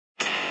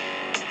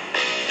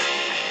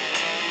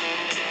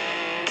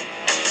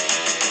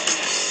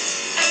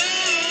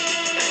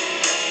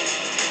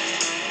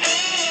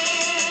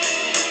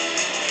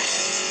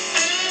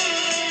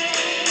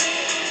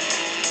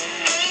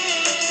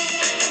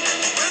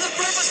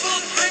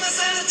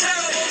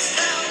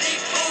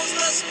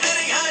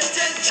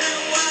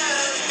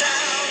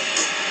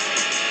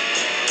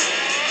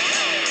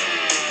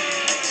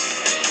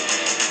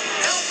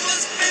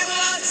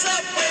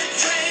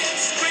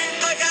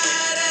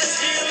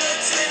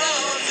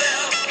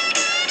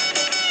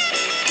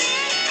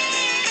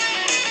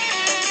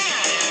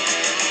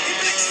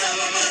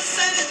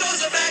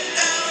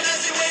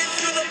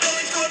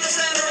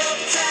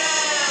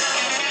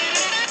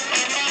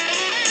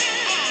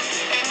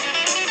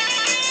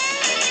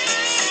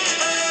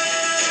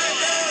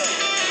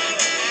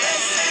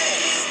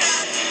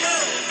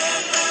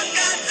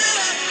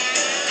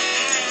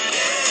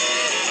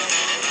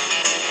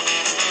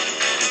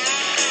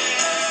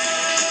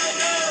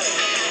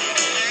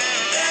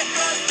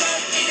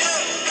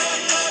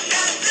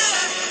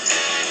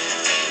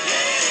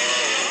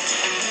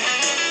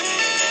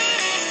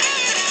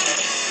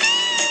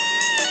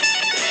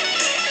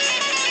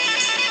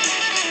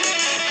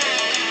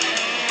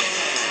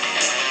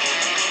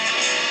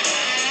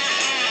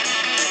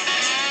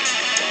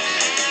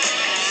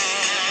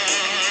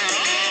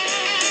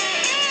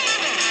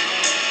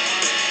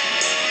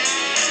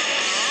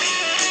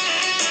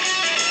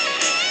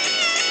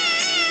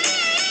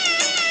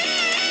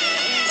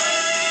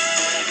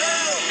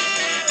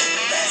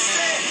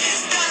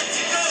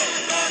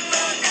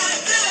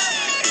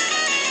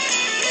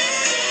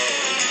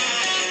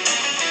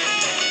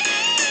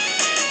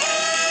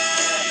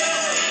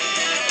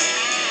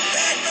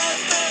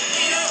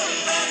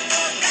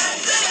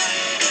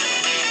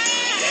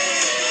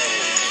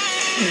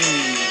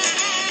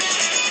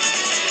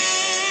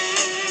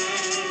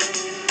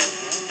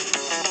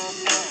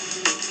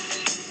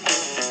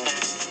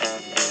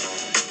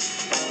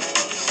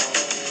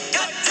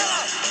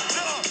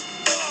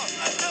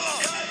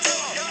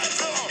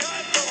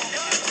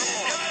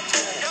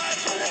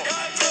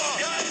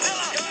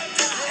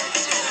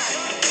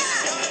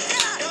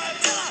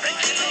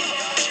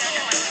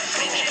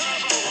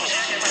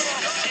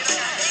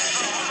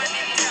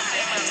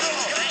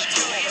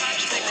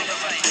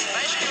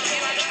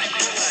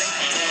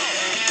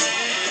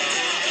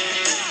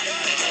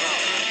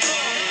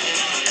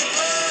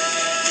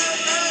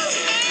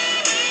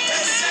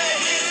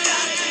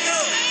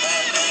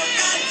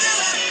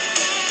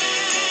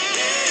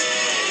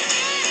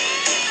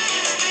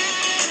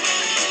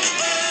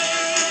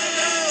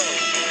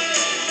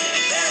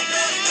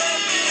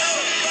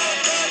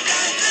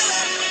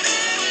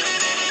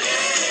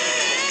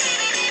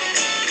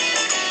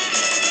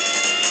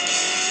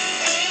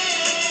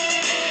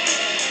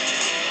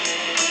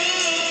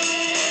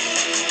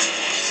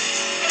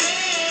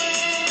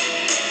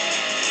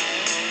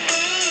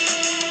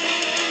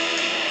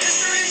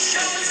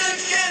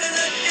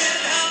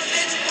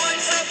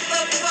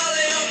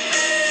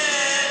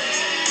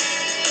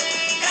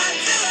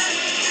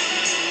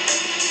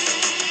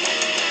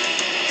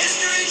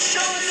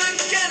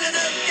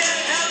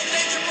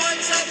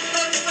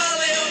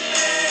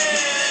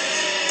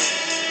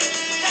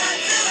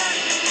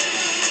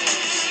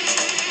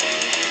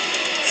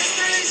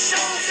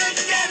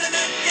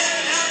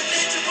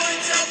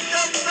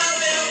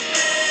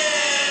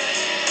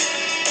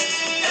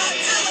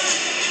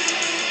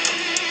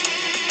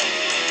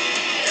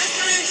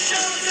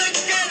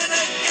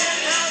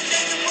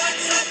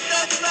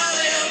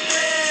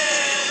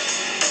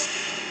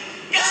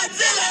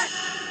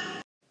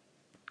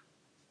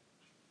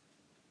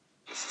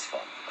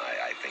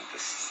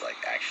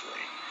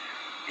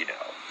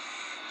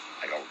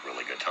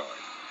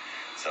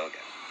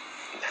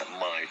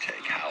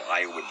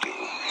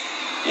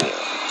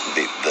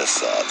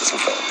this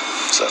film.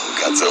 So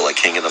Godzilla,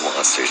 King of the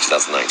Monsters,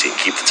 2019.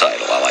 Keep the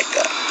title. I like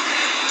that.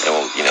 And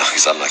well,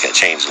 because I'm not going to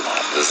change a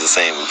lot. This is the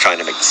same. I'm trying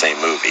to make the same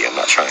movie. I'm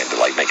not trying to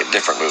make a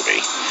different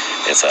movie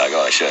and say,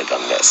 I should have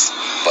done this.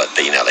 But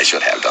they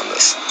should have done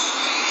this.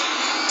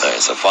 Alright,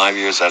 so 5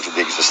 years after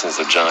the existence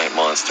of giant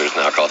monsters,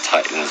 now called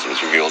Titans, was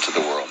revealed to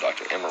the world,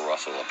 Dr. Emma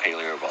Russell, a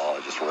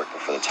paleobiologist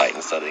working for the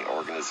Titan studying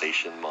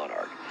organization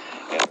Monarch,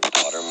 and her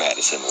daughter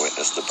Madison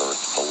witnessed the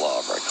birth of a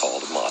larva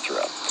called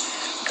Mothra.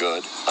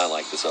 Good. I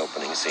like this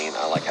opening scene.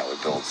 I like how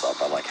it builds up.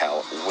 I like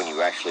how, when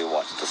you actually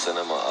watch the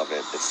cinema of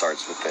it, it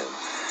starts with them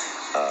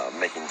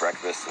making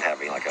breakfast and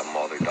having a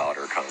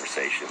mother-daughter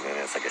conversation, and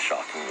it's a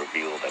shocking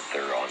reveal that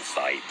they're on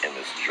site in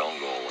this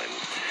jungle, and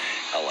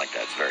I like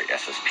that. It's very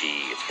SSP.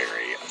 It's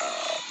very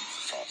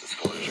soft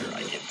disclosure.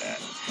 I get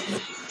that.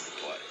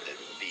 But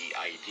the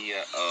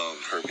idea of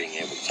her being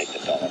able to take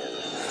the daughter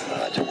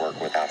to work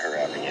without her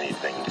having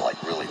anything to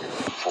really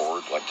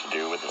forward to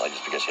do with it,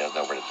 just because she has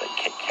nowhere to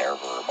take care of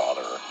her or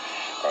bother her,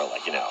 or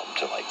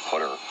to put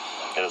her,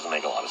 it doesn't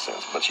make a lot of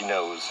sense. But she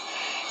knows,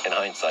 in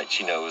hindsight,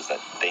 she knows that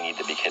they need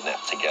to be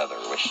kidnapped together,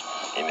 which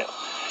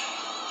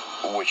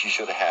what you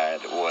should have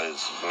had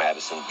was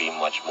Madison be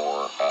much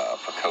more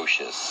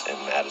precocious, and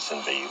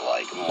Madison be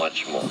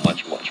much more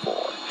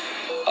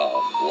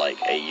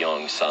a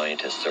young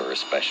scientist or a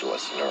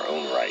specialist in her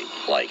own right.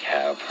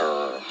 Have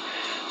her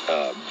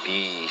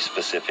be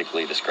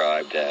specifically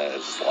described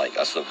as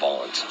a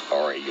savant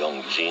or a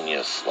young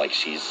genius,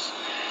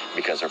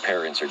 because her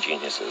parents are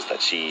geniuses,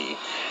 that she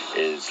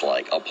is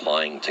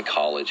applying to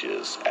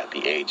colleges at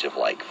the age of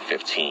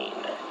 15,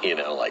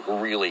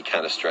 really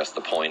kind of stress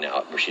the point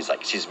out where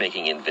she's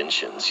making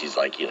inventions. She's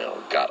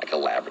got a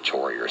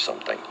laboratory or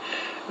something,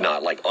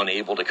 not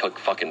unable to cook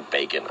fucking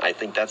bacon. I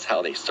think that's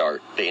how they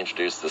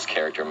introduce this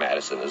character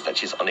Madison, is that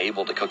she's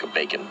unable to cook a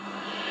bacon,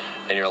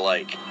 and you're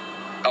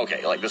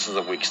okay, this is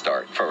a weak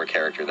start for a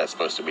character that's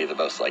supposed to be the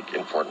most,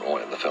 important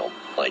one in the film.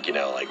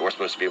 We're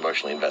supposed to be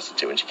emotionally invested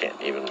too, and she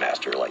can't even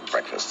master,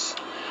 breakfasts.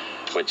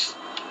 Which,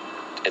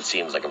 it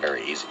seems like a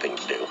very easy thing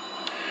to do.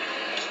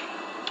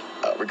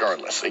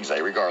 Regardless if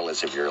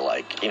you're,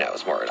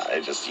 smart or not.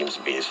 It just seems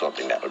to be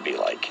something that would be,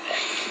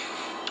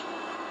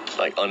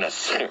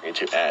 unnecessary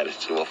to add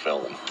to a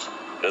film.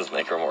 It doesn't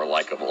make her more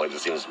likable. It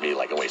just seems to be,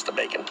 a waste of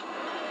bacon.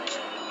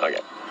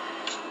 Okay.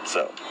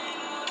 So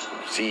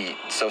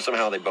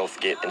somehow they both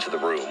get into the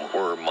room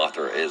where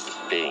Mothra is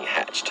being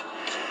hatched.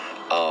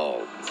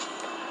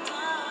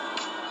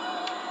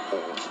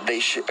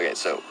 Okay,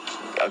 so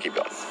I'll keep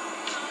going.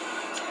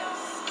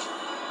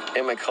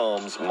 Emma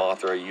calms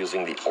Mothra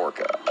using the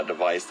Orca, a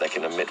device that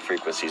can emit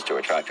frequencies to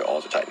attract or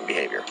alter Titan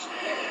behavior.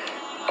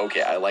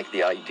 Okay, I like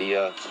the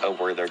idea of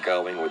where they're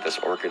going with this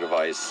Orca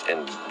device,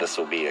 and this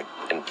will be an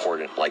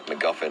important,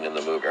 MacGuffin in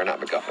the movie, or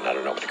not MacGuffin, I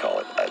don't know what to call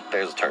it.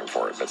 There's a term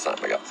for it, but it's not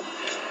MacGuffin.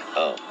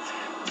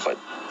 But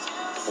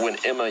when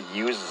Emma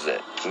uses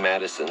it,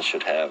 Madison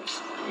should have,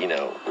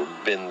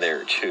 been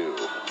there too.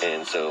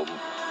 And so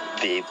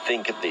they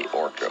think the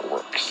Orca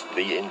works.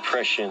 The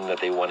impression that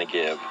they want to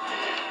give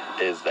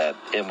is that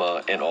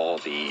Emma and all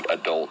the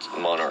adult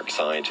monarch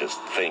scientists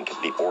think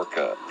the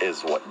orca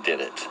is what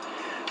did it.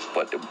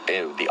 But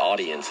the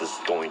audience is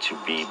going to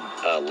be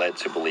led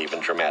to believe in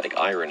dramatic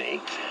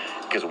irony,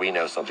 because we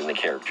know something the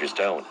characters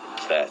don't,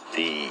 that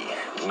the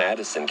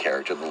Madison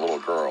character, the little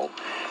girl,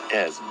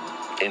 has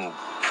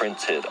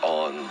imprinted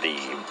on the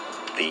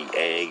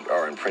egg,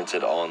 or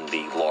imprinted on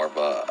the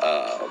larva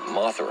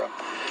Mothra.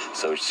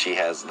 So she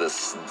has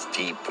this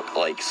deep,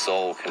 like,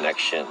 soul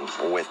connection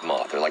with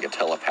Mothra, like a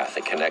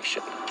telepathic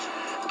connection.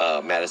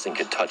 Madison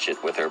could touch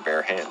it with her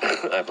bare hand.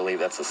 I believe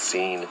that's a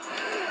scene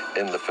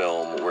in the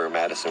film where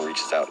Madison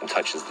reaches out and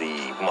touches the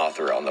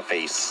Mothra on the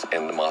face,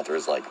 and the Mothra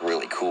is, like,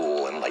 really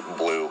cool and, like,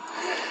 blue.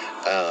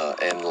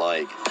 And,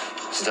 like,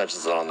 she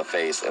touches it on the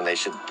face, and they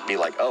should be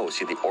like, oh,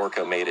 see, the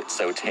orca made it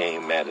so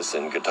tame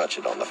Madison could touch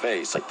it on the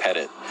face, like, pet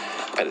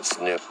its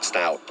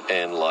snout,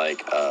 and,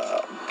 like,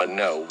 but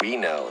no, we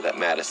know that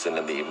Madison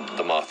and the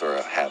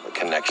Mothra have a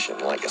connection,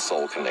 like a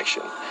soul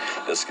connection.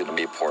 This is going to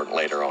be important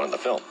later on in the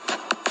film.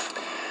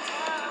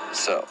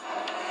 So,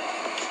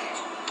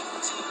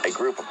 a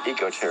group of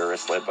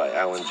eco-terrorists led by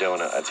Alan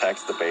Jonah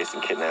attacks the base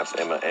and kidnaps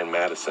Emma and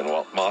Madison,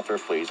 while Mothra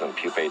flees and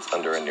pupates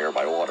under a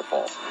nearby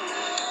waterfall.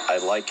 I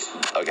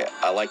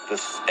like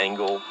this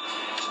angle,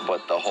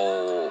 but the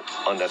whole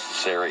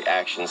unnecessary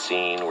action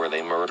scene where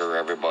they murder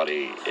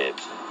everybody, it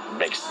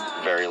makes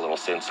very little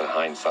sense in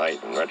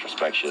hindsight and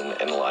retrospection,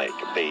 and, like,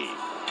 they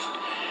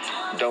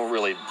don't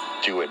really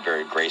do it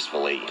very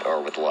gracefully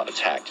or with a lot of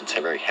tact. It's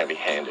very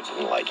heavy-handed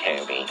and, like,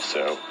 hammy.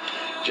 So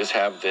just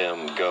have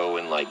them go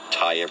and, like,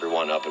 tie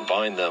everyone up and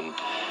bind them,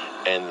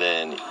 and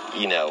then,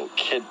 you know,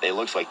 it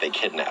looks like they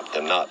kidnapped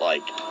them, not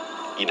like,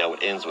 you know, it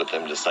ends with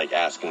them just, like,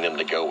 asking them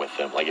to go with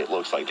them. Like, it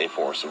looks like they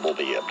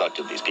forcibly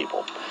abducted these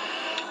people.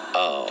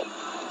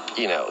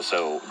 You know,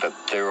 so that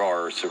there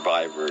are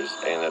survivors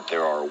and that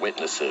there are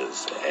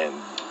witnesses, and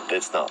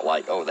it's not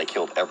like, oh, they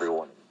killed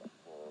everyone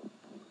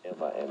except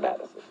for Emma and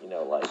Madison. You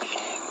know,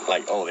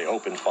 like, oh, they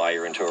opened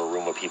fire into a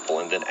room of people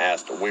and then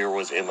asked, where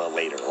was Emma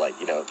later? Like,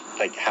 you know,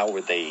 like, how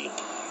would they...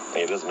 I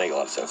mean, it doesn't make a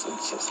lot of sense.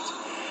 It's just...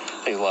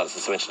 it takes a lot of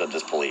suspension of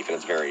disbelief, and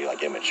it's very,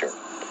 like, immature.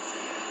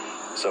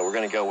 So we're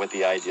going to go with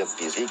the idea that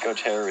these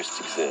eco-terrorists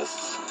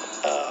exist.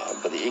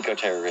 But the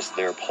eco-terrorists,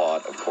 their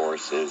plot, of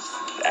course, is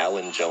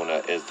Alan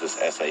Jonah is this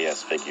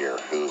SAS figure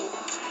who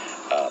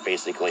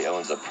basically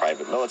owns a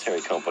private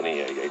military company,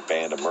 a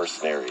band of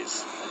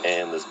mercenaries.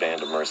 And this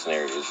band of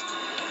mercenaries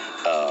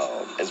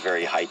is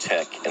very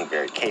high-tech and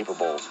very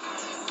capable.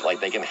 Like,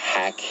 they can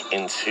hack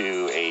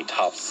into a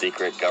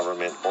top-secret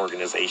government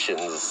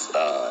organization's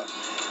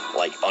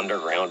like,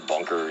 underground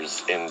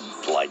bunkers and,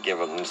 like, give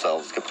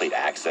themselves complete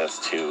access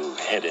to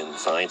hidden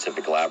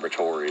scientific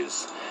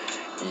laboratories.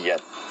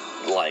 Yet,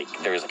 like,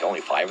 there's, like,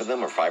 only 5 of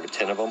them or 5 or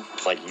 10 of them.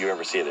 Like, you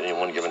ever see it at any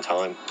one given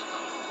time.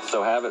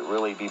 So have it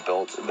really be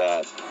built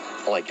that,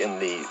 like, in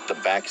the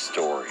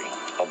backstory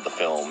of the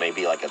film,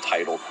 maybe, like, a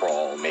title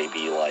crawl,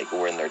 maybe, like,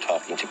 when they're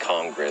talking to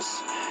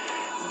Congress,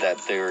 that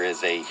there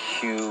is a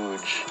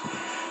huge...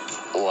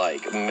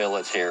 like,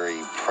 military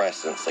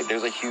presence. Like,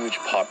 there's a huge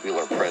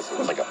popular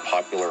presence, like a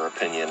popular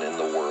opinion in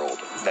the world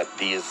that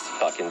these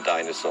fucking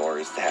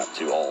dinosaurs have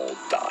to all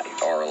die.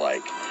 Or,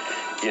 like,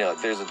 you know,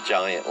 there's a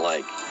giant,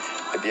 like,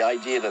 the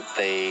idea that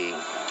they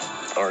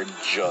are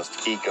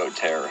just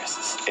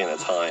eco-terrorists in a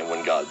time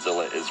when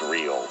Godzilla is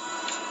real.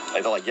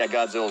 Like, they're like, yeah,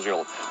 Godzilla's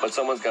real, but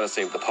someone's got to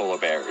save the polar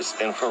bears,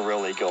 and we're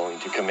really going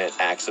to commit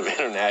acts of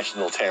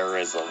international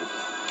terrorism,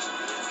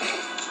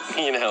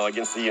 you know,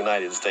 against the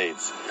United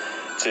States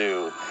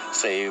to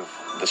save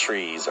the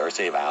trees or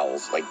save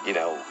owls. Like, you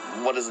know,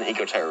 what does an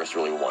eco-terrorist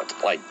really want?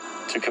 Like,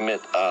 to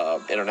commit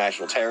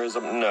international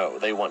terrorism? No,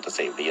 they want to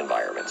save the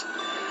environment.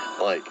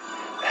 Like,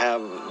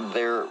 have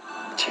their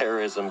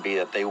terrorism be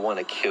that they want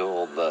to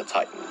kill the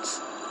Titans.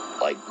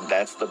 Like,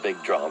 that's the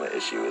big drama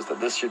issue, is that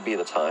this should be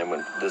the time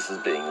when this is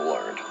being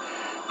learned.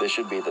 This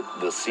should be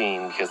the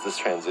scene, because this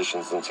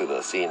transitions into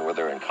the scene where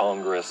they're in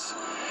Congress,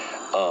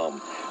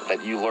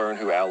 that you learn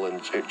who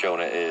Alan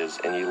Jonah is,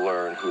 and you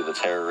learn who the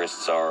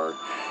terrorists are.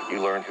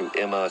 You learn who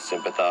Emma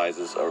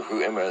sympathizes, or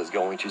who Emma is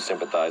going to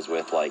sympathize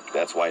with. Like,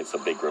 that's why it's a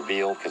big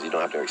reveal, because you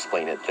don't have to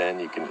explain it then.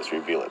 You can just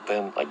reveal it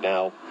then, like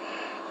now.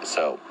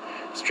 So,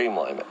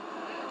 streamline it.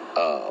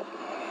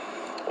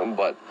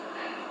 But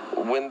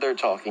when they're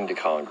talking to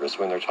Congress,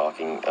 when they're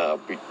talking,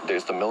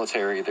 there's the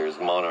military, there's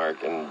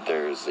monarch, and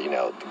there's, you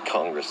know, the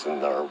Congress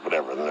and or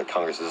whatever. And the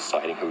Congress is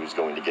deciding who's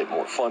going to get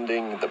more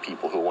funding, the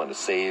people who want to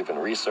save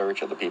and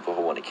research, or the people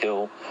who want to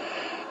kill.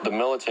 The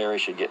military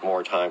should get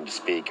more time to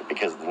speak,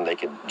 because then they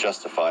can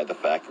justify the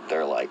fact that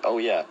they're like, oh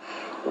yeah,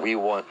 we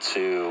want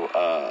to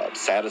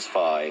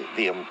satisfy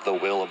the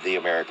will of the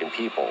American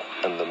people,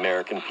 and the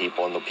American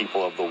people and the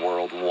people of the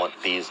world want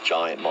these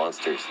giant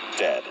monsters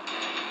dead.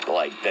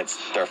 Like,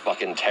 they're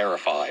fucking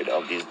terrified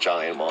of these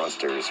giant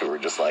monsters who are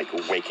just, like,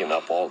 waking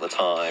up all the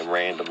time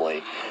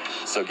randomly.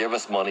 So give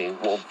us money,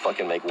 we'll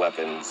fucking make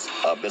weapons,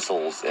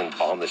 missiles, and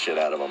bomb the shit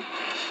out of them.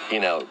 You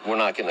know,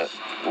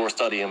 we're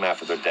studying them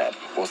after they're dead.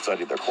 We'll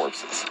study their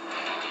corpses.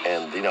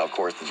 And, of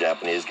course, the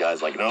Japanese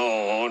guy's like, no,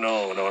 oh,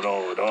 no,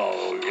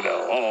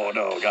 oh,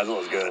 no,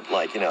 Godzilla's good.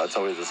 It's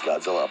always this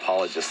Godzilla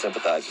apologist,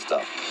 sympathizer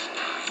stuff.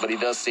 But he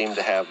does seem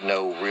to have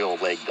no real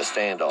leg to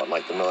stand on.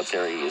 The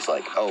military is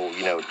like,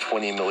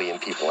 20 million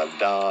people have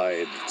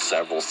died,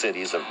 several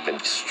cities have been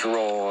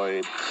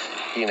destroyed,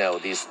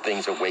 these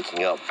things are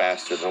waking up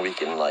faster than we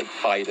can,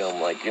 fight them.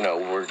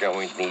 We're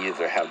going to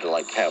either have to,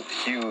 have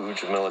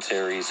huge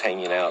militaries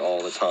hanging out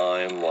all the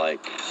time,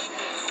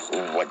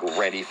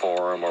 ready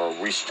for them, or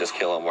we should just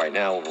kill them right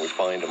now when we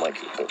find them,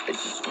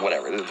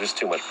 whatever. There's just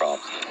too much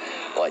problems.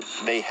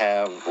 They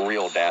have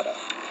real data.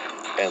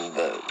 And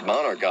the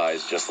Monarch guy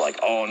is just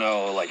oh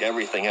no,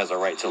 everything has a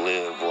right to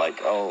live,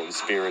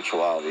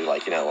 spirituality,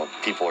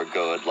 people are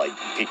good,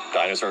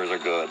 dinosaurs are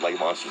good,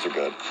 monsters are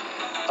good,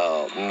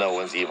 no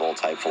one's evil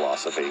type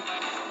philosophy,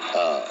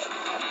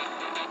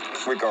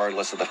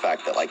 regardless of the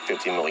fact that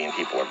 50 million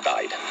people have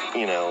died,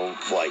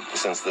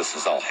 since this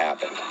has all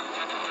happened.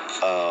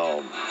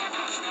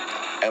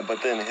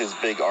 But then his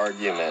big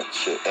argument,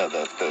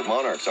 the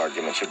Monarch's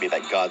argument should be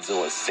that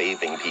Godzilla is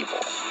saving people.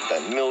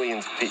 That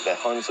that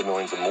hundreds of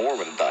millions and more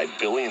would have died,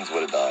 billions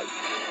would have died,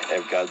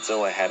 if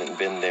Godzilla hadn't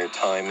been there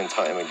time and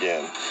time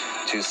again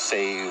to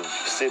save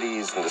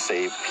cities and to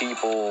save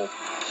people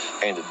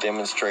and to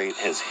demonstrate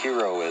his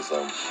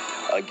heroism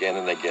again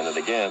and again and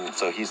again.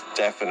 So he's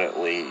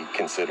definitely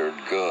considered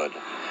good.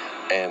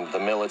 And the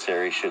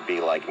military should be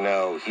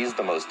no, he's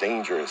the most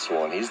dangerous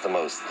one. He's the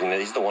most,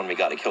 he's the one we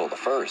got to kill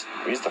first.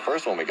 He's the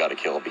first one we got to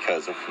kill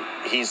because if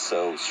he's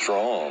so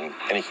strong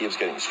and he keeps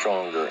getting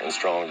stronger and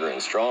stronger and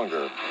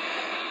stronger,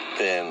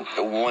 then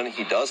when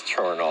he does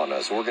turn on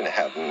us, we're going to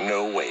have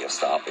no way of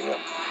stopping him.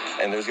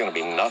 And there's going to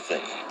be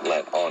nothing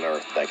left on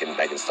Earth that can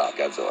stop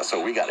Godzilla. So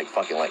we got to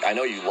fucking, I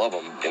know you love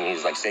him and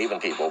he's saving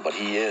people, but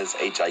he is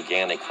a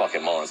gigantic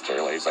fucking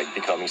monster. He's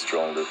becoming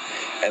stronger.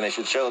 And they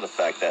should show the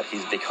fact that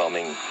he's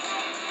becoming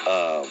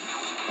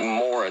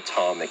more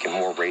atomic and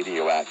more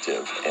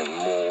radioactive and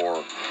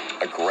more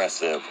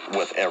aggressive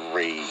with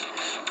every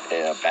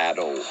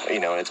battle,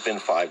 and it's been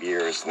 5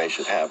 years and they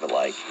should have it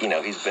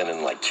he's been in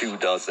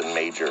 24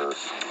 major,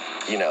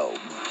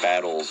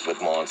 battles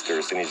with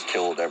monsters and he's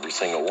killed every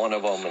single one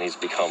of them and he's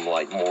become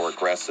more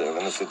aggressive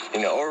and this,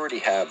 already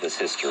have this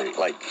history,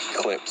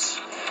 clips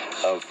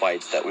of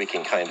fights that we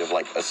can kind of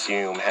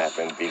assume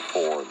happened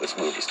before this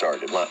movie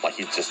started, not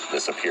he just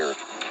disappeared.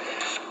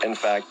 In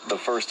fact, the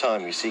first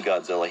time you see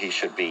Godzilla, he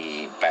should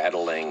be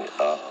battling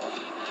a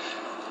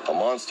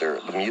monster,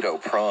 the Muto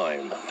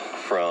Prime,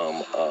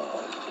 from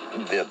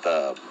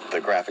the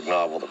graphic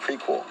novel, the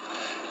prequel.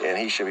 And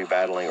he should be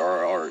battling,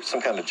 or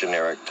some kind of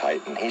generic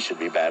Titan, he should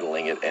be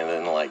battling it and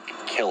then,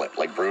 kill it,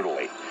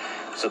 brutally.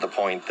 To the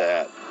point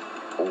that,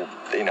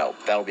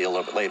 that'll be a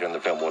little bit later in the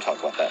film, we'll talk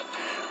about that.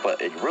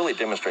 But it really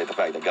demonstrates the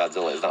fact that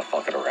Godzilla is not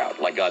fucking around.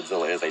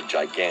 Godzilla is a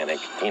gigantic,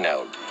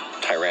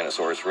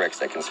 Tyrannosaurus Rex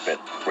that can spit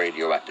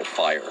radioactive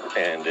fire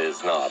and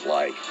is not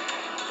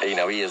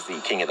he is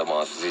the king of the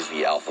monsters, he's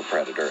the alpha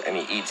predator, and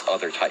he eats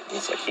other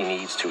titans. He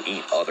needs to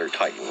eat other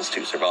titans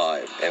to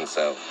survive. And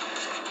so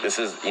this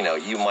is,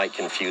 you might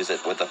confuse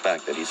it with the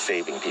fact that he's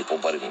saving people,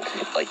 but in,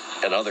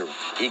 another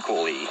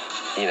equally,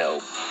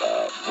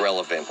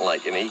 relevant,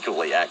 an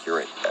equally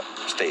accurate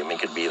statement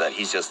could be that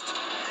he's just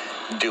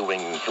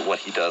doing what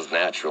he does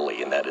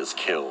naturally, and that is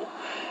kill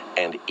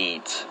and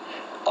eat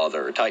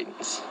other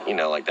titans.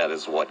 That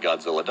is what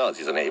Godzilla does.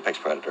 He's an apex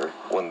predator.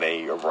 When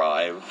they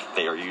arrive,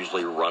 they are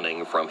usually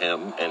running from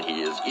him, and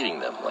he is eating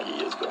them.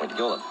 He is going to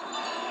kill them.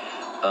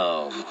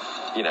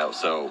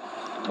 So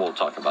we'll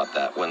talk about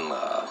that when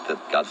the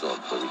Godzilla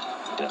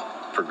movie,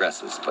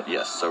 progresses. But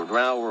yes, so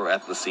now we're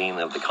at the scene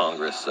of the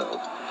Congress.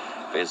 So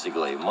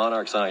basically,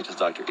 Monarch scientist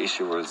Dr.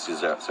 Ishiro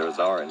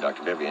Surizar and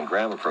Dr. Vivian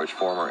Graham approach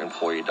former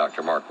employee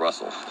Dr. Mark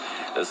Russell.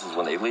 This is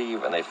when they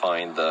leave and they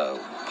find the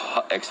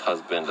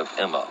ex-husband of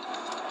Emma,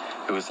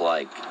 who's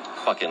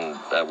fucking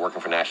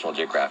working for National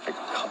Geographic,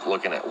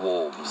 looking at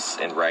wolves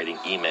and writing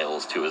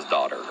emails to his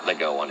daughter that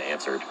go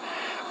unanswered.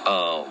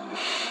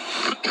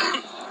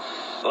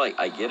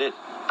 I get it,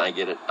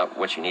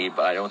 what you need,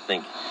 but I don't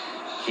think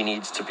he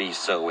needs to be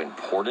so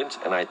important,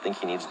 and I think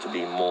he needs to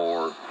be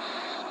more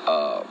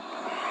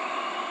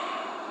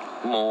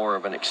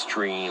of an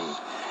extreme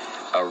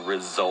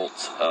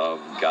result of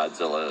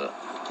Godzilla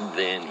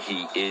than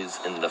he is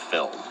in the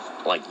film.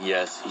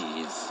 Yes,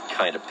 he's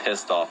kind of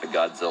pissed off at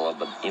Godzilla,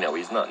 but,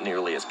 he's not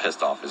nearly as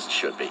pissed off as he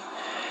should be.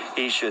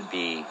 He should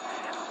be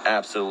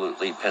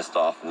absolutely pissed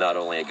off not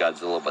only at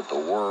Godzilla, but the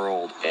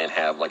world, and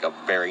have, a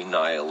very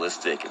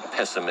nihilistic and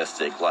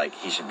pessimistic,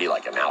 he should be,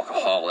 an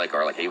alcoholic,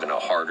 or, even a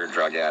harder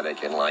drug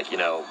addict, and,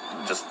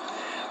 just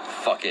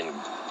fucking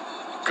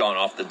gone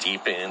off the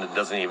deep end, and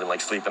doesn't even,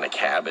 sleep in a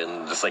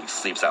cabin, just,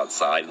 sleeps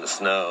outside in the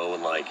snow,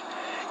 and,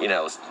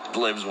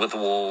 lives with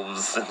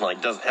wolves, and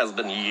has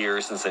been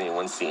years since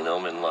anyone's seen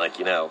him, and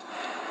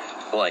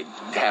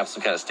have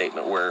some kind of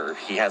statement where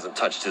he hasn't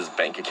touched his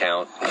bank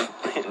account,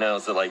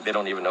 so they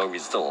don't even know if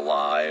he's still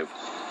alive.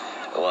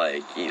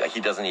 He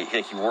doesn't eat.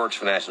 He works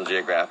for National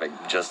Geographic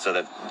just so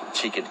that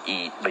she could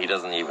eat, but he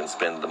doesn't even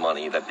spend the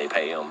money that they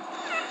pay him.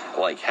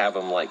 like, have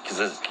him, like, because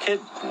his kid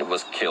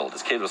was killed.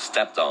 His kid was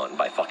stepped on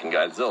by fucking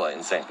Godzilla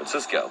in San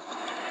Francisco.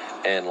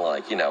 And,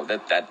 like, you know,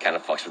 that kind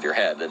of fucks with your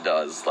head. It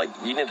does. Like,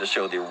 you need to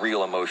show the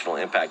real emotional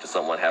impact of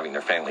someone having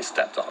their family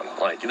stepped on.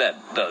 Like, that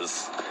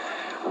does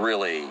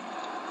really,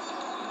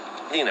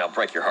 you know,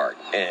 break your heart.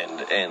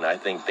 And I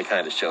think they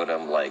kind of showed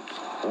him, like,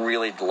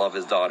 really love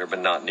his daughter, but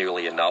not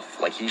nearly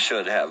enough. Like, he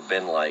should have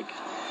been, like,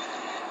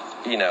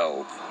 you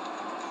know,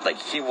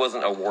 like, he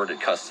wasn't awarded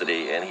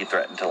custody, and he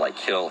threatened to, like,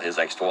 kill his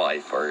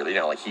ex-wife, or, you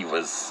know, like, he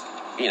was,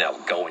 you know,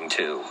 going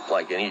to.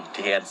 Like, and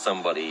he had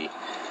somebody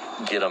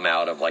get him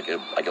out of, like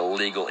a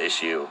legal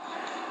issue.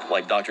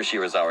 Like, Dr.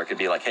 Shirazawa could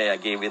be like, hey, I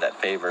gave you that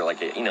favor.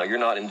 Like, you know, you're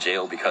not in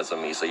jail because of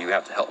me, so you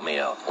have to help me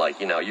out. Like,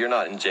 you know, you're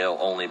not in jail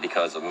only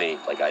because of me.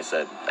 Like I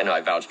said, I know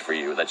I vouched for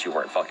you that you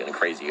weren't fucking a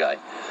crazy guy.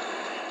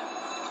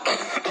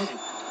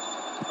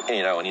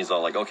 You know, and he's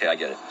all like, okay, I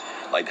get it.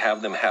 Like,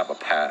 have them have a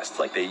past.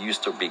 Like, they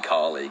used to be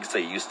colleagues.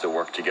 They used to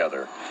work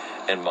together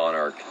in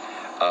Monarch.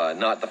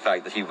 Not the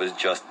fact that he was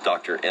just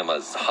Dr.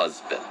 Emma's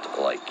husband.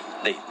 Like,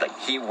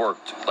 he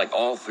worked, like,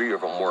 all three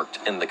of them worked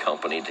in the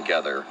company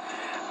together,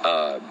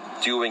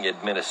 doing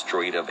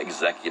administrative,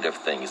 executive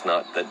things,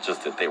 not that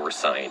just that they were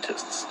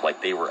scientists.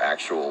 Like, they were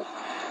actual,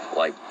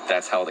 like,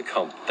 that's how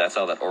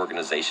that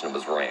organization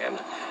was ran.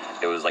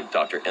 It was like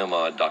Dr.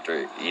 Emma,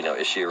 Dr. you know,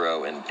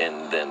 Ishiro, and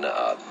then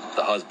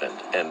the husband,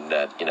 and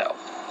that, you know,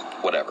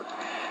 whatever.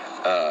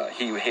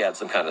 He had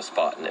some kind of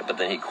spot in it, but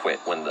then he quit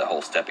when the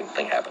whole stepping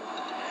thing happened.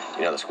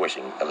 You know, the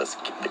squishing of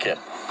the kid.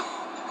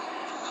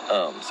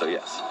 So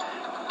yes.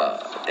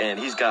 And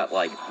he's got,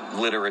 like,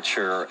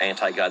 literature,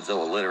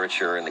 anti-Godzilla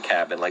literature in the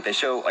cabin. Like, they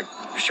show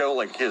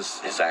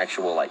his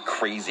actual, like,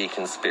 crazy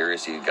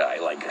conspiracy guy,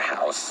 like,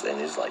 house, and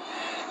he's, like,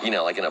 you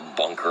know, like, in a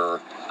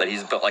bunker, that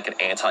he's built, like, an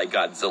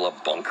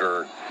anti-Godzilla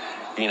bunker,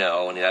 you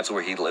know, and that's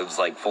where he lives,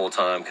 like,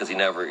 full-time, because he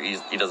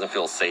doesn't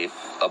feel safe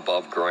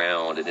above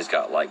ground, and he's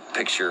got, like,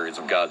 pictures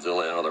of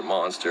Godzilla and other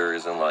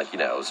monsters, and, like, you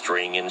know,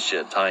 string and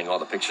shit, tying all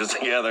the pictures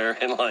together,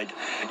 and, like,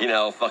 you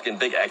know, fucking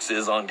big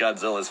X's on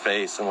Godzilla's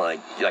face, and, like,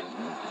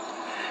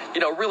 you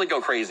know, really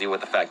go crazy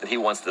with the fact that he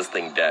wants this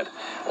thing dead.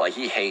 Like,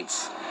 he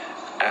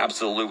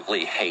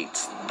absolutely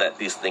hates that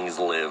these things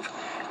live.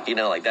 You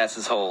know, like, that's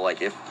his whole,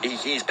 like, if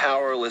he's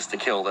powerless to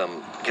kill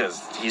them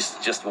because he's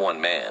just one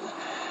man,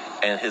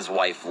 and his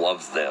wife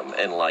loves them,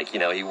 and, like, you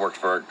know, he worked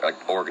for an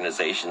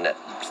organization that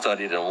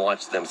studied and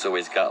watched them, so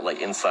he's got,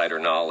 like, insider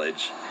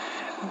knowledge,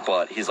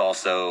 but he's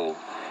also,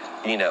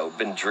 you know,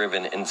 been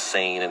driven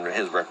insane and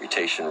his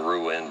reputation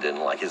ruined and,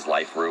 like, his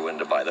life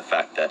ruined by the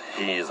fact that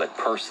he is a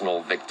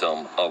personal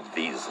victim of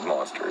these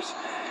monsters.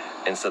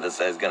 And so this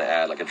is going to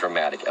add, like, a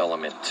dramatic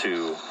element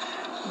to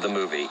the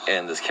movie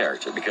and this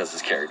character, because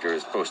this character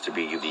is supposed to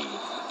be the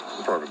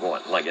perfect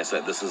one. Like I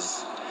said,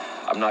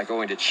 I'm not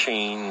going to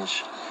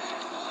change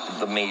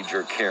the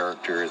major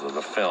characters of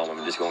the film.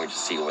 I'm just going to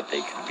see what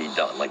they could be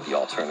done, like the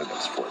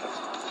alternatives for them.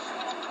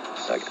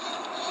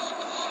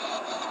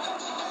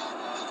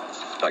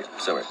 Okay,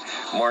 so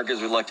Mark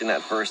is reluctant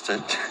at first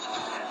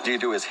due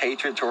to his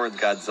hatred towards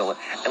Godzilla,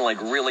 and,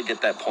 like, really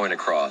get that point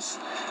across.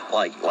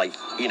 Like,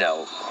 you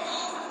know,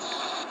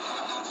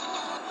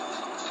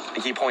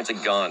 he points a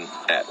gun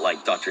at,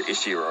 like, Dr.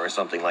 Ishiro or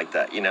something like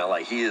that. You know,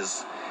 like, he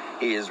is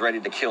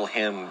ready to kill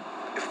him,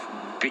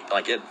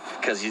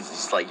 because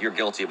he's like, you're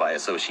guilty by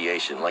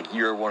association. Like,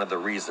 you're one of the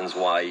reasons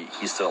why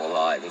he's still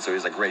alive. And so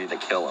he's, like, ready to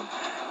kill him.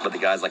 But the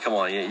guy's like, come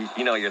on,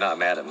 you know you're not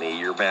mad at me.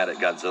 You're mad at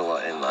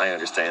Godzilla, and I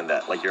understand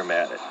that. Like, you're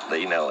mad at,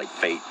 you know, like,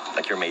 fate.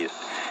 Like, you're made.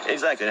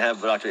 Exactly. And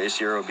have Dr.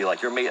 Ishiro be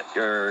like, you're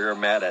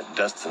mad at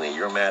destiny.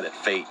 You're mad at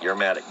fate. You're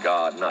mad at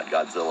God, not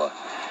Godzilla.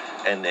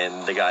 And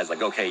then the guy's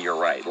like, okay, you're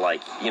right.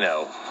 Like, you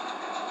know,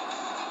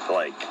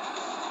 like,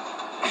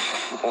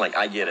 like,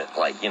 I get it.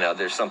 Like, you know,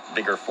 there's some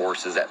bigger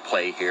forces at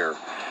play here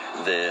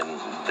than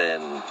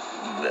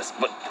this.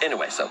 But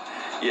anyway, so,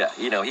 yeah,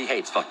 you know, he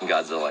hates fucking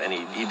Godzilla, and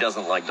he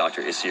doesn't like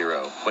Dr.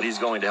 Ishiro, but he's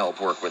going to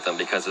help work with him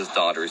because his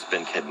daughter's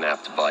been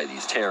kidnapped by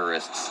these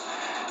terrorists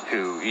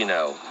who, you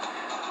know,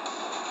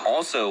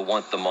 also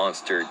want the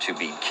monster to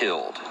be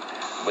killed.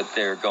 But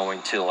they're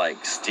going to,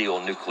 like, steal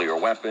nuclear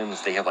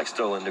weapons. They have, like,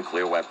 stolen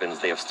nuclear weapons.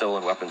 They have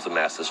stolen weapons of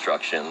mass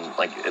destruction.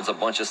 Like, it's a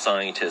bunch of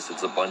scientists.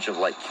 It's a bunch of,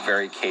 like,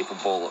 very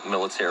capable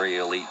military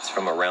elites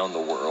from around the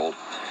world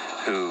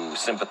who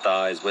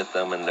sympathize with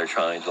them, and they're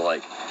trying to,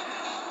 like,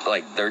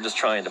 they're just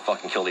trying to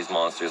fucking kill these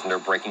monsters, and they're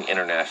breaking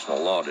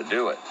international law to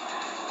do it.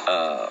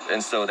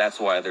 And so that's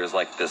why there's,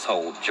 like, this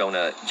whole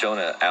Jonah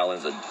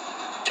Allen's a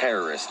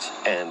terrorist,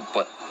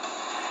 but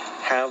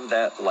have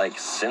that, like,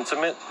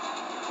 sentiment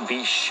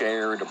be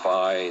shared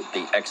by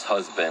the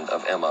ex-husband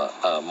of Emma,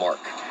 Mark.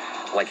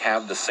 Like,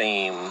 have the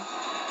same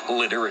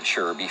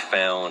literature be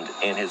found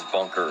in his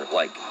bunker,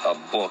 like a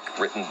book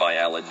written by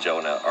Alan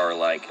Jonah, or,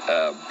 like,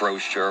 a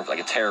brochure, like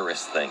a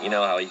terrorist thing. You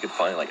know how you could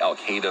find, like,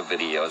 Al-Qaeda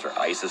videos or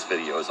ISIS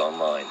videos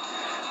online?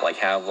 Like,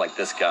 have, like,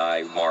 this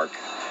guy, Mark,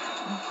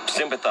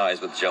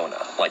 sympathize with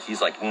Jonah. Like,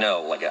 he's like,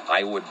 no, like,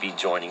 I would be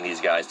joining these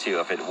guys too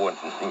if it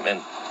wouldn't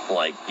meant,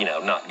 like, you know,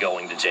 not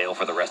going to jail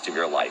for the rest of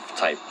your life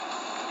type,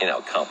 you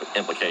know,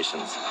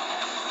 implications.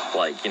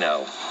 like,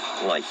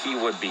 like he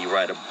would be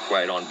right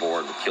on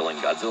board with killing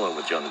Godzilla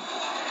with Jonah.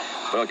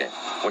 But okay,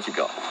 we'll keep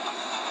going.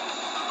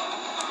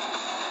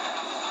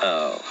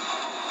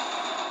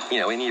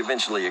 And he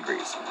eventually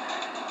agrees.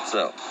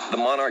 So the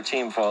Monarch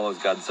team follows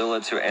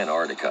Godzilla to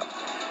Antarctica.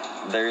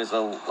 There's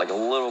a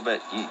little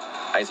bit.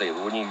 I say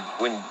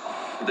when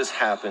this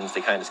happens,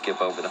 they kind of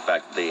skip over the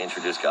fact that they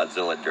introduce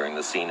Godzilla during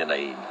the scene in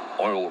a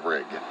oil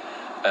rig.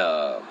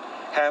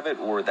 Have it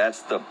where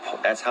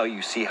that's how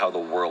you see how the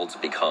world's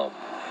become.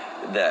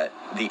 That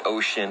the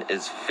ocean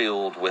is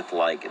filled with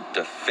like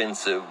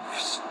defensive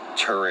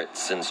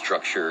turrets and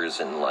structures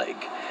and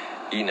like,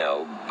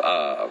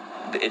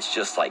 it's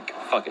just like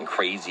fucking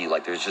crazy.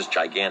 Like there's just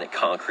gigantic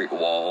concrete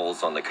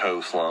walls on the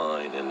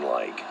coastline and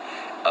like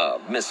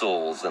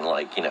missiles and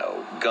like,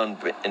 gun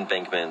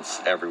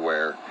embankments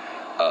everywhere.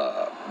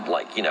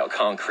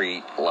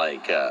 Concrete,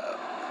 like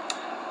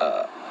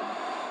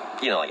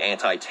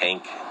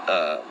anti-tank,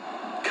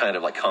 kind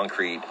of like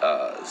concrete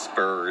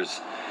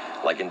spurs,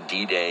 like in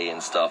D-Day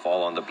and stuff,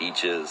 all on the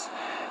beaches,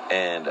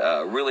 and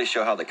really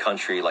show how the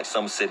country, like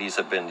some cities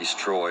have been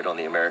destroyed on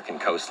the American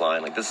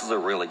coastline. Like this is a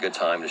really good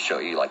time to show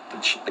you, like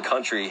the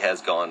country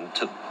has gone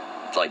to,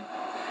 like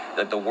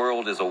the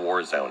world is a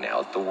war zone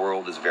now. The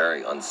world is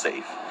very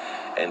unsafe,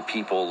 and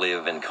people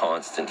live in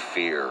constant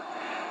fear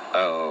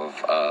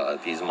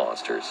of these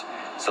monsters.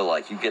 So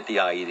like you get the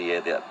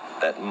idea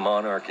that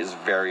Monarch is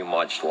very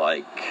much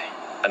like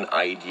an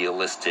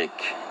idealistic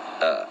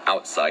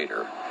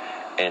outsider,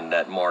 and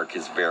that Mark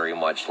is very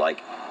much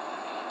like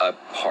a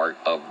part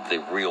of the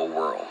real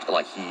world.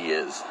 Like he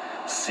is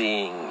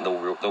seeing the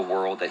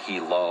world that he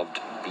loved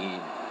be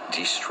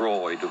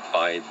destroyed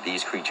by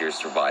these creatures'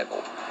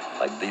 survival.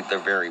 Like their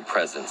very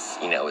presence,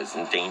 is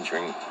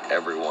endangering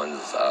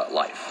everyone's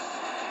life.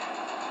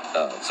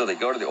 So they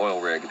go to the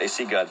oil rig, they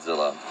see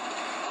Godzilla.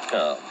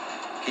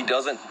 He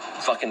doesn't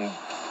fucking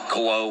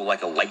glow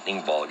like a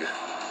lightning bug.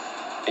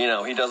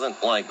 He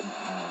doesn't like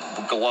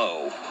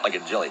glow like a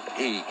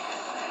jellyfish.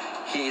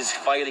 He's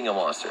fighting a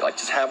monster. Like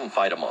just have him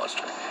fight a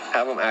monster.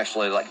 Have him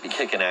actually like be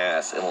kicking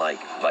ass and like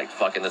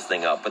fucking this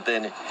thing up. But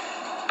then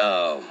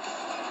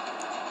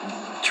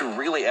to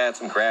really add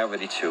some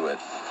gravity to it,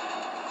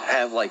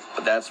 have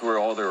that's where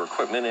all their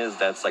equipment is.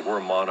 That's like where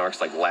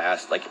Monarch's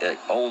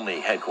only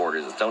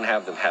headquarters is. Don't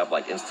have them have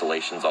like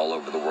installations all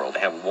over the world. They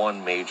have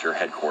one major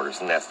headquarters,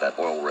 and that's that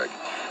oil rig,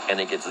 and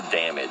it gets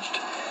damaged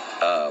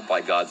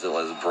by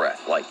Godzilla's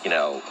breath,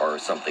 or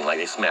something. Like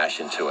they smash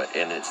into it,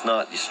 and it's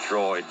not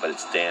destroyed, but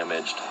it's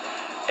damaged.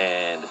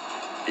 And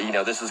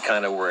this is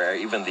kind of where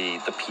even the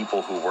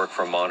people who work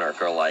for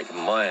Monarch are like,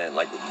 man,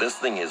 like this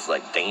thing is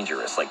like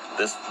dangerous. Like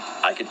this,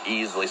 I could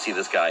easily see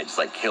this guy just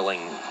like killing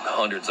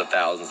hundreds of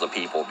thousands of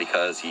people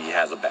because he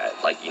has a bad,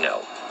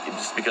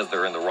 just because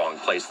they're in the wrong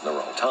place in the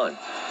wrong time.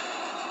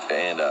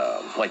 And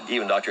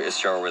even Dr.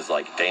 Ishtar was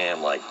like,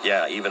 damn,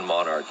 even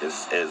Monarch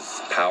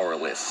is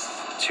powerless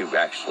to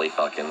actually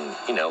fucking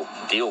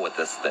deal with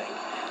this thing.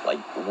 Like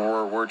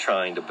we're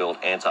trying to build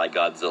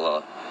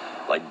anti-Godzilla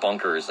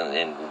bunkers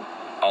and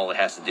all it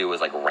has to do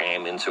is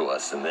ram into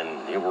us, and then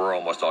we're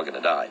almost all gonna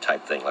die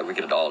type thing. Like we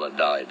could have all have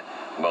died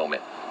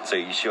moment. So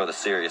you show the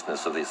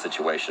seriousness of the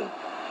situation,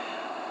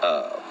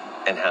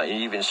 and how you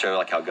even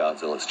show how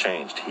Godzilla's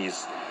changed.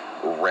 He's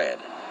red.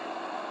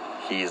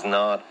 He's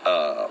not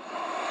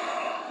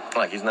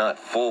he's not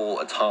full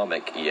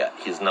atomic yet.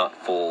 He's not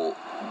full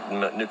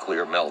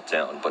nuclear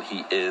meltdown, but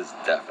he is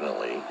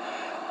definitely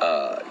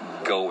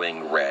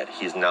going red.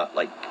 He's not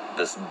like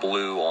this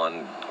blue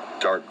on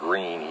dark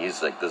green.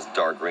 He's like this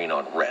dark green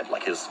on red.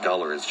 Like his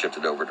color is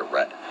shifted over to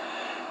red,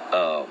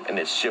 and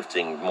it's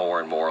shifting more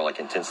and more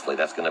intensely.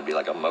 That's going to be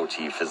a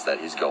motif, is that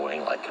he's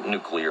going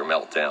nuclear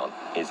meltdown.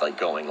 He's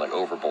going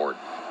overboard,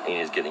 and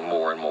he's getting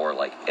more and more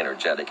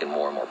energetic and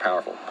more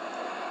powerful.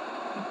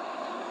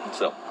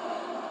 So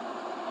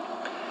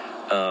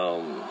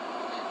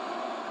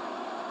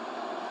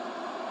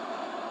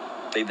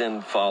they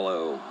then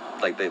follow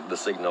the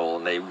signal,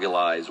 and they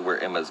realize where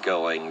Emma's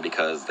going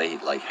because they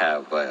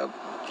have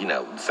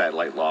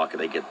satellite lock,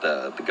 and they get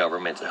the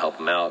government to help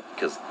them out,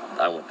 because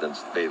I want them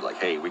to be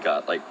hey, we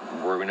got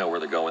where we know where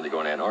they're going to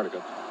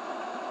Antarctica.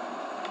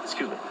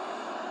 Excuse me.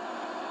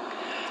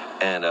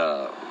 And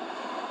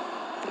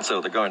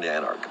so they're going to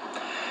Antarctica.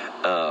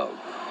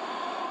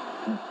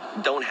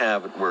 Don't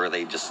have it where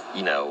they just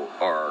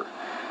are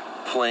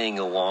playing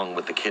along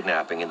with the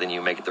kidnapping, and then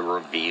you make the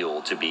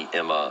reveal to be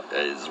Emma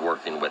is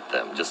working with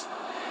them. Just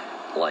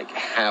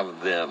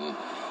have them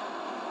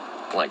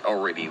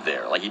already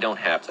there. You don't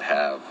have to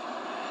have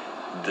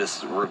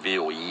this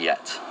reveal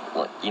yet,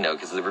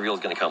 because the reveal is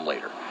going to come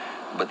later.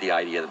 But the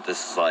idea that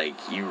this is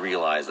you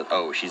realize that,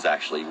 oh, she's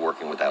actually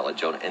working with Ella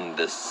Jonah in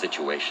this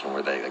situation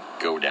where they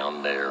go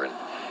down there and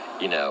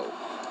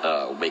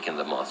making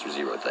the Monster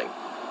Zero thing.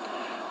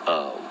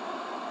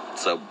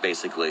 So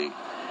basically,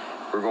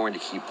 we're going to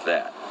keep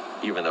that,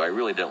 even though I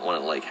really don't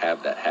want to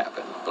have that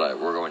happen, but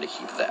we're going to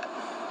keep that.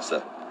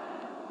 So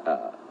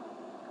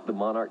The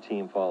Monarch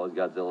team follows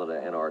Godzilla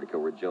to Antarctica,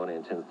 where Jonah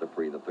intends to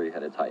free the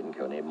three-headed titan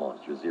codenamed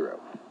Monster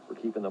Zero. We're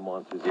keeping the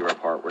Monster Zero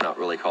part. We're not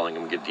really calling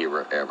him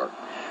Ghidorah ever.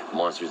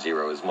 Monster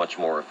Zero is much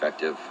more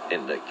effective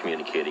in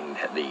communicating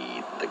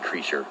the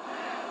creature.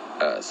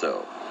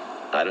 So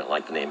I didn't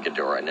like the name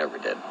Ghidorah. I never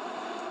did.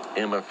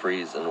 Emma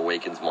frees and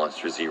awakens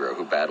Monster Zero,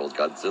 who battles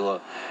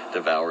Godzilla,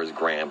 devours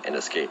Graham, and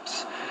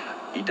escapes.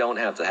 You don't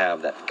have to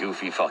have that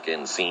goofy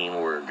fucking scene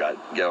where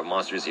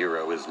Monster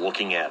Zero is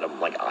looking at him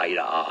like eye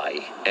to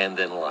eye, and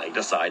then like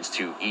decides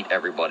to eat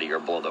everybody or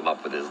blow them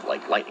up with his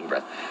like lightning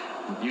breath.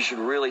 You should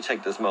really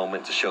take this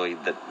moment to show you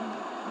that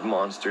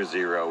Monster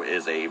Zero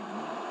is a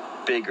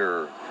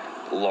bigger,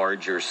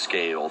 larger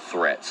scale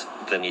threat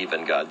than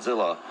even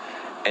Godzilla.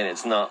 And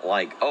it's not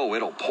like, oh,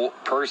 it'll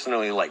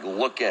personally like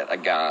look at a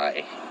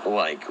guy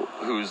like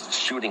who's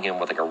shooting him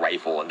with like a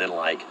rifle, and then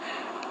like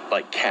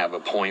have a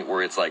point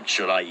where it's like,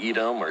 should I eat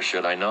him or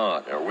should I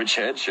not, or which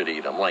head should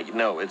eat him? Like,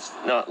 no, it's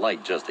not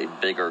like just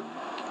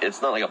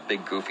it's not like a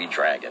big goofy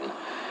dragon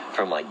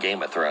from like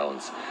Game of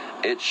Thrones.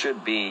 It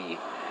should be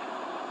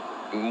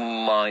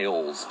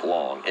miles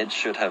long. It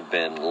should have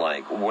been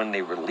like, when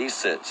they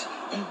release it,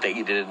 they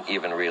didn't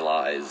even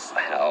realize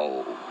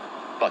how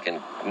fucking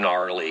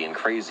gnarly and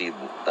crazy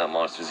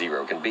Monster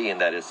Zero can be,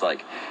 and that it's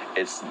like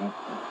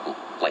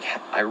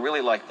I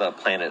really like the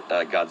Planet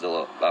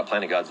Godzilla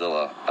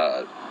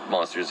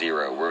Monster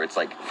Zero, where it's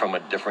like from a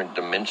different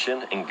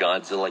dimension and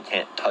Godzilla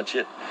can't touch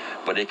it,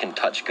 but it can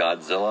touch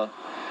Godzilla.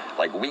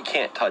 Like, we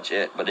can't touch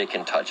it, but it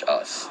can touch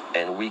us,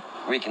 and we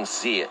can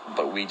see it,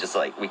 but we just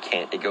like, we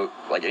can't. It go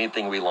like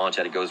anything we launch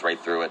at, it goes right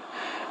through it,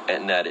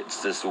 and that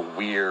it's this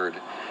weird,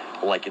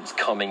 like it's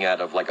coming out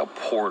of like a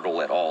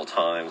portal at all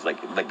times.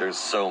 Like there's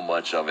so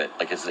much of it.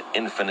 Like, it's an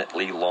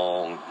infinitely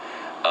long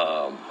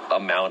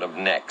amount of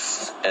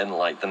necks, and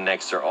like the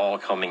necks are all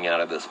coming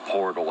out of this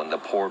portal, and the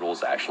portal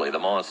is actually the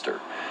monster.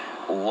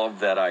 Love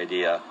that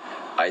idea.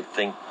 I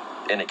think,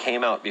 and it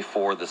came out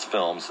before this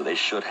film, so they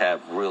should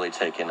have really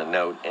taken a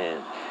note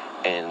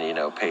and you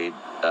know, paid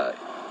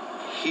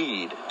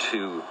heed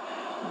to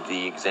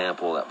the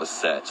example that was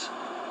set,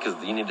 because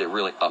you need to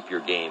really up your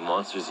game.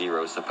 Monster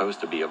Zero is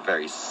supposed to be a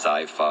very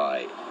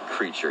sci-fi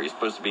creature. He's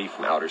supposed to be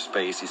from outer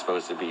space. He's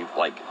supposed to be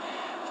like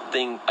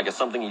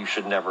something you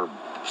should never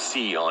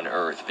see on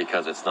Earth,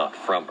 because it's not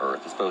from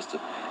Earth.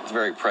 Its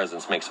very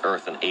presence makes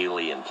Earth an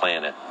alien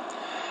planet.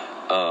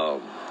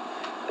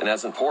 And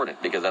that's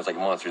important, because that's like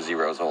Monster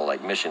Zero's whole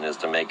like mission, is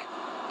to make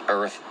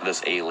Earth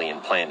this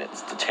alien planet.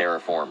 It's to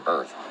terraform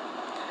Earth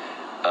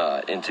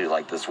into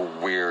like this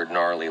weird,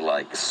 gnarly,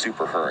 like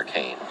super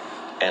hurricane.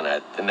 And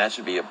that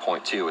should be a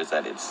point too, is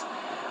that it's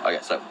okay.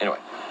 So anyway,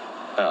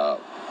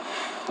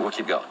 we'll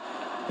keep going.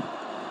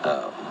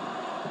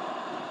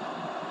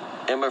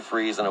 Emma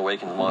frees and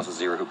awakens Monster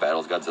Zero, who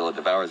battles Godzilla,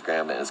 devours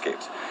Graham, and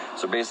escapes.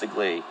 So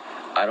basically,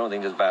 I don't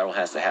think this battle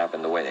has to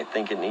happen the way they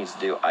think it needs to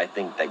do. I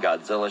think that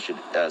Godzilla should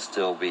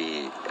still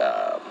be...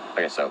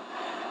 okay, so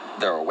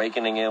they're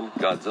awakening him.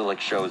 Godzilla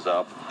shows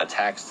up,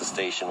 attacks the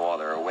station while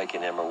they're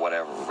awakening him or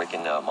whatever,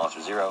 awakening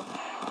Monster Zero.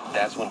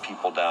 That's when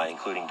people die,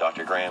 including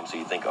Dr. Graham. So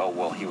you think, oh,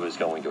 well, he was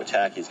going to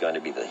attack. He's going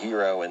to be the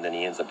hero. And then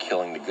he ends up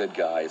killing the good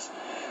guys,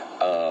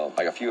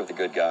 like a few of the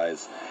good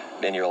guys.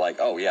 Then you're like,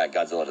 oh, yeah,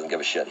 Godzilla doesn't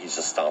give a shit. He's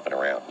just stomping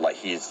around. Like,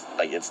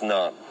 it's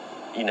not...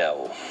 You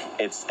know,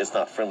 it's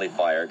not friendly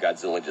fire.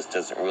 Godzilla just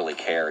doesn't really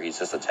care. He's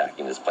just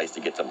attacking this place to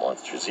get to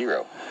Monster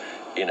Zero,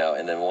 you know.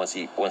 And then once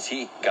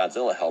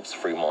Godzilla helps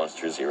free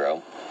Monster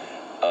Zero,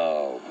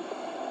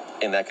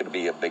 and that could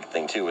be a big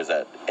thing too, is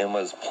that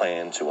Emma's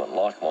plan to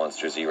unlock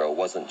Monster Zero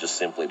wasn't just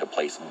simply to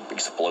place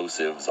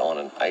explosives on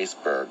an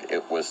iceberg.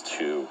 It was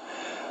to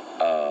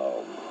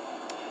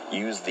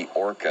use the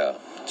Orca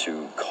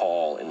to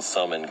call and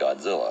summon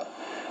Godzilla,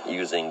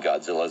 using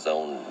Godzilla's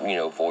own, you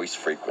know, voice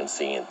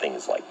frequency and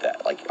things like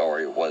that. Or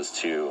it was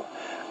to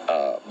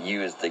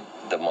use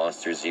the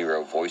Monster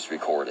Zero voice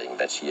recording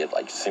that she had,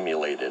 like,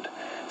 simulated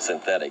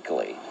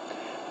synthetically.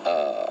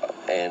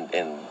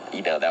 And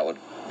you know, that would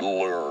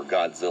lure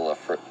Godzilla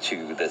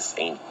to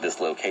this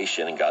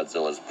location, and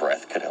Godzilla's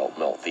breath could help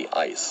melt the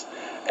ice.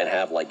 And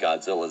have, like,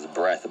 Godzilla's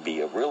breath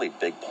be a really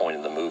big point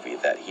in the movie,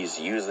 that he's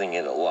using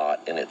it a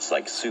lot, and it's,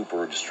 like,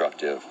 super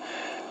destructive.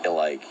 And,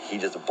 like, he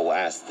just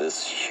blasts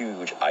this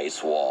huge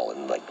ice wall,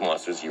 and, like,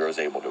 Monster Zero is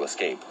able to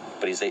escape.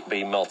 But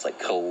he melts, like,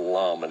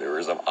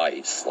 kilometers of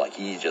ice. Like,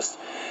 he just,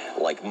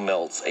 like,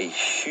 melts a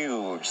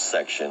huge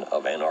section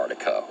of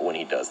Antarctica when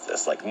he does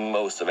this. Like,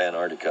 most of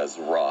Antarctica's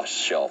raw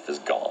shelf is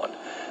gone.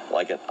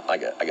 Like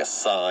a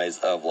size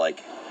of,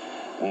 like,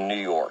 New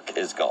York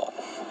is gone.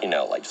 You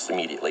know, like, just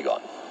immediately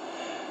gone.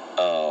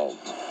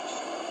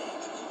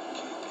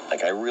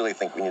 Like, I really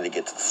think we need to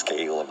get to the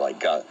scale of, like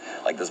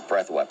this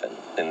breath weapon,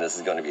 and this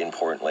is going to be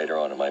important later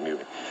on in my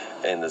movie.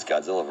 In this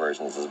Godzilla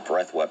version, this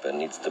breath weapon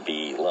needs to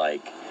be,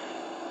 like,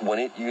 when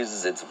it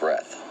uses its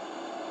breath,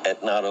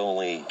 it not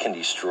only can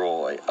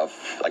destroy a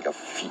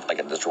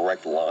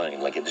direct line,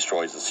 like it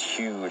destroys this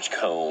huge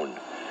cone,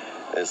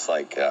 this,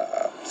 like,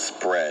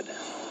 spread,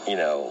 you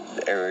know,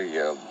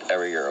 area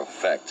of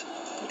effect,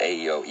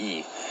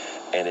 AOE,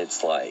 and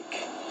it's like,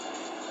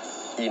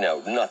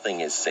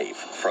 nothing is safe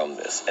from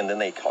this. And then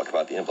they talk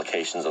about the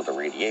implications of the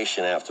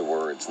radiation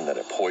afterwards, and that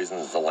it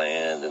poisons the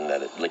land, and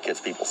that it gets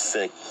people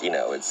sick.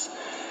 It's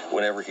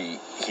whenever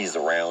he's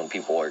around,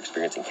 people are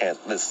experiencing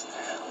cancer. This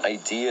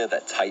idea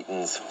that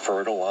Titans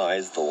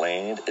fertilize the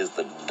land is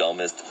the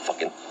dumbest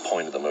fucking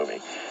point of the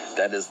movie.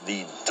 That is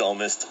the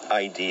dumbest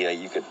idea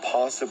you could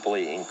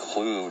possibly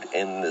include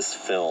in this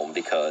film,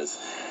 because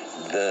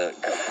the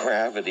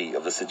gravity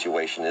of the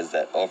situation is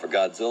that if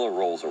Godzilla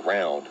rolls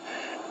around,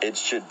 it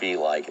should be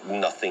like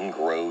nothing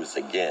grows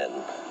again.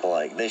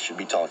 Like, they should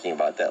be talking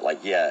about that.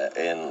 Like, yeah,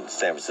 in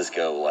San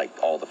Francisco, like,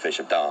 all the fish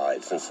have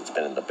died since it's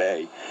been in the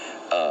bay,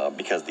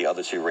 because the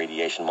other two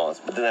radiation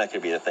monsters. But then that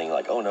could be the thing,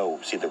 like, oh no,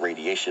 see, the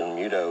radiation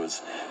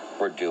mutos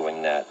were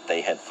doing that.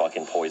 They had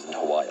fucking poisoned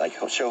Hawaii. Like,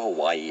 show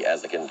Hawaii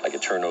as like a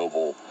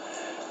Chernobyl,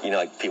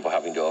 like people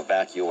having to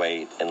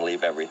evacuate and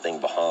leave everything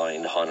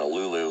behind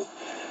Honolulu,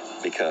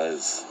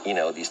 because,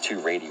 these two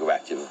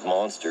radioactive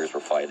monsters were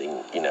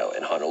fighting, in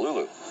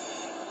Honolulu.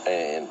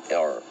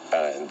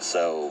 And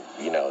so,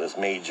 this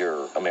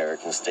major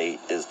American state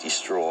is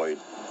destroyed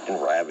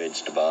and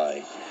ravaged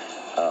by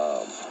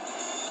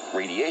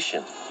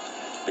radiation,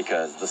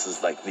 because this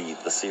is like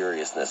the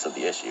seriousness of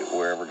the issue.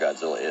 Wherever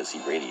Godzilla is, he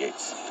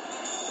radiates.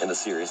 And the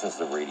seriousness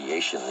of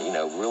radiation,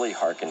 really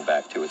harken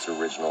back to its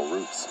original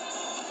roots.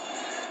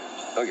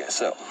 Okay,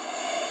 so,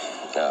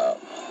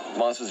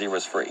 Monster Zero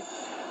is free.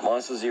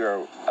 Monster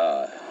Zero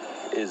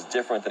is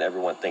different than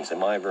everyone thinks. In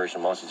my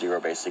version, Monster Zero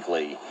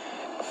basically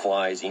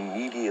flies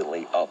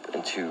immediately up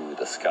into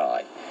the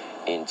sky,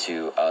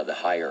 into the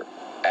higher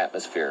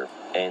atmosphere,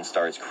 and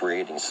starts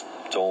creating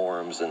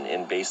storms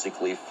and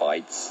basically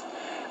fights,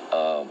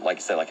 like I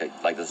said,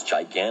 like this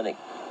gigantic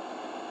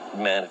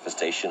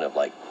manifestation of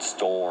like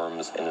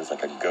storms, and it's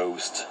like a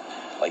ghost.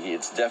 Like,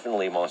 it's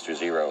definitely Monster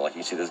Zero. Like,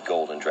 you see this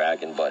golden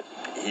dragon, but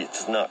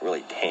it's not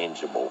really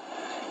tangible,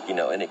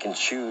 and it can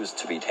choose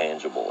to be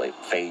tangible. It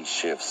phase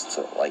shifts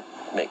to like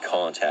make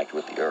contact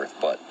with the earth,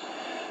 but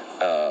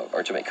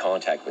or to make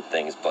contact with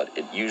things, but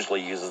it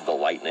usually uses the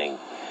lightning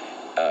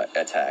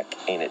attack,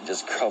 and it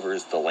just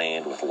covers the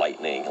land with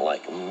lightning,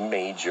 like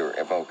major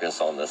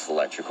focus on this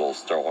electrical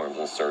storms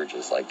and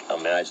surges. Like,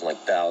 imagine like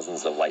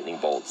thousands of lightning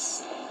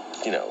bolts,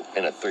 in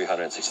a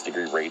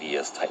 360-degree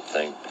radius type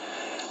thing,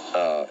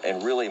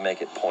 and really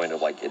make it point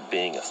of like it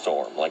being a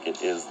storm, like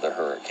it is the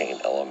hurricane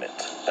element.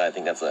 And I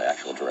think that's an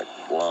actual direct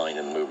line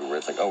in the movie where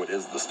it's like, oh, it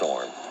is the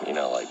storm,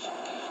 like.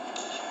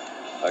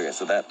 Okay,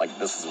 so that, like,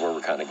 this is where we're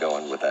kind of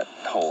going with that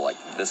whole, like,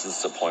 this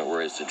is the point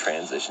where it's to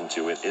transition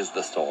to it is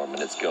the storm, and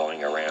it's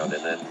going around,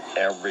 and then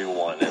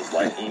everyone is,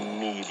 like,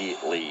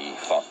 immediately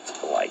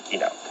fucked, like,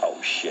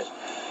 oh, shit,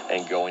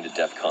 and going to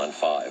DEFCON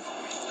 5.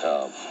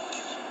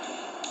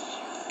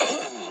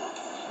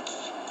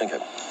 Okay,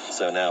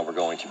 so now we're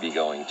going to be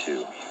going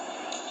to,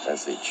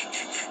 let's see.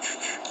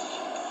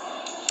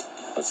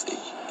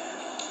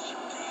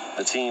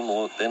 The team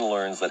then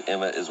learns that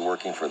Emma is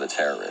working for the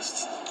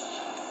terrorists.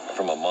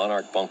 From a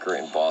Monarch bunker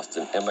in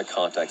Boston, Emma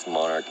contacts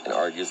Monarch and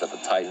argues that the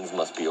Titans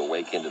must be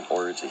awakened in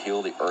order to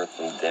heal the Earth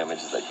from the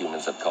damages that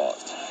humans have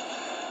caused.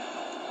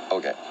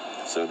 Okay,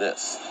 so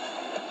this.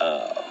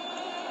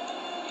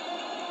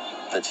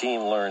 The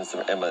team learns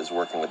that Emma is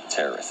working with the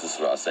terrorists. This is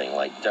what I was saying.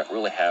 Like, don't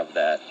really have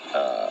that,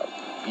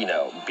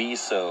 be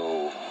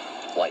so,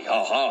 like,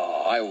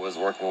 aha, I was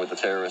working with the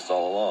terrorists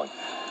all along.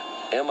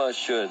 Emma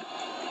should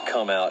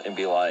come out and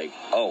be like,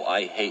 oh,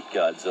 I hate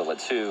Godzilla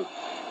too.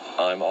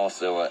 I'm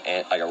also a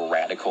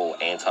radical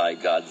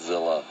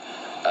anti-Godzilla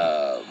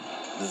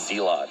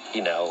zealot,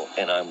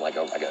 and I'm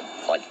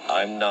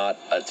I'm not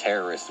a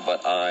terrorist,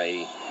 but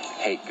I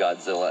hate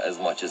Godzilla as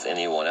much as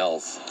anyone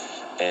else,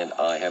 and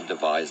I have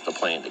devised a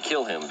plan to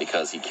kill him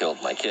because he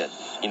killed my kid,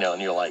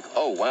 and you're like,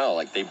 oh wow,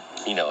 like they,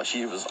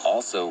 she was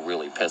also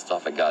really pissed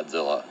off at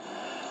Godzilla,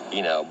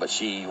 but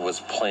she was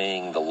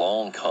playing the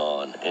long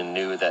con and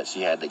knew that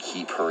she had to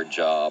keep her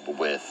job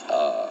with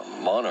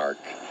Monarch,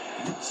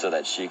 so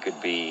that she could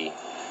be,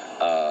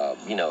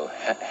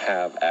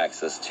 have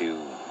access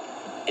to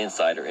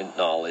insider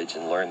knowledge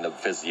and learn the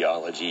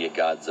physiology of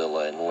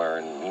Godzilla and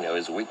learn,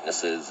 his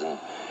weaknesses, and,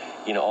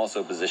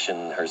 also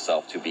position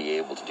herself to be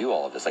able to do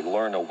all of this, like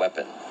learn a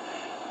weapon.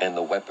 And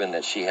the weapon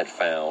that she had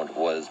found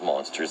was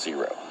Monster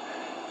Zero.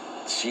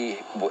 She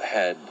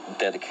had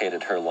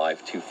dedicated her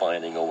life to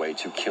finding a way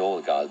to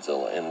kill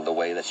Godzilla, and the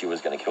way that she was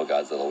going to kill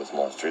Godzilla was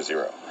Monster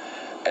Zero.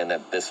 And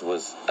that this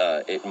was,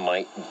 it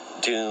might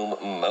doom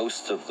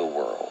most of the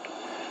world,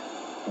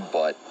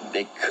 but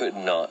it could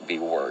not be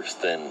worse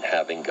than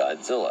having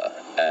Godzilla.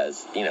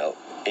 As,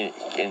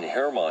 in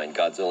her mind,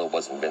 Godzilla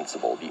was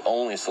invincible. The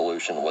only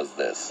solution was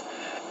this.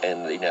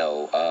 And,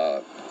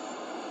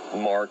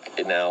 Mark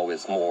now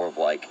is more of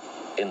like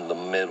in the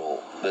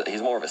middle.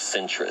 He's more of a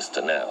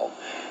centrist now.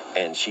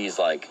 And she's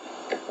like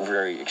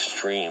very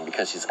extreme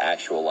because she's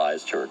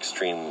actualized her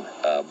extreme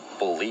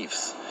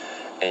beliefs.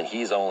 And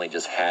he's only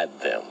just had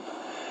them,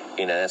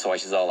 You know, that's why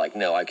she's all like,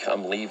 no,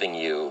 I'm leaving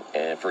you.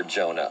 And for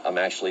Jonah, I'm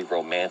actually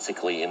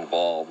romantically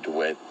involved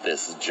with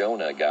this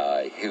Jonah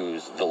guy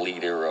who's the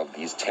leader of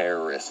these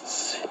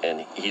terrorists.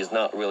 And he's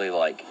not really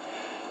like,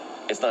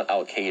 it's not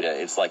Al-Qaeda.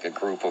 It's like a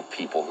group of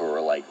people who are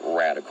like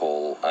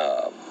radical,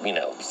 you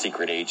know,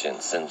 secret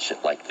agents and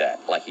shit like that.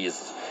 Like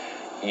he's,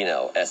 you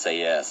know,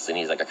 SAS, and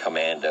he's like a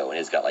commando, and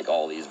he's got like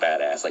all these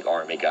badass like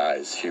army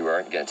guys who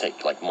aren't going to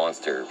take like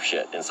monster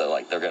shit, and so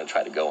like they're going to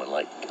try to go and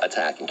like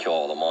attack and kill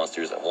all the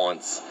monsters at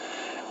once.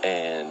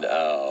 And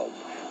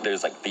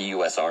there's like the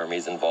U.S.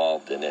 Army's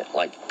involved in it.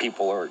 Like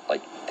people are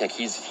like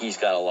he's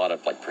got a lot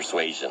of like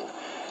persuasion.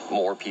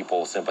 More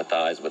people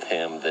sympathize with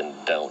him than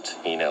don't,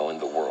 you know, in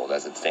the world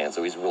as it stands.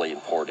 So he's really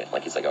important.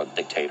 Like he's like a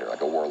dictator,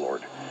 like a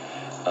warlord.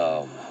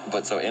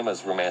 But so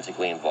Emma's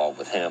romantically involved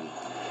with him.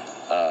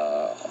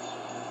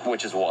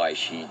 Which is why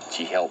she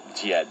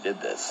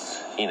did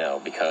this, you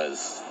know,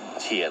 because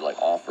he had like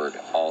offered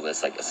all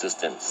this like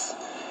assistance,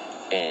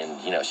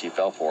 and you know she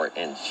fell for it,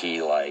 and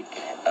she like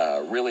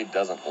really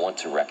doesn't want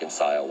to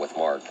reconcile with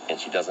Mark, and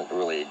she doesn't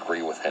really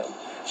agree with him.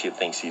 She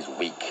thinks he's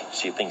weak.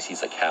 She thinks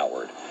he's a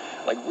coward.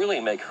 Like really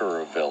make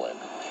her a villain.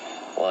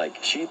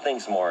 Like she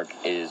thinks Mark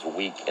is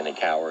weak and a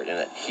coward, and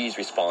that he's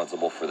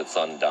responsible for the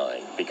son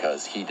dying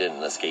because he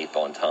didn't escape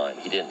on time.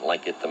 He didn't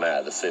like get them out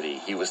of the city.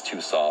 He was too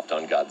soft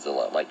on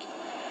Godzilla. Like.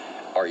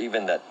 Or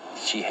even that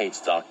she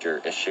hates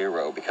Dr.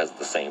 Ishiro because of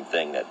the same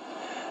thing, that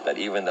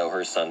even though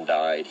her son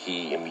died,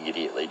 he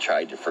immediately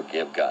tried to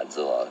forgive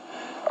Godzilla,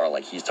 or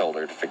like he's told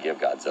her to forgive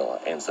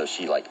Godzilla, and so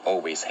she like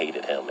always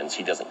hated him, and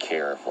she doesn't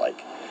care if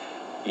like,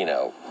 you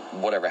know,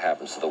 whatever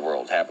happens to the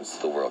world,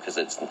 because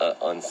it's an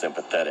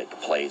unsympathetic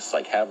place.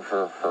 Like have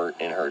her hurt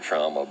and her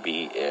trauma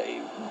be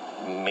a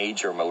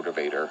major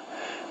motivator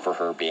for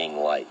her being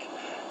like,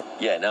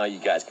 yeah, now you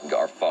guys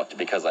are fucked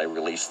because I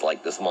released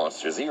like this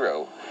Monster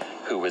Zero,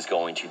 who is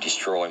going to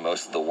destroy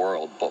most of the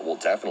world, but will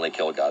definitely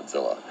kill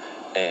Godzilla.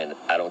 And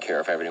I don't care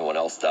if everyone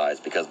else dies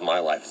because my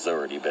life has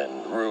already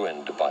been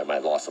ruined by my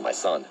loss of my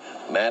son.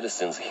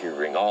 Madison's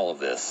hearing all of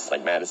this.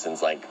 Like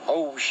Madison's like,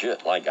 oh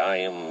shit, like I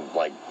am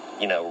like,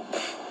 you know,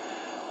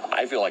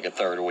 I feel like a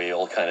third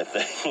wheel kind of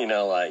thing, you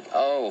know, like,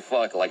 oh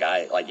fuck, like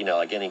I, like, you know,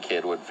 like any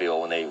kid would feel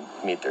when they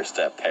meet their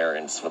step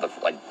parents for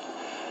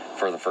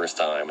the first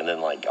time, and then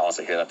like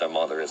also hear that their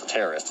mother is a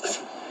terrorist.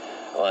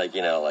 Like,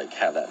 you know, like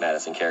have that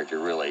Madison character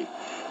really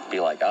be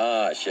like,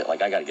 ah shit,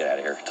 like I gotta get out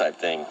of here type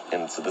thing.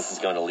 And so this is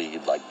going to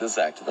lead, like this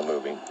act of the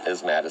movie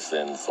is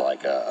Madison's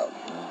like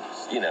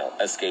you know,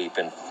 escape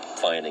and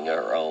finding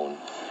her own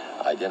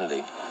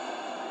identity.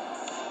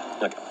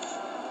 Okay.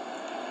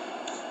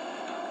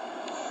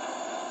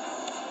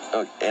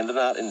 Okay, and they're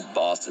not in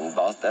Boston.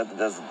 That's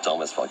the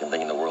dumbest fucking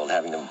thing in the world.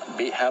 Have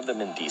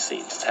them in DC.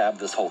 Just have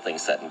this whole thing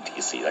set in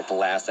DC. Like the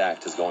last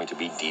act is going to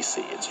be DC.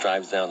 It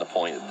drives down the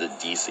point of the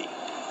DC.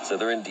 So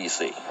they're in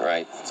DC,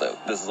 right? So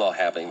this is all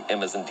happening.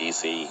 Emma's in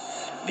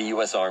DC. The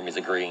U.S. Army's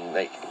agreeing.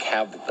 They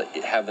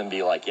have them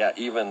be like, yeah,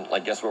 even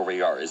like guess where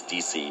we are is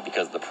DC,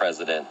 because the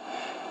president,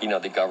 you know,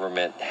 the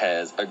government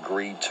has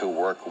agreed to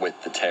work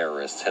with the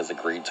terrorists, has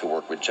agreed to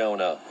work with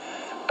Jonah.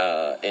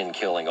 In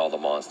killing all the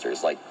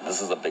monsters. Like,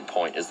 this is a big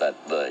point, is that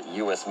the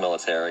U.S.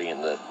 military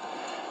and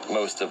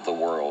most of the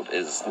world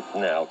is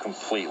now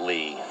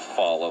completely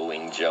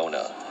following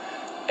Jonah.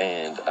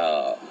 And,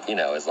 you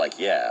know, it's like,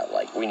 yeah,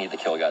 like, we need to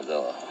kill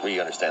Godzilla. We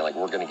understand, like,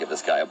 we're going to give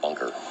this guy a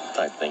bunker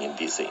type thing in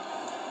D.C.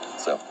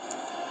 So,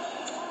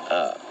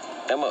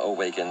 Emma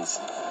awakens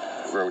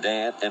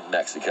Rodan in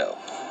Mexico.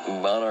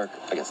 Monarch,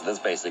 I guess this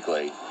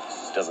basically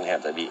doesn't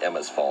have to be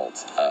Emma's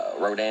fault.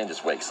 Rodan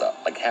just wakes up.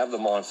 Like, have the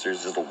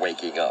monsters just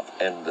waking up.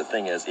 And the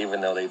thing is,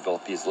 even though they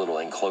built these little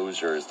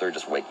enclosures, they're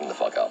just waking the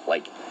fuck up.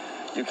 Like,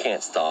 you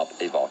can't stop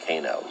a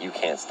volcano. You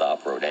can't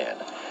stop Rodan.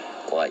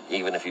 Like,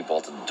 even if you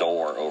built a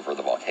door over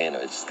the volcano,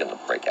 it's just gonna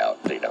break out.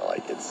 You know,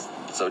 like, it's...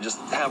 So just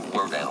have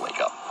Rodan wake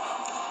up.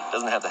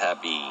 Doesn't have to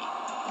be,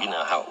 you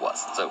know, how it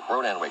was. So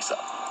Rodan wakes up.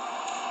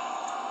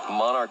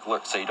 Monarch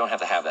looks... So you don't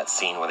have to have that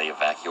scene where they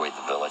evacuate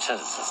the village.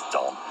 It's just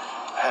dumb.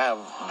 Have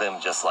them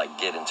just like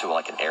get into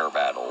like an air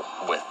battle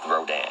with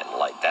Rodan.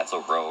 Like that's a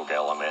rogue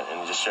element,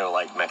 and just show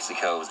like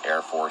Mexico's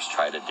Air Force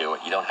try to do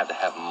it. You don't have to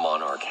have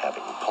Monarch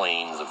having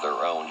planes of their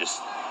own.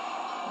 Just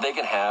they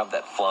can have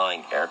that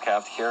flying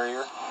aircraft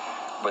carrier,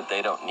 but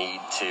they don't need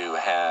to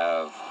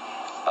have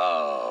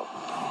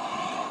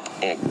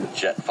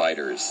jet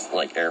fighters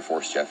like Air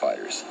Force jet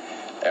fighters,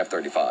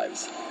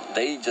 F-35s.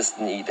 They just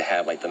need to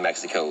have like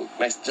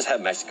just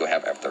have Mexico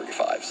have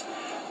F-35s.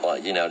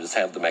 Like, you know, just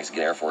have the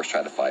Mexican Air Force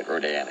try to fight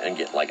Rodan and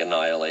get, like,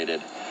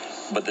 annihilated.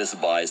 But this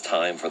buys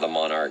time for the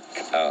Monarch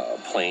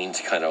plane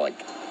to kind of, like,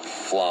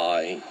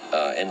 fly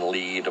and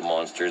lead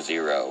Monster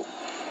Zero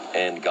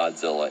and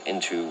Godzilla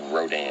into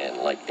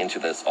Rodan, like, into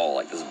this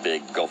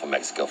big Gulf of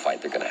Mexico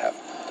fight they're going to have.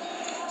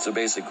 So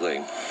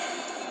basically,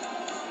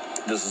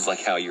 this is,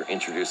 like, how you're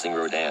introducing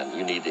Rodan.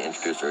 You need to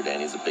introduce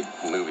Rodan. He's a big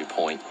movie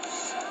point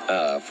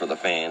for the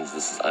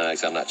fans.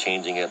 I'm not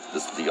changing it.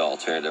 This is the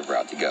alternative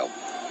route to go.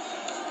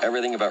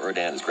 Everything about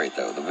Rodan is great,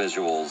 though. The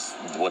visuals,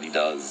 what he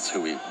does,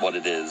 what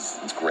it is,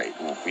 it's great.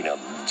 You know,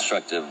 the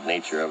destructive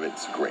nature of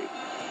it's great.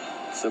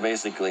 So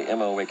basically,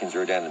 Emma awakens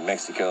Rodan in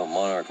Mexico.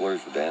 Monarch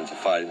lures Rodan to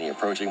fight in the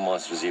approaching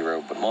Monster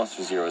Zero, but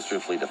Monster Zero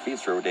swiftly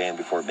defeats Rodan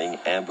before being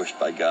ambushed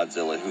by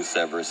Godzilla, who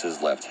severs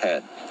his left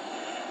head.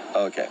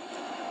 Okay,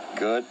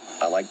 good.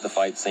 I like the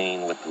fight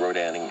scene with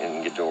Rodan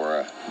and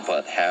Ghidorah,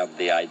 but have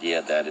the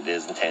idea that it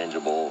is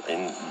intangible,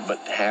 but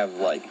have,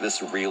 like,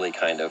 this really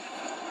kind of...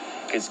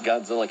 Because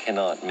Godzilla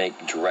cannot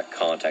make direct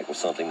contact with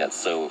something that's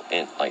so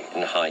in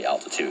high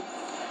altitude.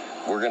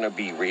 We're going to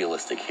be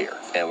realistic here,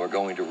 and we're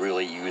going to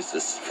really use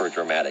this for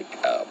dramatic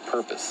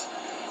purpose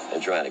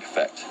and dramatic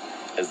effect,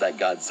 is that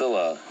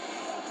Godzilla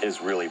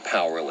is really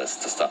powerless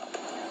to stop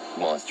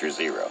Monster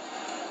Zero.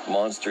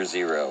 Monster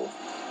Zero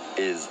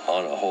is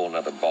on a whole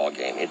nother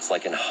ballgame. It's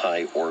like in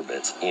high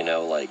orbit, you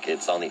know, like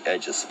it's on the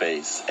edge of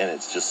space, and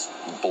it's just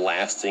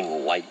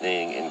blasting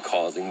lightning and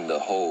causing the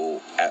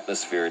whole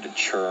atmosphere to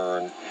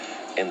churn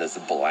in this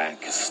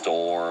black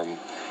storm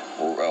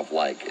of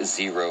like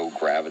zero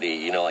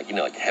gravity,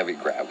 like heavy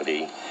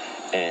gravity,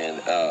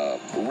 and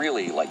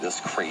really like this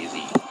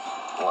crazy,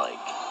 like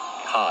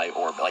high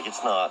orbit. Like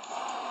it's not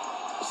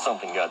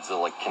something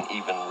Godzilla can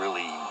even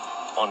really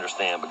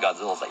understand, but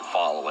Godzilla's like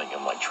following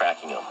him, like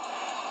tracking him,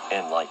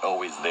 and like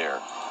always there.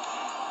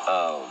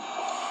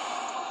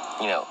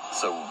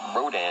 So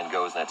Rodan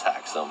goes and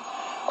attacks him,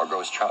 or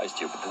tries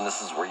to, but then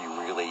this is where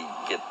you really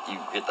get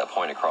that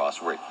point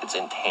across where it's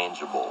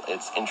intangible,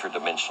 it's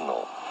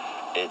interdimensional.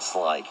 It's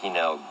like,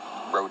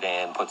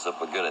 Rodan puts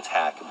up a good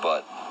attack,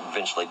 but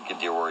eventually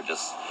Ghidorah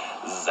just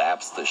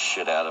zaps the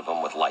shit out of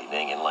him with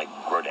lightning, and like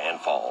Rodan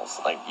falls,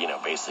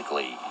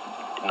 basically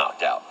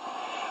knocked out.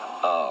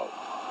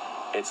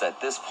 It's at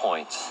this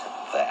point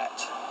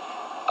that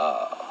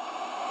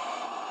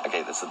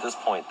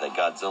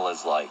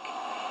Godzilla's like,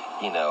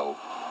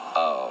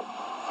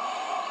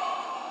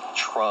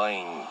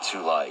 trying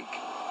to like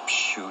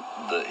shoot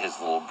his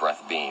little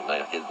breath beam,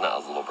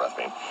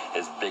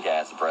 his big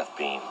ass breath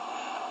beam,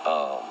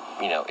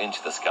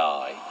 into the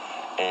sky,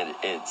 and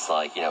it's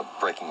like,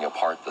 breaking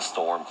apart the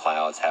storm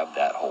clouds, have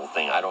that whole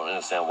thing. I don't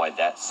understand why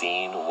that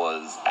scene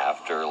was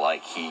after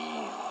like he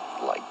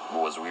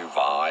was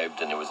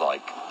revived, and it was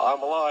like,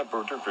 I'm alive,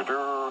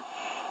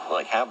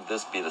 like have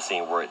this be the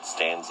scene where it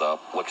stands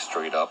up, looks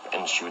straight up,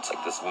 and shoots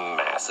like this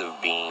massive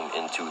beam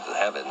into the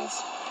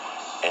heavens,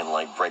 and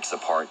like breaks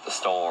apart the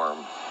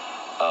storm.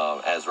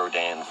 As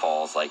Rodan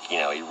falls, like, he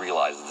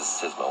realizes this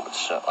is his moment to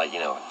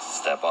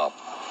step up,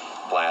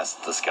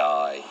 blast the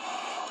sky.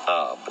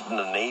 But then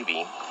the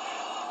Navy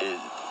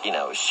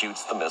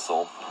shoots the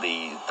missile,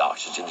 the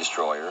oxygen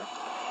destroyer,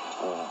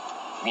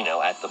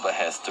 at the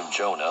behest of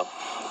Jonah,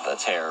 the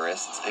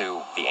terrorist,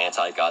 the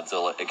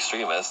anti-Godzilla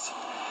extremist,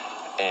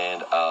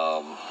 and,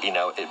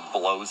 it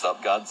blows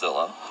up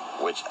Godzilla,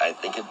 which I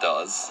think it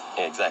does.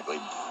 Exactly.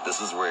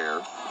 This is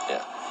where,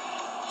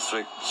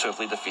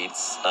 swiftly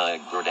defeats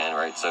Rodan,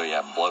 right? So,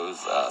 blows.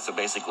 So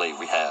basically,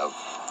 we have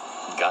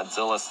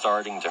Godzilla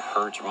starting to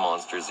hurt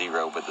Monster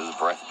Zero with his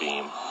breath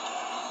beam.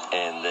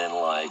 And then,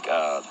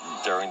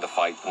 during the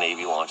fight, the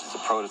Navy launches a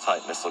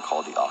prototype missile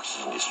called the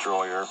Oxygen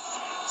Destroyer,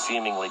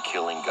 seemingly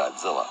killing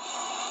Godzilla.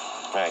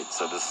 Right,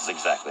 so this is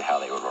exactly how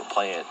they would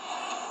play it.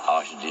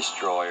 Oxygen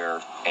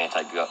Destroyer,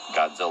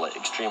 anti-Godzilla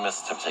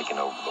extremists have taken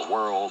over the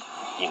world.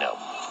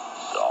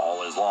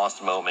 All is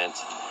lost moment.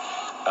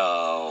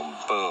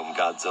 Boom,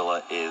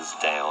 Godzilla is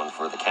down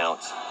for the count.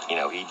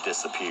 He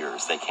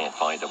disappears. They can't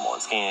find him on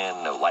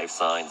scan, no life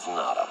signs,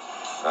 nada.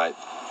 Right?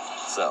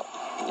 So,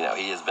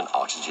 he has been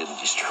oxygen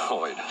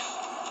destroyed.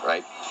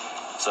 Right?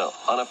 So,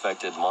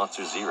 unaffected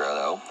Monster Zero,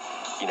 though,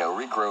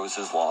 regrows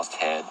his lost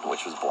head,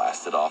 which was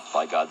blasted off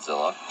by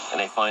Godzilla, and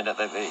they find out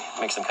that they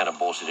make some kind of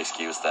bullshit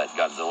excuse that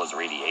Godzilla's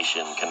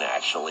radiation can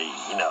actually,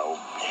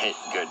 hit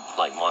good,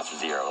 like, Monster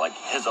Zero. Like,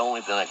 his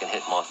only thing that can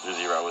hit Monster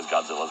Zero is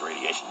Godzilla's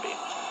radiation beam.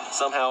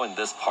 Somehow in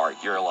this part,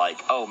 you're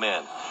like, oh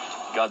man,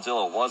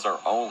 Godzilla was our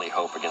only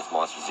hope against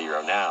Monster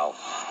Zero. Now,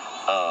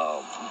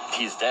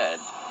 he's dead.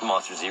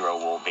 Monster Zero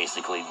will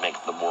basically make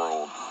the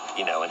world,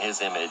 in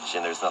his image,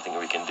 and there's nothing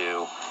we can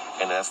do.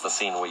 And that's the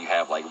scene where you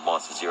have, like,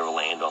 Monster Zero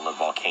land on the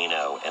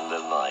volcano, and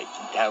then, like,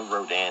 have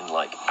Rodan,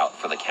 like, out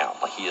for the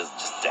count. Like, he is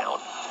just down.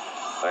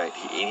 Right?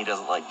 He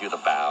doesn't, like, do the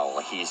bow.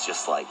 Like, he's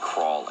just, like,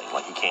 crawling.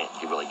 Like, he can't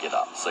really get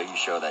up. So you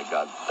show that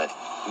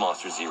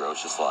Monster Zero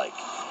is just like,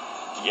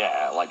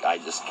 yeah, like, I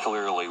just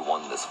clearly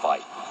won this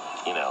fight.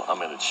 I'm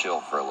going to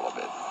chill for a little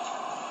bit.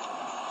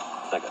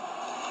 Okay.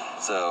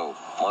 So,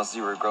 Monster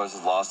Zero grows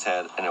his lost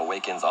head and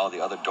awakens all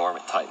the other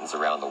dormant titans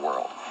around the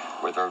world,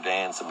 with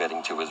Rodan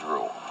submitting to his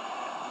rule.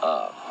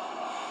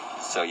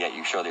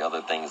 You show the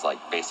other things, like,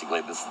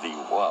 basically this is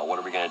what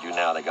are we going to do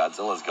now that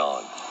Godzilla's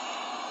gone?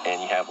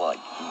 And you have, like,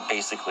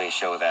 basically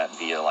show that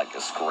via, like,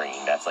 a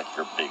screen. That's, like,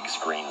 your big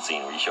screen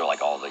scene where you show,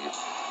 like, all the,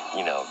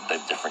 the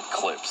different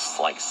clips,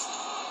 like,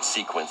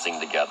 sequencing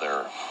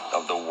together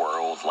of the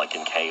world, like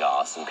in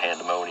chaos and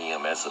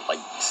pandemonium, as it like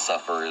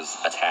suffers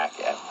attack,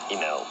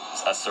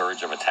 a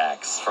surge of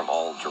attacks from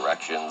all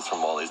directions from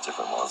all these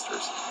different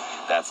monsters.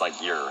 That's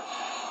like your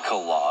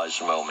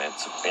collage moment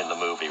in the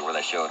movie where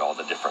they showed all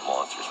the different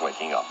monsters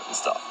waking up and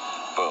stuff.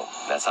 Boom.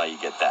 That's how you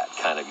get that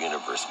kind of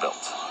universe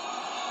built.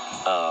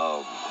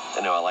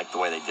 I like the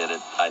way they did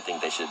it. I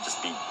think they should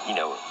just be,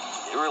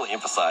 really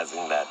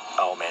emphasizing that,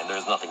 oh man,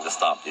 there's nothing to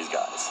stop these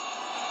guys.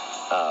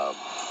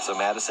 So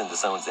Madison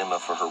disowns Emma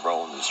for her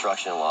role in the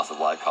destruction and loss of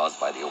life caused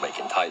by the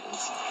awakened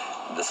Titans.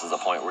 This is a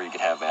point where you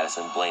could have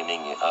Madison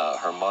blaming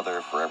her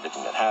mother for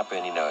everything that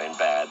happened, and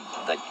bad,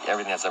 like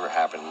everything that's ever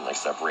happened, like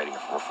separating her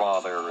from her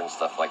father and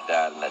stuff like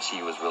that, and that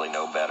she was really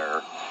no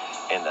better,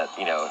 and that,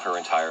 her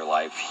entire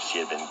life she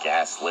had been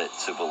gaslit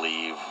to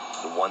believe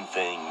the one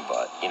thing,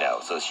 but,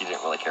 so she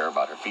didn't really care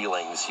about her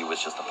feelings. She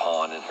was just a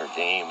pawn in her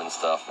game and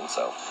stuff, and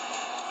so,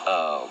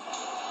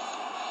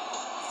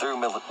 through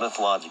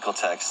mythological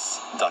texts,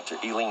 Dr.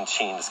 Eileen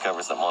Sheen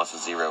discovers that Monster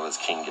Zero is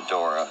King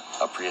Ghidorah,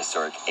 a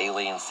prehistoric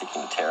alien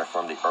seeking to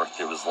terraform the Earth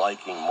to his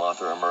liking.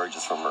 Mothra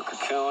emerges from her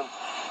cocoon,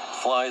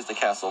 flies to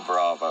Castle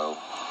Bravo,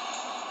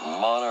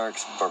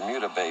 Monarch's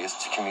Bermuda base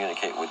to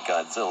communicate with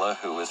Godzilla,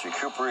 who is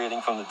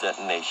recuperating from the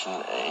detonation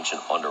in an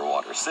ancient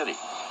underwater city.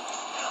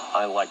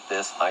 I like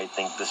this. I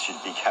think this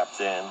should be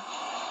kept in.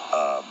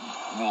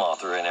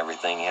 Mothra and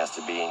everything has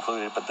to be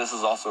included, but this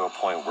is also a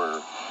point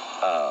where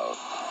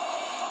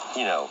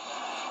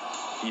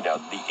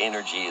the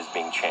energy is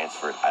being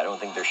transferred. I don't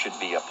think there should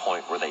be a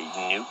point where they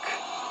nuke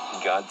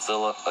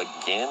Godzilla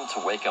again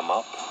to wake him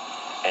up,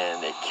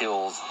 and it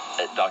kills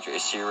Dr.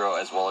 Ishiro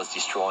as well as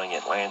destroying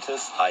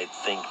Atlantis. I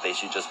think they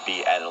should just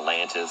be at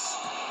Atlantis,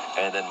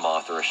 and then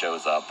Mothra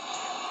shows up,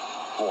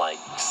 like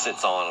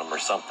sits on him or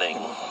something,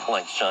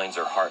 like shines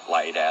her heart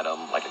light at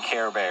him like a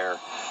Care Bear,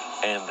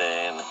 and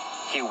then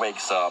he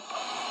wakes up.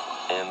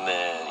 And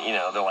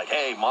then, they're like,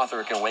 hey,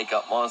 Mothra can wake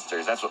up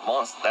monsters. That's what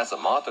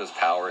Mothra's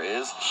power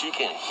is. She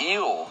can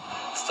heal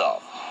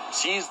stuff.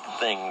 She's the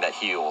thing that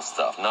heals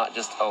stuff, not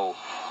just,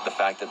 the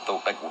fact that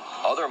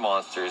other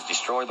monsters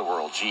destroy the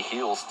world. She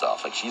heals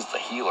stuff. Like, she's the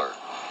healer.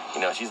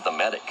 She's the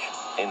medic,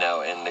 in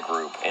the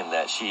group. And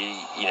that she,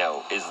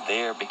 is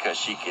there because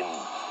she can,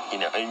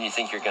 and you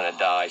think you're going to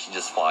die. She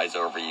just flies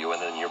over you,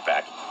 and then you're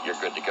back. You're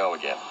good to go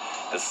again.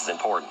 This is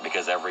important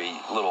because every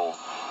little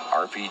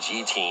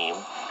RPG team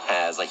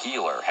has a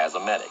healer, has a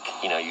medic.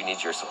 You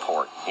need your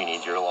support. You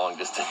need your long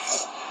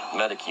distance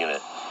medic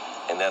unit,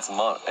 and that's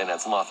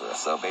Mothra.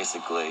 So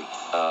basically,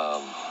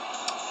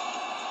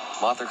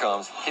 Mothra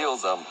comes,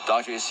 heals them.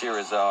 Dr.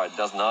 Ishirazawa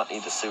does not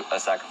need to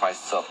sacrifice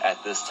himself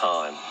at this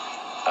time,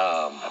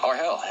 or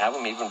hell, have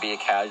him even be a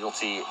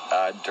casualty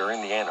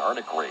during the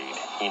Antarctic raid.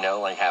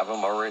 Have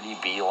him already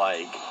be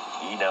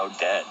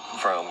dead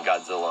from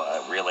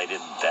Godzilla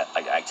related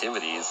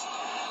activities.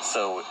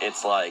 So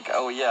it's like,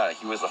 oh yeah,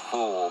 he was a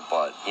fool,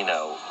 but, he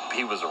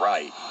was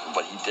right.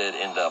 But he did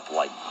end up,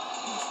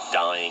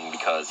 dying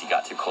because he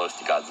got too close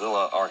to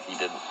Godzilla, or he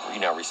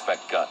didn't,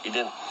 respect God. He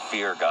didn't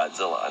fear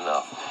Godzilla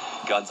enough.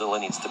 Godzilla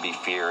needs to be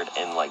feared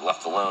and,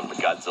 left alone, but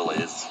Godzilla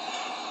is,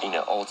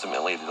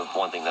 ultimately the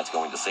one thing that's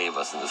going to save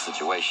us in this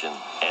situation.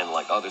 And,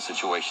 other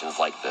situations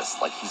like this,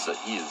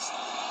 he is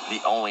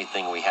the only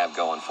thing we have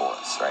going for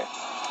us, right?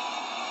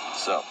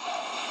 So,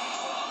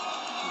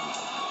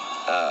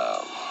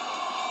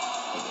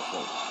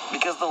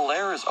 because the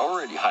lair is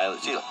already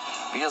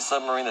because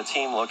submarine, the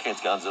team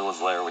locates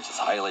Godzilla's lair, which is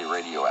highly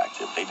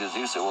radioactive. They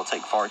deduce it will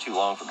take far too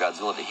long for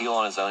Godzilla to heal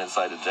on his own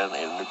inside a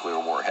detonated nuclear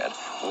warhead.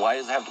 Why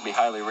does it have to be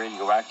highly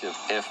radioactive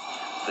if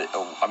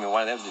why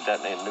do they have to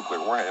detonate a nuclear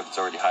warhead if it's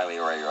already highly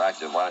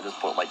radioactive? Why not just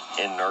put,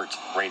 inert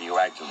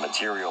radioactive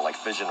material, like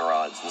fission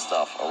rods and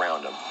stuff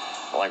around them?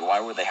 Why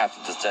would they have to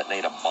just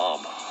detonate a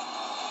bomb?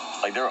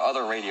 There are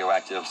other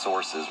radioactive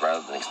sources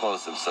rather than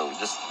explosives, so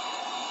just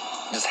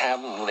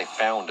have them when they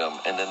found them,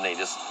 and then they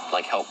just,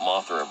 help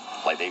Mothra,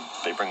 they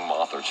bring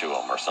Mothra to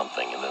them or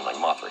something, and then,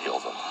 Mothra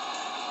heals them.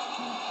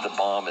 The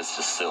bomb is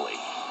just silly.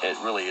 It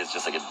really is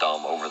just, a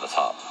dumb,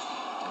 over-the-top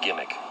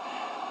gimmick.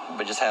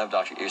 But just have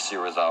Dr.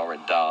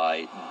 Ishirazawa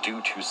die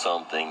due to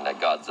something that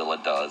Godzilla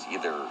does,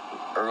 either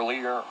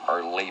earlier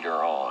or later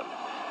on.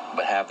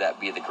 But have that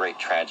be the great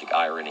tragic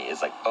irony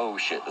is oh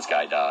shit, this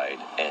guy died,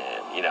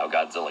 and,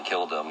 Godzilla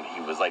killed him.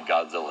 He was,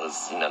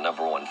 Godzilla's,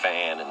 number one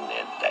fan, and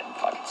that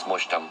fucking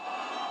smushed him.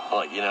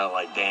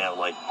 Damn,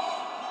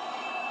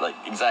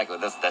 exactly,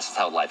 that's just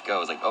how life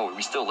goes.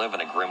 We still live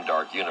in a grim,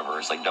 dark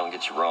universe, don't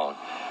get you wrong.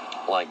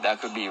 That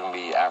could even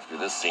be after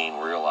this scene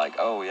where you're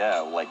oh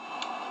yeah,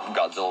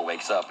 Godzilla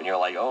wakes up, and you're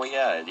oh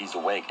yeah, he's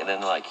awake, and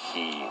then,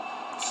 he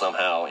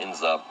somehow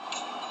ends up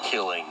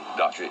killing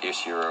Dr.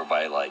 Ishiro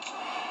by,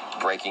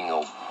 breaking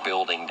a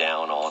building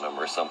down on him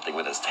or something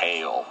with his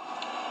tail.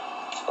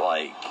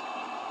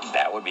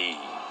 That would be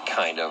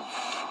kind of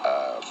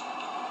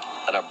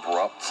an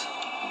abrupt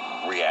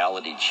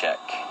reality check.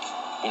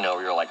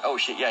 You're oh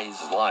shit, yeah, he's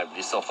alive, but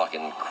he's so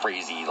fucking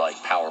crazy,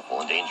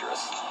 powerful and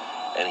dangerous.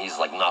 And he's,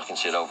 knocking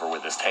shit over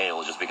with his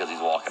tail just because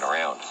he's walking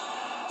around.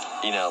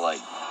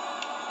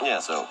 Yeah,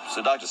 so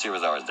Dr.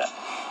 Sivazar is dead.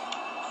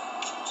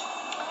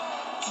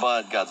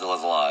 But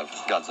Godzilla's alive.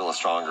 Godzilla's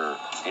stronger,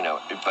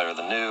 better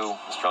than new,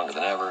 stronger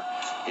than ever.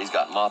 He's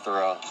got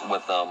Mothra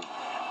with them,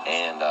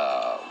 and,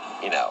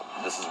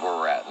 this is where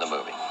we're at in the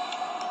movie.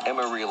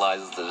 Emma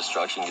realizes the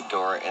destruction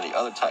Ghidorah and the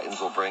other Titans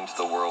will bring to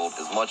the world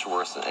is much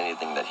worse than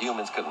anything that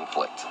humans could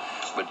inflict.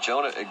 But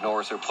Jonah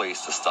ignores her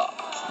pleas to stop.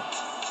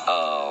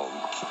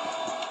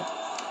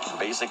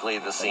 Basically,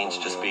 the scenes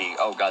just be,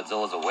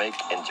 Godzilla's awake,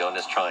 and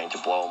Jonah's trying to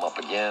blow him up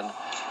again.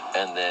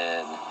 And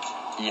then,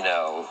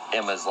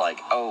 Emma's like,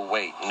 oh,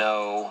 wait,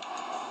 no.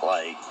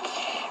 Like,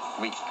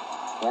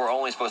 we're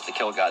only supposed to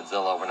kill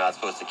Godzilla. We're not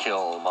supposed to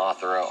kill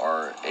Mothra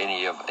or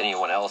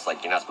anyone else.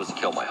 Like, you're not supposed to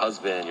kill my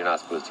husband. You're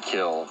not supposed to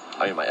kill,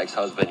 my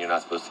ex-husband. You're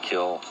not supposed to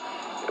kill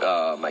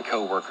my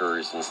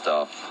co-workers and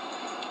stuff.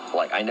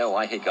 Like, I know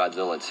I hate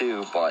Godzilla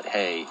too, but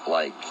hey,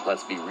 like,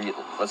 let's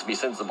be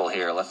sensible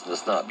here. Let's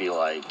just not be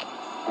like,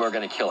 we're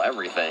gonna kill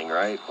everything,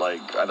 right? Like,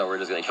 I thought we were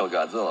just gonna kill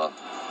Godzilla.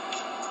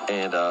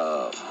 And,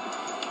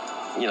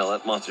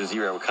 let Monster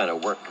Zero kind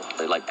of work,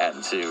 like,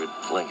 attitude.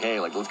 Like, hey,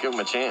 like, let's give him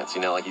a chance,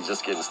 like, he's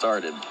just getting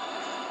started.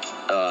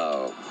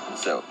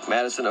 So,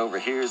 Madison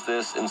overhears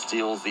this and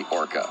steals the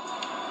Orca,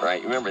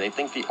 right? Remember, they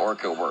think the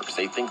Orca works.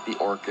 They think the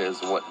Orca is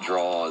what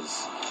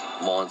draws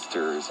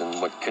monsters and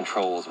what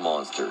controls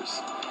monsters.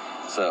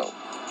 So,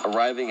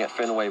 arriving at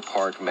Fenway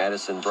Park,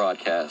 Madison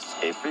broadcasts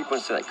a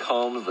frequency that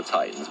calms the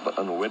Titans, but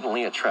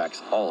unwittingly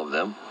attracts all of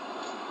them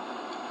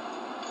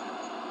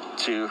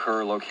to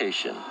her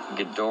location.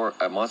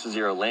 Monster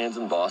Zero lands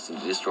in Boston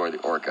to destroy the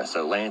Orca.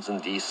 So lands in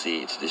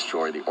D.C. to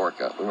destroy the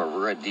Orca. Remember,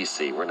 we're at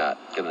D.C. We're not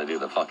going to do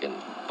the fucking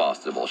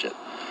Boston bullshit.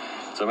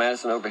 So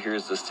Madison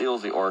overhears this,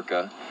 steals the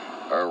Orca,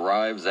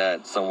 arrives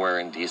at somewhere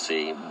in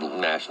D.C.,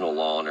 National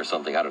Lawn or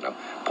something, I don't know.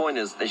 Point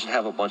is, they should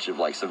have a bunch of,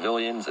 like,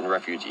 civilians and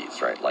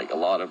refugees, right? Like, a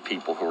lot of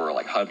people who are,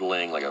 like,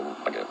 huddling, like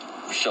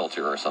a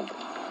shelter or something.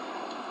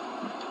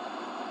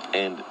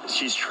 And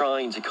she's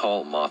trying to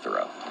call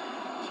Mothra.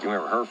 You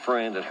remember, her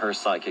friend and her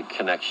psychic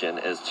connection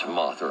is to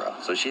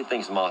Mothra. So she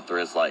thinks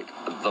Mothra is, like,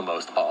 the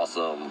most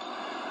awesome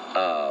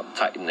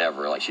Titan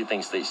ever. Like, she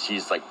thinks that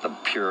she's, like, the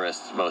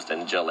purest, most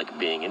angelic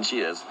being, and she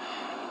is.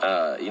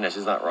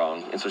 She's not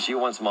wrong. And so she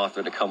wants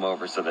Mothra to come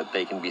over so that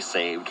they can be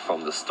saved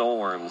from the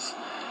storms,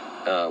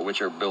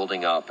 which are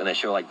building up. And they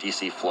show, like,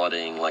 DC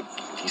flooding, like,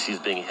 DC's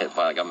being hit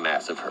by, like, a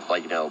massive,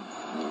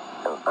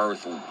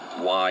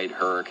 Earth-wide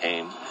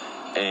hurricane.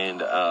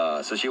 And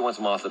so she wants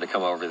Mothra to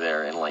come over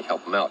there and, like,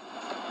 help them out.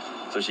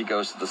 So she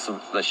goes to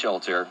the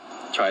shelter,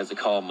 tries to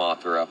call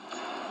Mothra.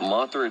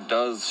 Mothra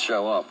does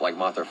show up. Like,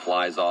 Mothra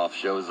flies off,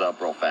 shows up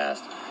real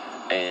fast,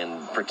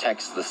 and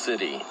protects the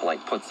city.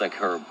 Like, puts, like,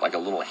 a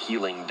little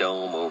healing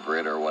dome over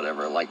it or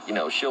whatever. Like,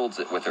 shields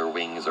it with her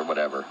wings or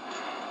whatever.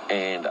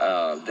 And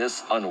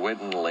this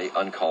unwittingly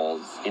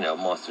uncalls,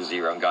 Monster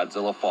Zero, and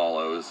Godzilla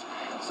follows.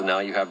 So now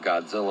you have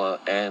Godzilla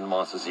and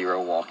Monster Zero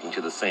walking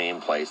to the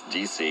same place,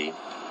 DC,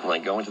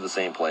 like, going to the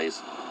same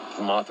place.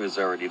 Mothra's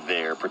already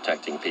there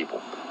protecting people.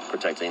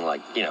 Protecting,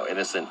 like,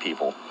 innocent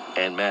people,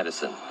 and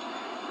Madison,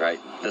 right?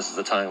 This is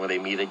the time where they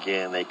meet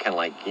again. They kind of,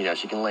 like,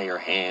 she can lay her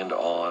hand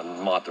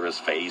on Mothra's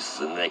face,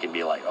 and they can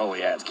be like, oh,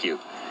 yeah, it's cute.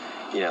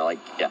 Yeah.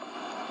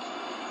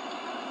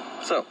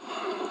 So,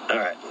 all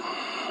right,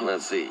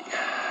 let's see.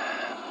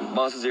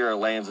 Monster Zero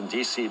lands in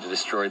D.C. to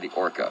destroy the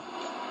Orca,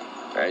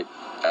 right?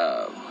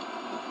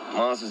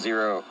 Monster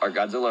Zero, or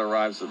Godzilla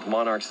arrives with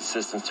Monarch's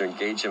assistance to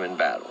engage him in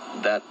battle.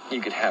 That, you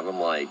could have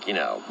him, like,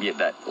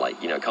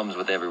 comes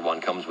with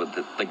everyone, comes with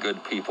the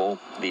good people,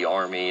 the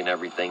army and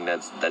everything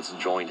that's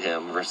joined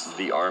him versus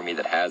the army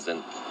that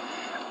hasn't.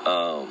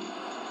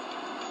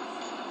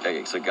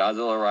 Okay, so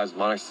Godzilla arrives with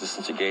Monarch's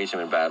assistance to engage him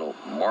in battle.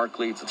 Mark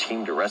leads a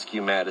team to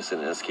rescue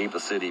Madison and escape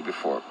the city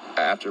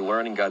after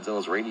learning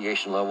Godzilla's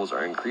radiation levels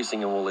are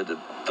increasing and will lead to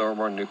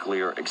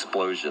thermonuclear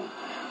explosion.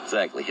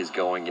 Exactly, he's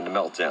going into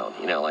meltdown.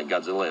 Like,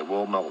 Godzilla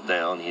will melt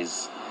down.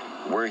 He's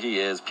where he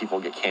is.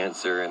 People get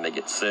cancer and they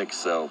get sick,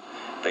 so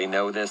they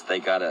know this. They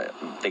gotta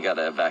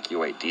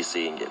evacuate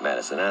DC and get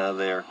Madison out of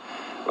there.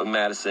 But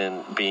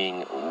Madison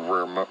being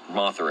where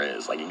Mothra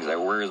is, like, he's like,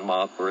 where is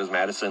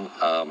Madison?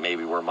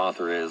 Maybe where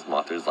Mothra is.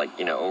 Mothra's, like,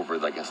 over,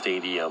 like, a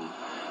stadium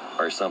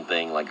or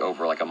something, like,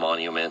 over, like, a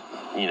monument,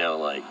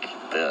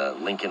 like the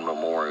Lincoln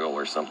Memorial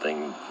or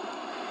something.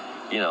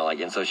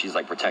 And so she's,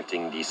 like,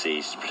 protecting DC.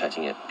 She's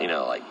protecting it,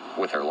 like,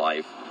 with her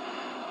life.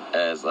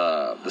 As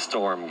the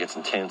storm gets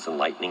intense and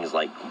lightning's,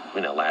 like,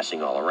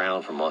 lashing all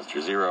around from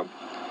Monster Zero.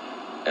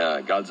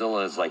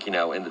 Godzilla is, like, in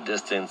the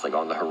distance, like,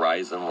 on the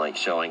horizon, like,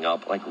 showing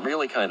up. Like,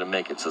 really kind of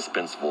make it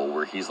suspenseful,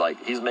 where he's,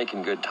 like, he's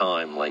making good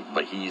time, like,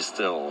 but he's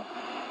still,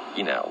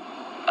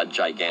 a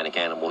gigantic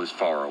animal who's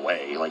far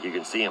away. Like, you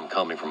can see him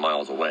coming from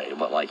miles away,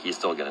 but, like, he's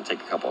still going to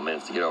take a couple of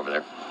minutes to get over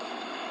there.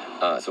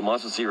 So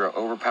Monster Zero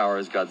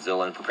overpowers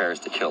Godzilla and prepares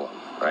to kill him,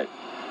 right?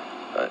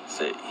 Let's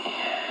see.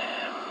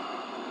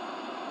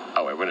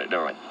 Oh, wait,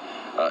 never mind.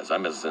 So I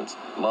missed a sentence.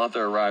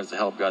 Mothra arrives to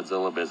help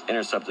Godzilla, but is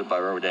intercepted by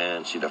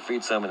Rodan. She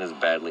defeats him and is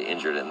badly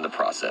injured in the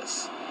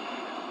process.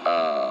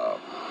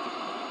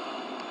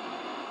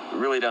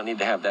 Really don't need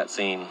to have that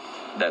scene.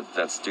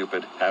 That's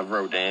stupid. Have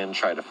Rodan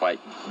try to fight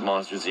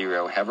Monster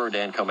Zero. Have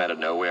Rodan come out of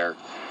nowhere.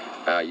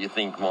 You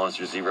think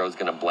Monster Zero is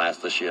going to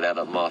blast the shit out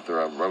of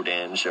Mothra.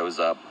 Rodan shows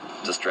up,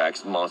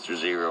 distracts Monster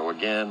Zero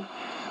again,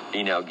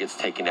 gets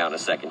taken down a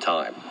second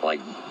time. Like,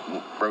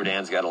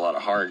 Rodan's got a lot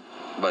of heart,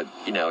 but,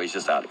 he's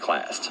just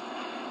outclassed.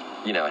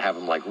 Have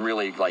him,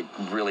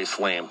 really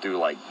slam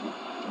through,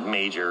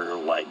 major,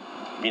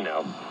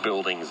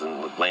 buildings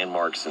and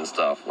landmarks and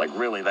stuff. Like,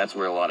 really, that's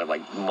where a lot of,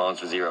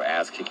 Monster Zero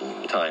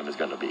ass-kicking time is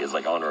going to be, is,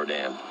 on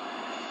Rodan.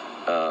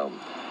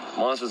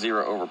 Monster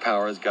Zero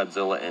overpowers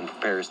Godzilla and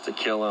prepares to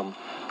kill him,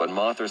 but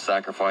Mothra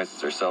sacrifices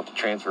herself to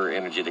transfer her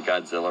energy to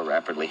Godzilla,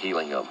 rapidly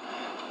healing him.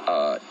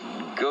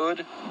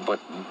 Good, but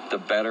the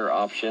better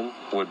option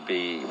would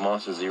be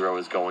Monster Zero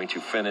is going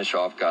to finish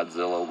off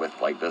Godzilla with,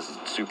 this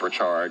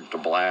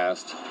supercharged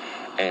blast,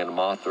 and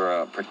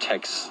Mothra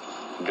protects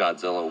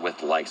Godzilla with,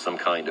 some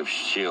kind of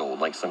shield,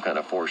 some kind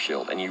of force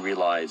shield, and you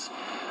realize,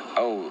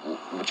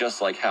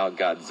 just like how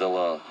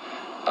Godzilla,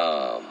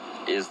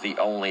 is the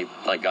only,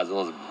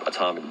 Godzilla's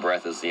atomic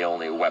breath is the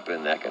only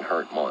weapon that can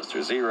hurt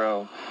Monster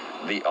Zero.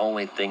 The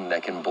only thing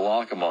that can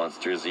block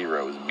Monster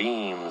Zero's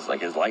beams,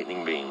 his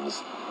lightning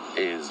beams,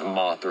 is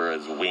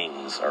Mothra's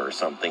wings or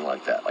something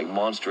like that.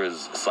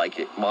 Mothra's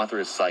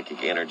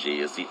psychic energy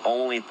is the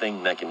only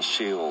thing that can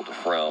shield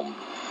from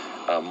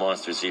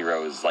Monster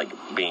Zero's,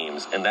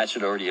 beams. And that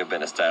should already have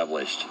been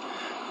established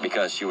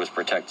because she was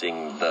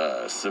protecting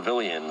the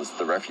civilians,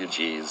 the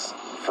refugees,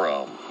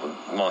 from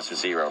Monster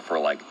Zero for,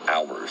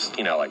 hours.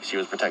 She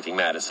was protecting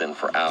Madison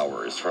for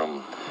hours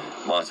from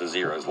Monster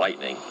Zero's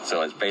lightning.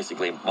 So it's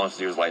basically Monster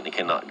Zero's lightning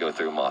cannot go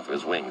through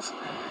Mothra's wings,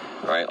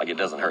 right? It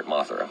doesn't hurt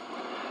Mothra.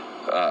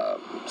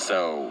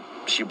 So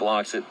she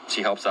blocks it,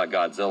 she helps out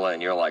Godzilla,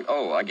 and you're like,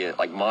 oh, I get,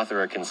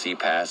 Mothra can see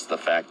past the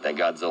fact that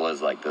Godzilla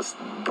is, this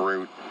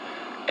brute,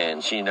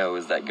 and she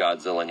knows that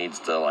Godzilla needs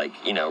to,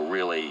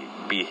 really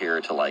be here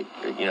to,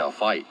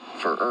 fight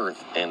for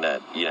Earth, and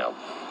that,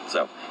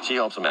 so she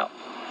helps him out.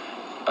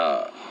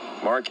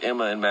 Mark,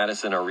 Emma, and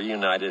Madison are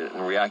reunited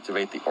and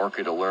reactivate the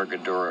Orchid to lure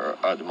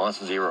the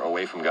Monster Zero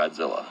away from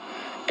Godzilla.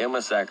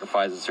 Emma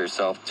sacrifices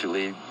herself to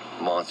lead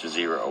Monster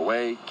Zero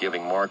away,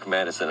 giving Mark,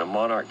 Madison, and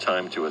Monarch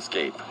time to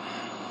escape.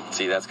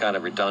 See, that's kind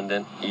of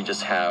redundant. You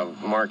just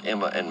have Mark,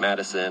 Emma, and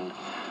Madison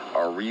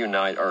are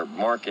reunited, or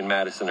Mark and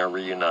Madison are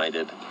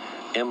reunited.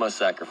 Emma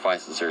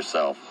sacrifices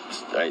herself.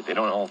 Right? They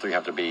don't all three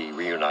have to be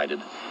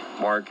reunited.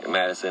 Mark and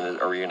Madison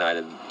are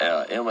reunited.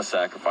 Emma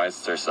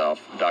sacrifices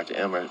herself. Dr.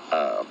 Emma,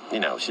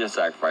 she just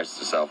sacrifices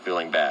herself,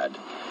 feeling bad.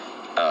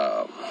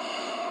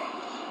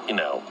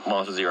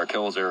 Monster Zero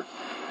kills her,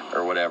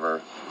 or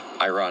whatever.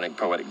 Ironic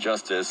poetic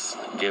justice,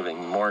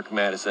 giving Mark,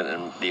 Madison,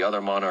 and the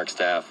other Monarch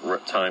staff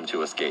time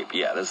to escape.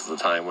 Yeah, this is the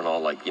time when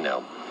all,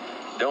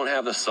 don't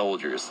have the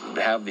soldiers,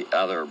 have the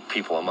other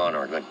people in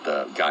Monarch,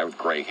 the guy with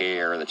gray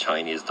hair, the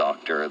Chinese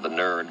doctor, the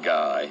nerd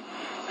guy,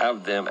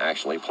 have them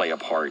actually play a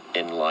part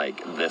in,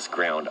 this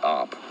ground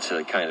op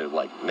to kind of,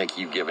 make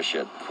you give a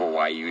shit for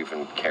why you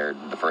even cared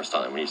the first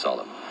time when you saw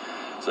them.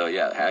 So,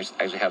 yeah,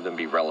 actually have them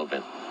be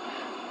relevant.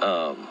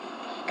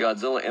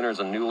 Godzilla enters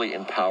a newly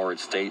empowered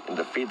state and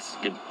defeats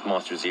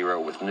Monster Zero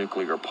with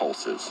nuclear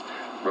pulses.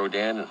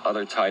 Rodan and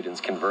other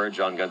Titans converge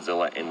on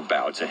Godzilla and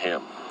bow to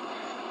him.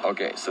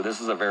 Okay, so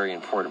this is a very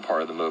important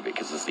part of the movie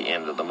because it's the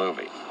end of the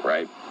movie,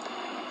 right?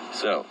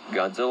 So,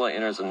 Godzilla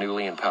enters a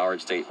newly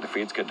empowered state and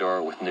defeats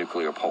Ghidorah with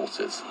nuclear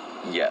pulses.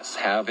 Yes,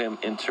 have him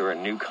enter a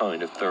new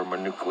kind of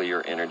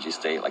thermonuclear energy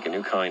state, a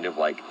new kind of,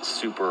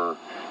 super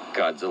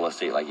Godzilla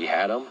state like he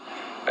had him,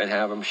 and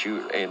have him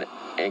shoot an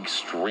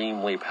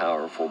extremely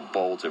powerful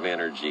bolt of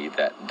energy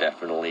that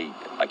definitely,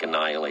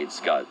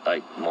 annihilates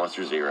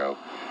Monster Zero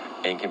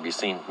and can be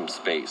seen from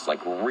space.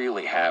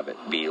 Really have it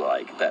be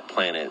that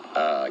planet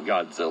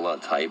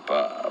Godzilla type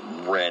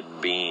red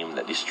beam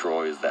that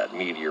destroys that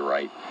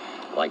meteorite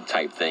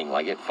type thing.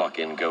 It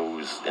fucking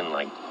goes in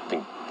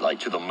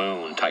to the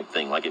moon type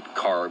thing. It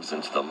carves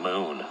into the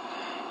moon.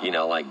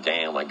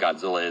 Damn,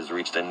 Godzilla has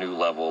reached a new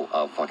level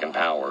of fucking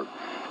power.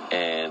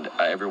 And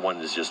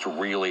everyone is just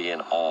really in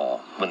awe.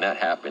 When that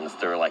happens,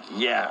 they're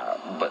yeah,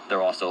 but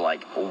they're also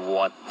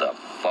what the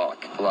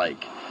fuck?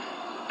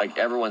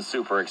 Everyone's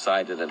super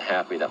excited and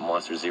happy that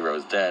Monster Zero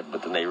is dead,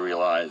 but then they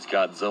realize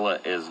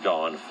Godzilla is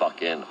gone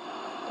fucking...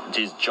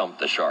 He's jumped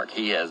the shark.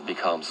 He has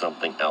become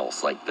something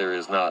else. There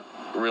is not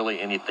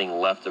really anything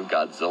left of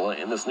Godzilla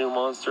in this new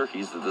monster.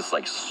 He's this,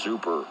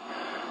 super,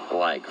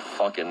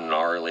 fucking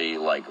gnarly,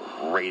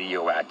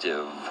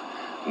 radioactive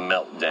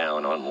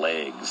meltdown on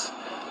legs.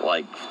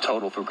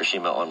 Total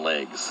Fukushima on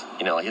legs.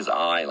 His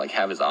eye,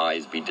 have his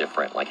eyes be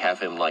different. Have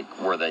him,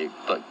 where they,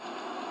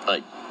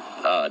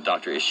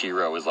 Dr.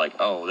 Ishiro is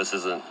oh, this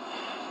isn't,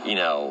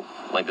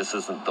 this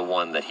isn't the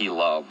one that he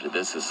loved.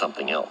 This is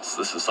something else.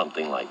 This is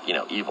something,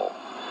 evil.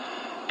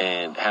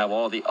 And have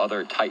all the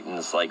other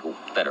Titans,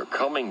 that are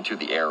coming to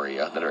the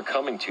area, that are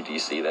coming to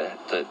DC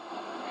to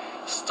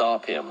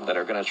stop him, that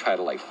are going to try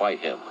to, fight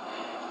him.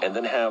 And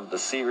then have the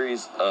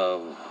series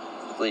of,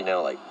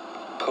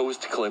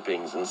 post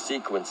clippings and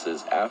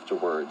sequences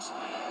afterwards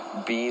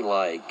be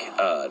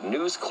like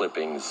news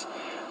clippings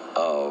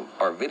of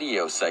our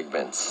video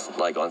segments,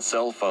 like on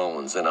cell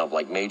phones and of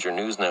like major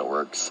news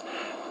networks,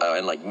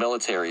 and like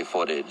military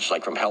footage,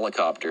 like from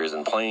helicopters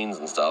and planes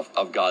and stuff,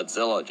 of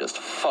Godzilla just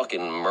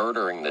fucking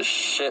murdering the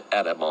shit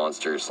out of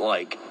monsters.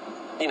 Like,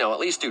 you know, at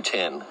least do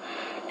 10.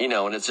 You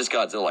know, and it's just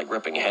Godzilla, like,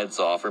 ripping heads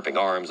off, ripping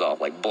arms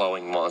off, like,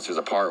 blowing monsters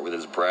apart with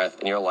his breath.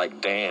 And you're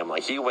like, damn,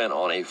 like, he went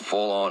on a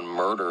full-on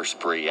murder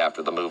spree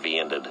after the movie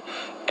ended.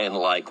 And,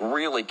 like,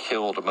 really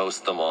killed most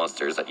of the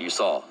monsters that you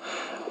saw.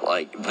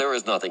 Like, there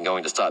was nothing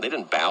going to stop. They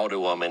didn't bow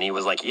to him, and he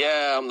was like,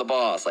 yeah, I'm the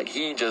boss. Like,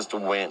 he just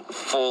went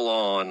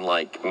full-on,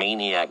 like,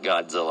 maniac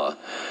Godzilla.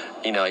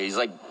 You know, he's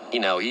like,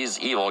 you know,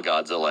 he's evil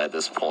Godzilla at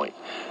this point.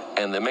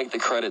 And they make the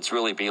credits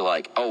really be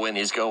like, oh, and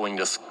he's going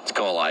to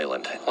Skull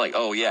Island. Like,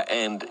 oh, yeah,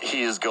 and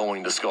he is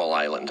going to Skull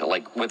Island.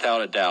 Like,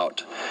 without a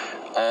doubt,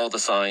 all the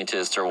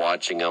scientists are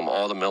watching him.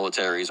 All the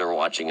militaries are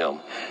watching him.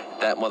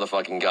 That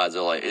motherfucking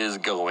Godzilla is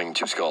going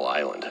to Skull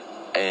Island.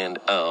 And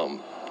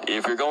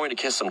if you're going to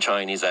kiss some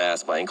Chinese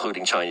ass by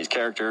including Chinese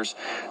characters,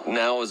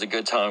 now is a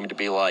good time to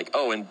be like,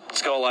 oh, and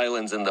Skull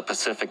Island's in the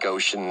Pacific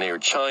Ocean near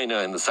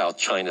China in the South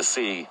China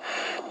Sea.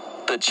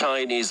 The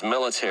Chinese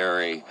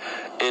military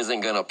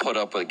isn't going to put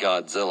up with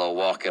Godzilla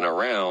walking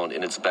around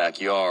in its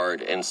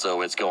backyard, and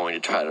so it's going to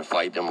try to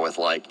fight them with,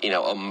 like, you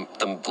know,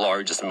 the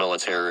largest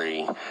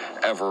military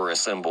ever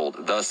assembled,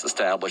 thus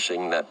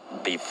establishing that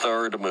the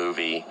third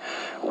movie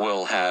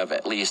will have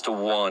at least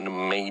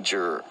one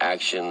major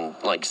action,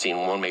 like, scene,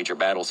 one major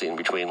battle scene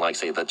between, like,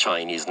 say, the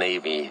Chinese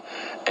Navy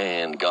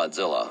and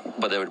Godzilla.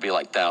 But there would be,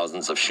 like,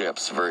 thousands of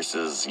ships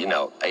versus, you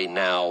know, a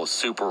now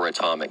super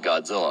atomic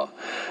Godzilla.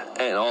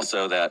 And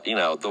also that, you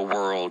know, the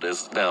world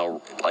is now,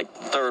 like,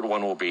 the third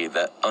one will be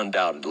that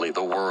undoubtedly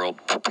the world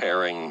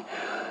preparing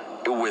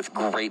with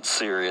great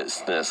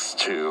seriousness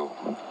to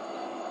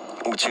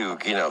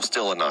you know,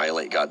 still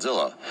annihilate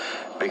Godzilla,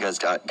 because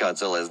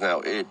Godzilla is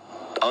now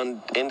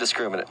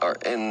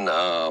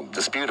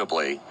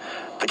indisputably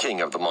the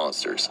king of the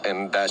monsters,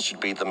 and that should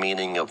be the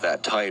meaning of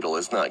that title.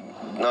 It's not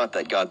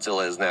that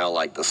Godzilla is now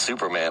like the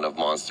Superman of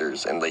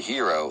monsters and the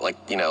hero, like,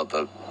 you know,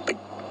 the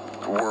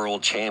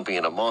world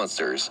champion of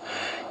monsters,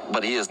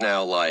 but he is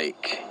now,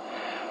 like,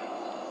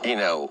 you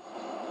know,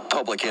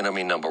 public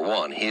enemy number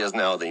one. He is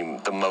now the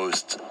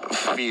most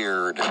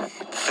feared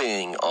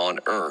thing on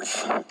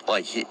Earth.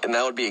 Like, and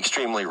that would be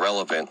extremely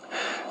relevant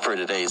for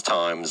today's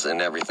times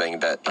and everything,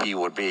 that he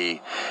would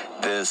be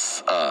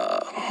this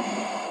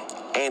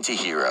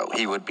anti-hero.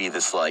 He would be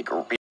this, like,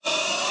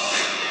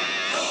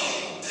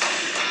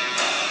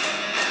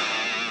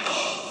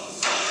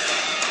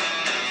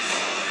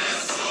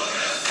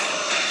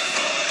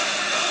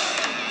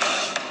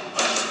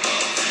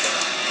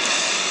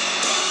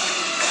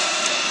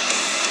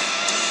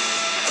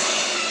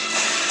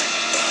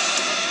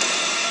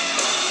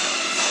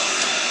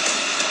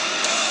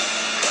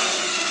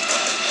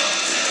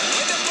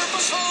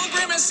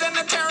 and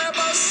a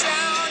terrible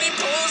sound, he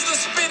pulls the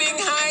spitting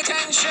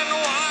high-tension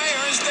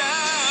wires down.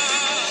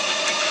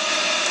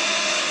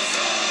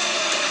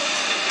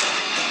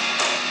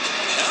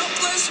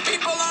 Helpless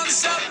people on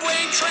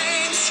subway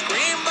trains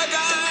scream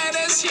bug-eyed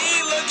as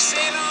he looks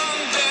in on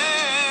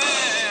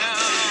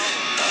them.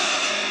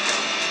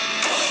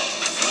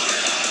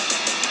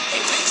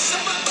 He picks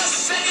up a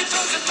bus and he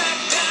throws it back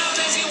down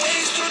as he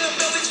waves through the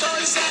buildings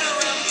towards the center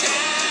of town.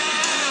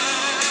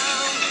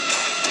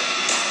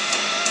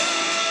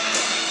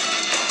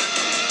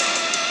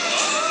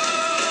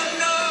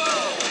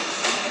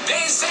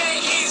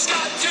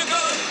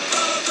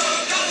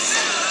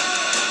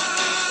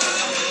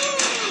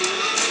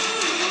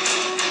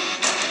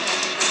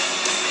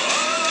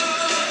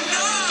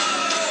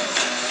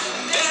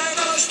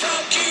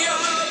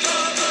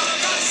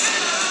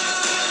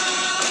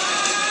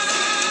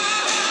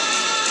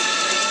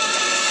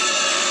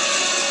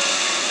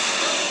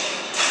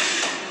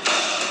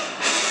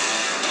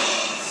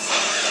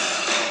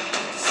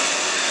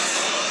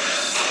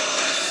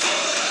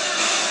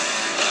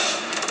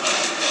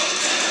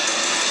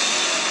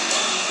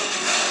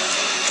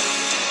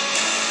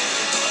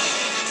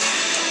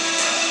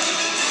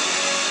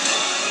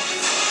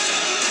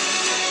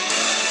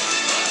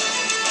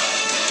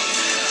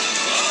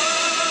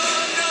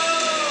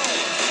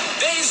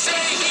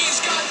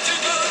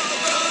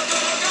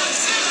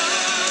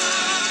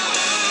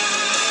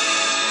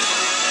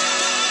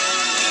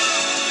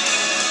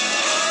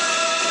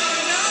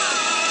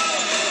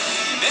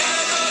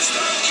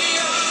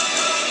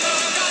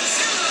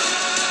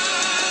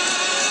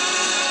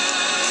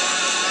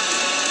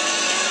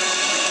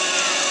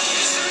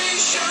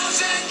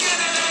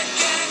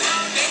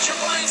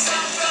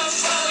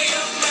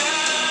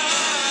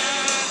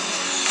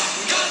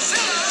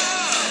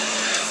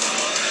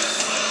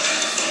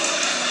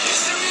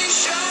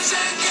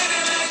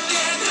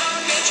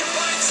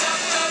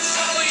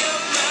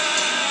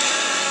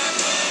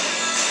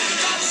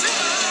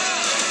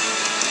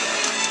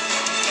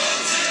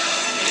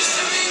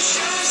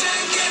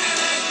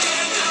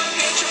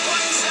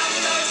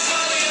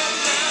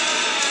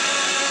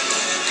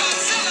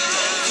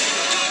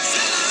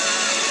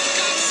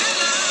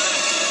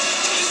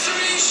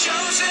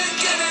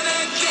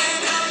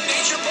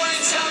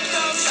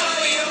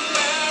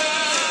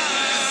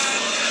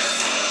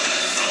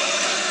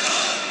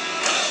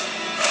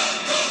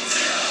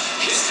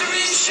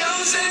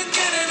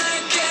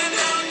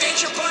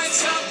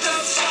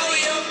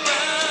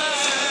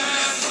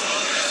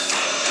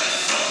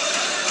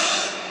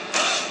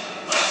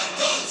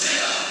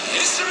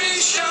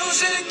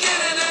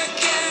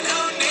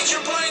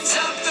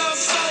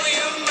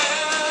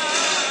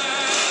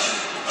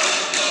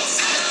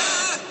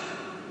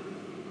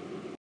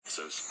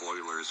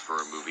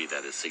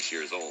 is 6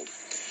 years old.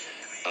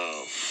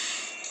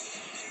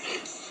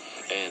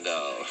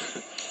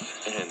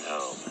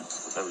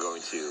 I'm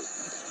going to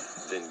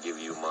then give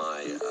you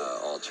my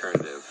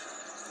alternative,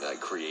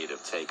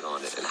 creative take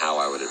on it and how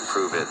I would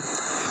improve it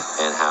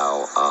and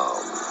how,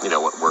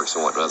 what works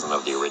and what doesn't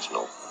of the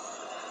original.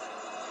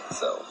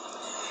 So,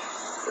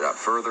 without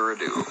further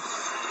ado,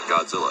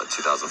 Godzilla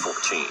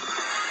 2014.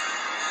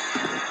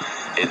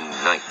 In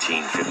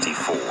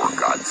 1954,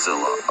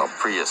 Godzilla, a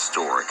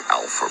prehistoric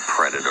alpha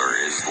predator,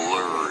 is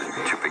lured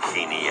to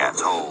Bikini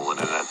Atoll in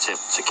an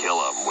attempt to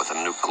kill him with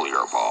a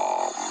nuclear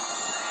bomb.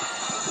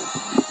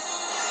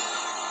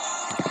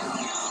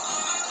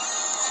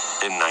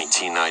 In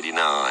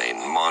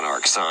 1999,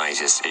 monarch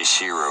scientists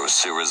Ishiro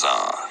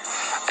Suruza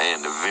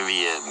and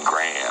Vivian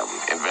Graham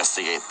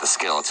investigate the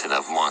skeleton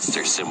of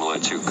monsters similar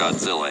to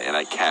Godzilla in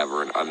a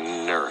cavern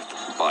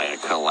unearthed by a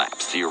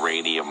collapsed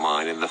uranium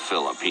mine in the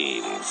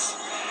Philippines.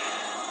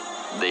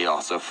 They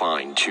also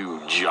find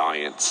 2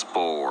 giant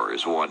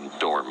spores, one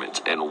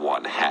dormant and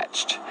one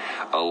hatched,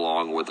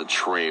 along with a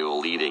trail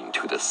leading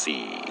to the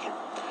sea.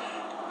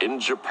 In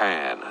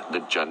Japan, the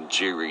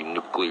Janjiri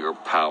nuclear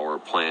power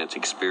plant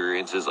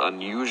experiences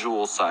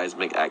unusual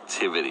seismic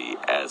activity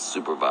as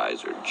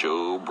Supervisor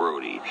Joe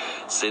Brody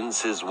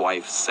sends his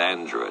wife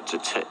Sandra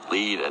to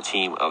lead a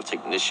team of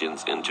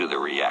technicians into the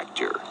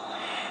reactor.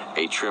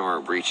 A tremor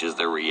breaches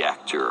the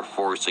reactor,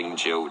 forcing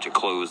Joe to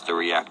close the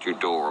reactor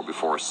door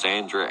before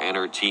Sandra and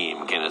her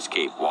team can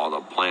escape while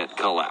the plant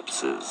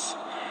collapses.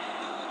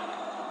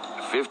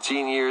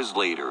 15 years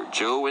later,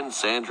 Joe and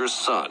Sandra's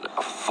son,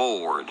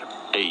 Ford,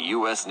 a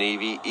U.S.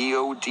 Navy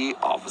EOD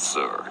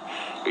officer,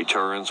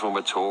 returns from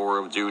a tour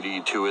of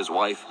duty to his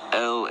wife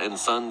Elle and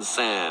son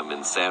Sam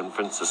in San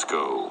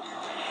Francisco,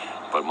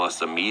 but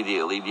must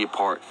immediately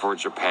depart for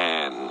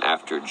Japan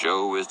after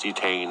Joe is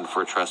detained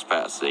for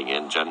trespassing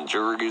in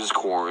Janjuri's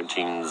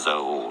quarantine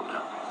zone.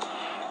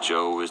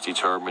 Joe is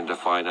determined to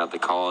find out the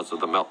cause of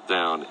the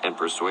meltdown and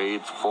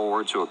persuades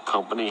Ford to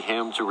accompany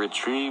him to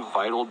retrieve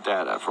vital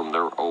data from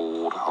their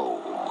old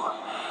home.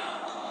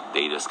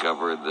 They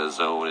discover the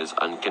zone is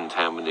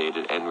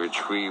uncontaminated and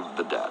retrieve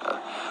the data,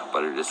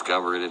 but are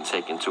discovered and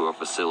taken to a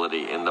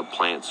facility in the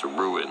plant's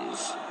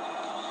ruins.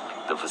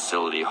 The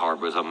facility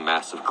harbors a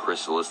massive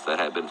chrysalis that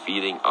had been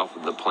feeding off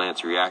of the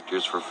plant's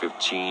reactors for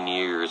 15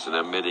 years and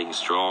emitting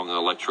strong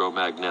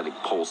electromagnetic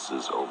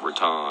pulses over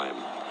time.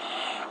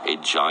 A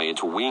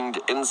giant winged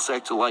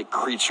insect-like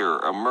creature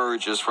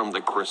emerges from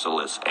the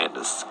chrysalis and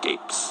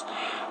escapes,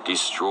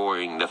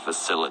 destroying the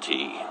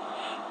facility.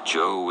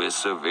 Joe is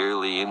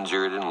severely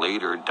injured and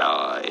later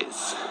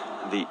dies.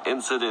 The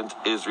incident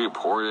is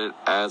reported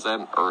as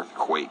an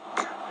earthquake.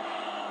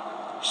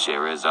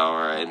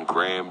 Sherazara and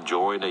Graham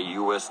join a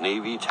U.S.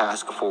 Navy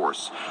task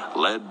force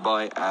led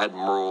by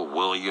Admiral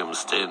William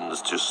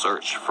Stins to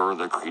search for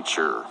the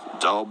creature,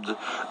 dubbed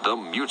the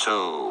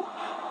Muto,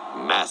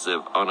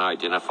 massive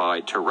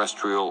unidentified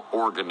terrestrial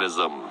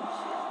organism.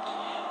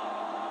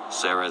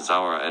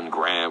 Sherazara and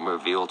Graham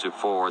reveal to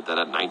Ford that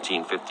a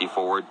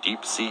 1954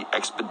 deep-sea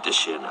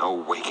expedition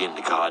awakened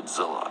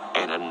Godzilla,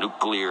 and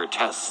nuclear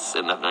tests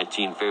in the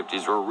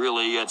 1950s were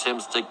really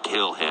attempts to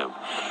kill him.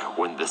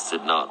 When this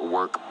did not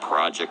work,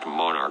 Project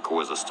Monarch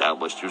was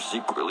established to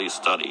secretly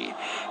study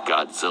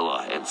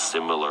Godzilla and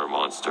similar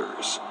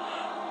monsters.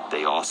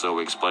 They also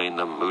explained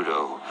the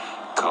Muto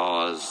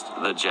caused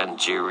the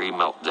Janjiri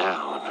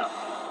meltdown.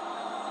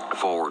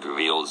 Ford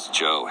reveals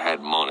Joe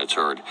had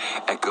monitored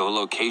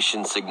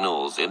echolocation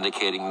signals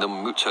indicating the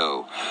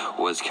Muto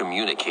was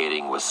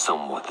communicating with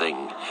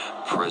something,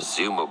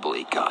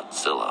 presumably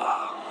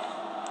Godzilla.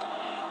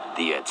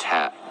 The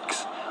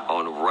attacks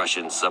on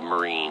Russian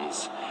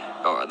submarines,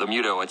 the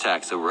Muto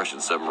attacks a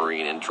Russian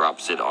submarine and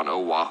drops it on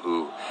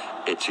Oahu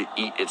to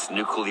eat its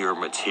nuclear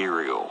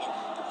material.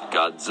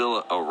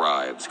 Godzilla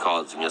arrives,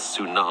 causing a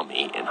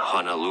tsunami in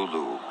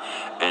Honolulu,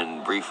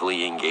 and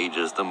briefly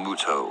engages the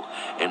Muto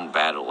in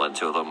battle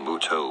until the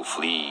Muto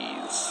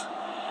flees.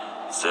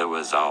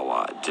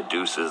 Sewazawa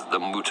deduces the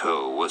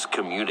Muto was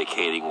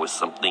communicating with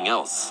something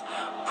else,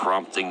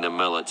 prompting the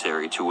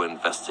military to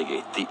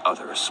investigate the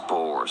other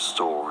spores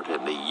stored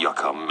in the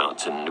Yucca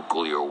Mountain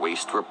Nuclear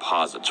Waste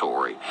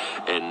Repository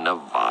in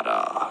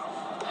Nevada.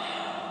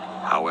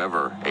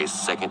 However, a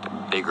second,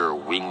 bigger,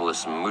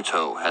 wingless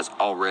Muto has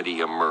already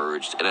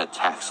emerged and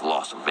attacks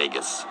Las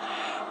Vegas.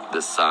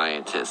 The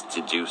scientists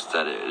deduce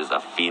that it is a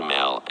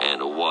female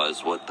and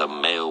was what the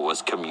male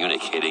was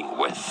communicating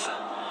with.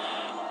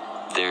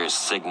 Their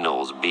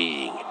signals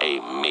being a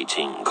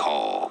mating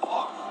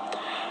call.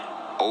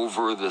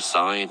 Over the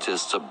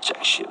scientists'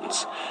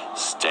 objections,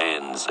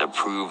 Stans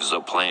approves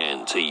a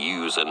plan to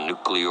use a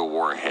nuclear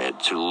warhead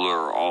to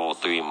lure all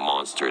 3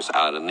 monsters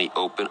out in the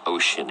open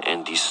ocean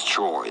and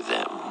destroy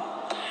them.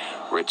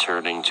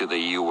 Returning to the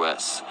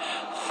U.S.,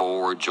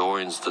 Ford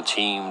joins the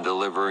team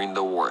delivering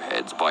the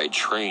warheads by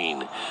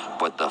train,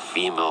 but the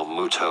female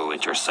Muto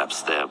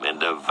intercepts them and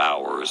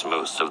devours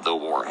most of the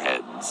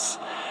warheads.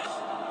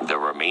 The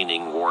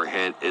remaining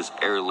warhead is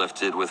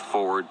airlifted with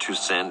Ford to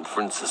San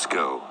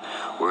Francisco,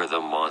 where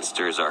the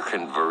monsters are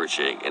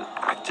converging and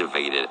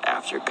activated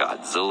after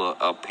Godzilla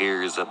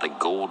appears at the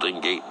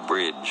Golden Gate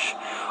Bridge,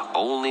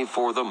 only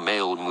for the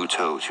male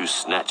Muto to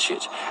snatch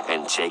it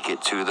and take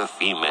it to the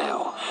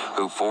female,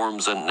 who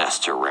forms a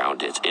nest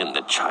around it in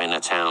the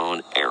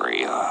Chinatown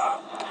area.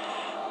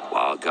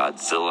 While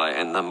Godzilla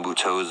and the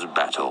Mutos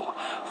battle,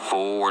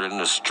 Ford and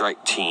the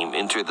strike team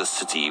enter the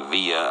city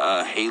via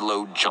a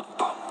halo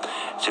jump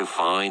to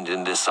find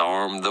and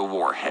disarm the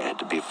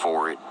warhead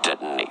before it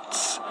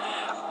detonates.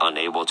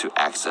 Unable to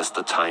access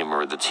the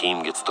timer, the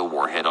team gets the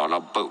warhead on a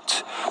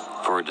boat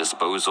for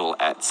disposal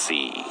at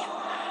sea.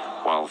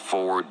 While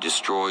Ford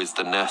destroys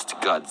the nest,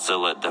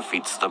 Godzilla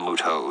defeats the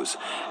Mutos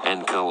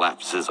and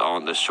collapses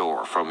on the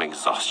shore from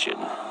exhaustion.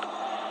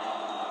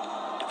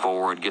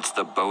 Ford gets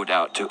the boat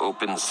out to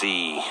open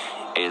sea,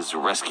 is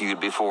rescued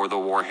before the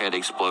warhead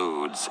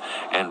explodes,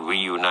 and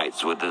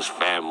reunites with his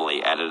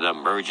family at an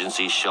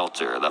emergency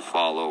shelter the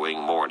following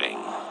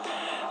morning.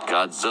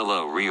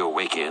 Godzilla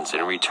reawakens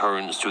and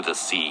returns to the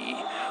sea,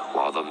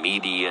 while the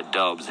media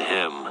dubs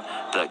him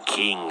the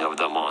king of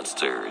the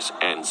monsters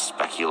and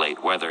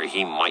speculate whether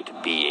he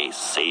might be a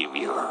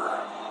savior.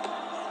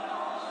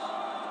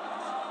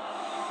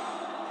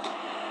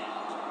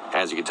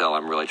 As you can tell,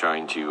 I'm really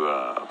trying to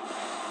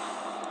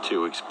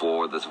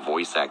explore this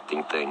voice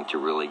acting thing.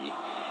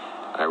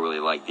 I really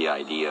like the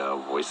idea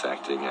of voice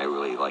acting. I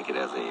really like it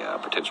as a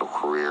potential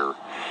career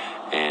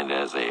and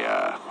as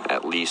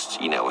at least,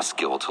 a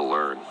skill to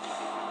learn.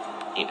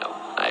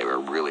 I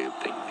really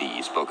think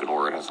the spoken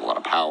word has a lot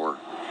of power.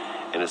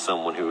 And as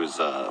someone who has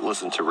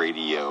listened to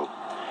radio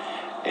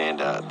and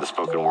the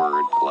spoken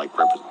word, like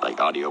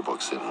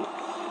audiobooks and,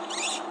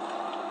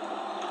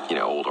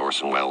 old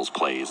Orson Welles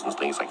plays and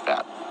things like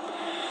that,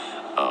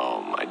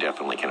 I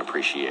definitely can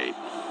appreciate,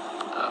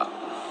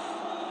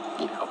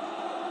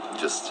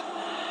 just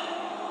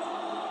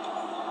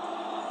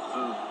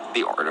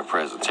the art of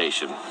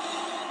presentation.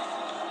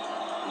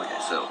 Okay,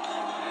 so,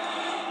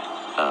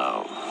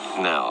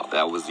 now,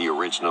 that was the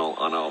original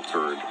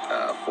unaltered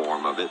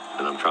form of it,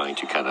 and I'm trying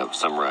to kind of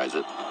summarize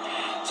it.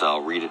 So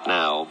I'll read it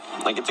now.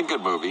 It's a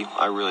good movie.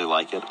 I really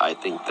like it. I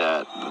think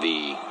that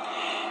the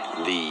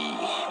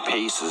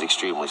pace is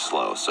extremely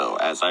slow. So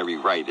as I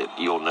rewrite it,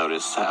 you'll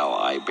notice how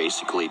I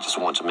basically just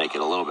want to make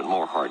it a little bit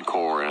more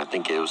hardcore, and I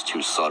think it was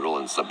too subtle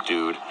and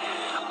subdued.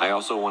 I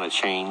also want to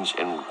change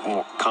and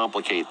more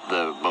complicate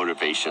the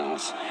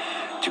motivations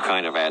to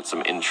kind of add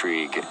some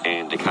intrigue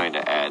and to kind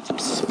of add some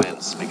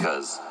suspense,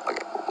 because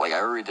I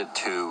already did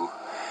 2,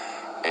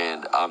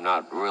 and I'm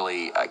not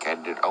really, I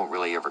don't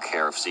really ever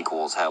care if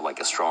sequels have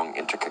a strong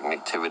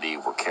interconnectivity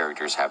where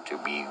characters have to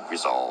be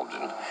resolved.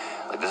 And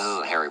this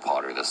isn't Harry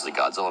Potter, this is a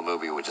Godzilla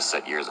movie which is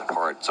set years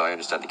apart, so I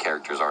understand the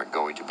characters aren't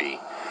going to be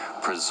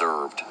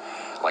preserved.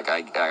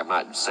 I'm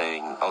not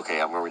saying, okay,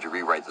 I'm going to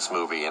rewrite this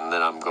movie and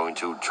then I'm going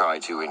to try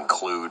to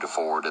include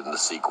Ford in the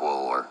sequel,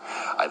 or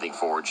I think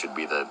Ford should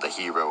be the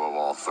hero of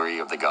all 3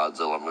 of the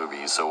Godzilla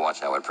movies, so watch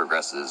how it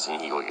progresses and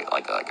he will get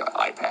an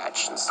eye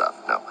patch and stuff.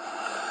 No.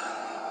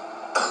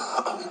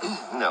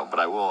 No, but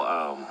I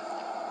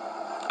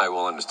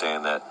will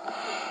understand that,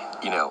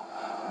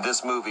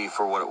 this movie,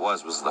 for what it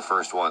was the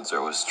first one, so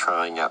it was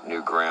trying out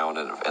new ground,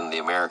 and the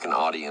American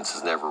audience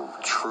has never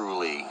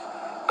truly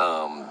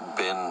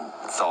been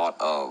thought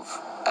of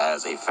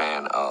as a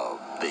fan of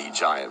the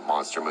giant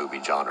monster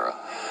movie genre,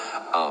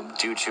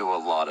 due to a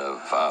lot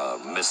of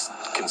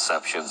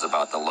misconceptions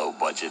about the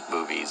low-budget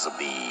movies of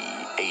the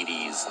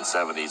 80s and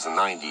 70s and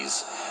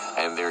 90s,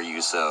 and their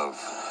use of,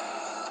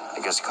 I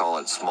guess you call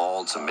it,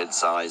 small to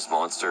mid-sized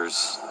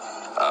monsters.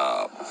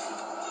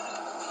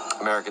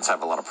 Americans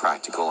have a lot of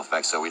practical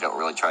effects, so we don't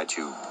really try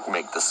to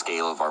make the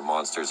scale of our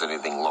monsters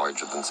anything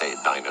larger than, say, a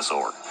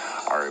dinosaur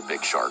or a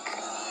big shark.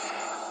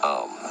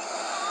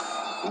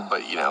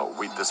 But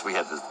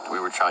we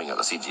were trying out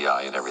the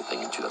CGI and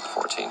everything in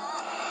 2014.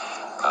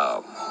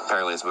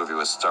 Apparently this movie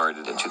was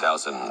started in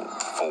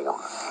 2004,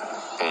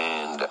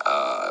 and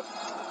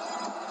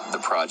the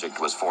project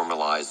was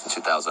formalized in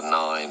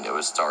 2009. It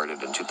was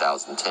started in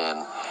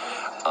 2010.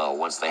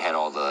 Once they had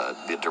all the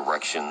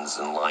directions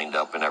and lined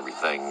up and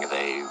everything,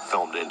 they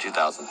filmed it in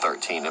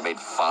 2013. It made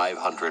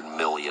 $500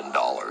 million.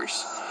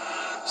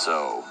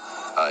 So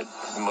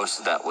most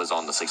of that was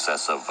on the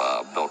success of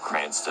Bill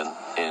Cranston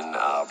in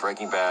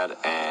Breaking Bad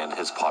and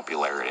his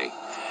popularity.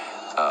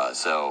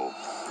 So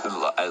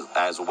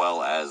as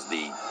well as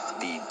the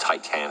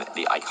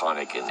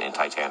iconic and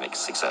Titanic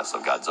success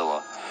of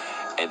Godzilla,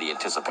 and the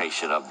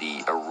anticipation of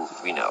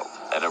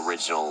an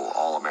original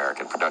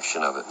all-American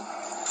production of it.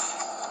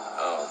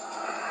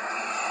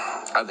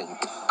 I think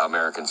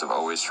Americans have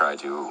always tried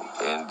to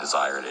and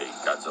desired a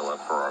Godzilla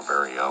for our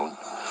very own.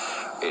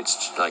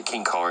 It's like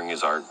King Kong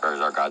is our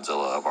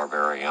Godzilla of our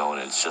very own.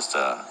 It's just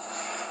a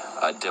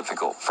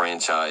difficult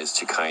franchise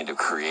to kind of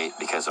create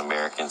because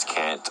Americans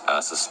can't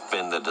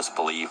suspend the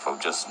disbelief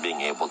of just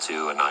being able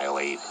to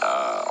annihilate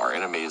our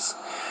enemies.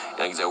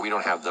 Like I said, we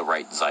don't have the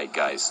right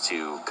zeitgeist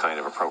to kind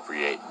of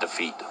appropriate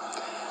defeat.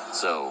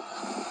 So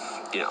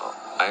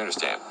I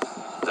understand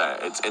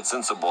that it's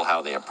sensible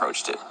how they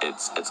approached it.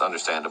 It's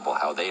understandable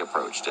how they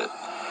approached it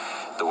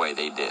the way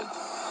they did,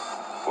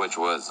 which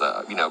was,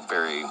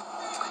 very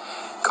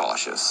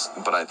cautious.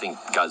 But I think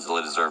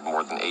Godzilla deserved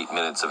more than 8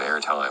 minutes of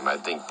airtime. I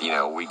think,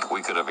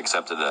 we could have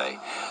accepted a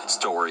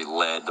story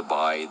led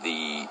by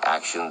the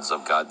actions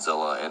of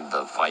Godzilla and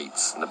the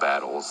fights and the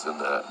battles, and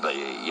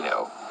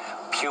the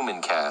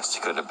human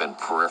cast could have been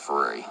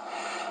periphery,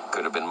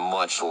 could have been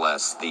much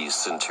less the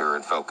center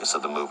and focus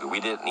of the movie. We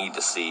didn't need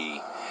to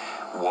see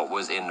what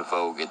was in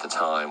vogue at the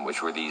time,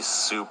 which were these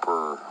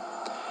super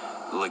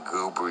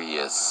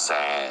lugubrious,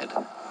 sad,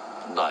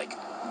 like,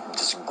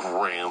 just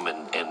grim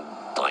and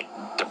like,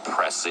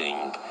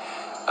 depressing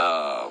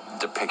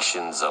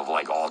depictions of,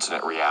 like,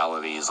 alternate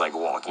realities, like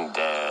Walking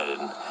Dead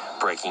and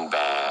Breaking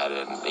Bad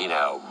and,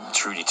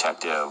 True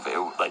Detective.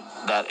 Like,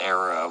 that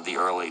era of the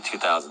early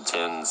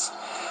 2010s,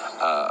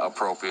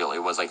 appropriately,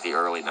 was like the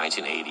early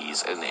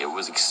 1980s, and it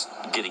was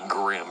getting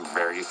grim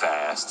very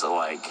fast,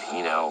 like,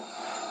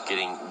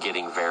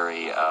 getting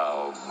very,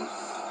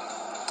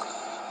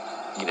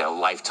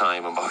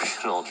 Lifetime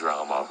emotional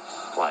drama,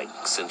 like,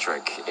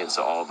 centric, and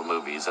so all the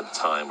movies at the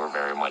time were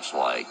very much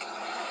like,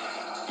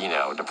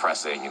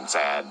 depressing and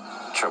sad,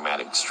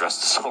 traumatic stress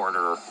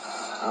disorder,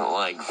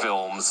 like,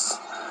 films,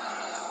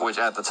 which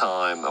at the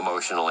time,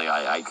 emotionally,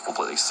 I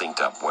completely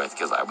synced up with,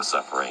 because I was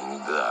suffering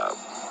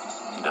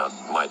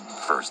my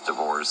first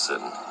divorce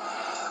and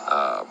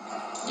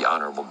the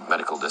honorable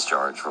medical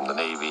discharge from the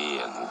Navy,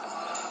 and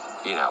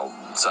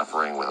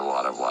suffering with a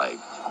lot of, like,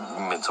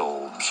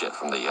 mental shit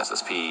from the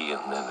SSP,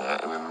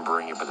 and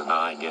remembering it but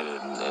denying it,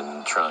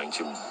 and trying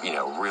to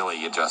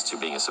really adjust to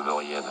being a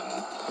civilian.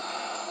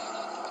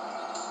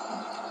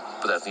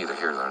 But that's neither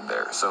here nor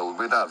there. So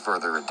without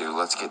further ado,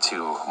 let's get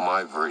to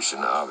my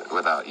version of it.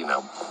 Without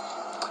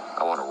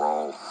I want to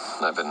roll.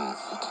 I've been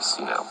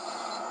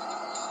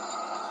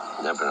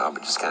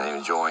just kind of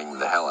enjoying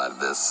the hell out of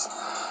this.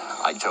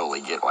 I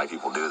totally get why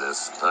people do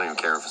this. I don't even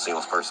care if a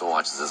single person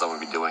watches this. I'm going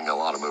to be doing a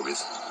lot of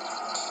movies.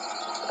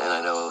 And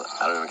I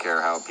don't even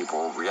care how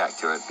people react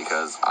to it,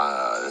 because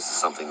this is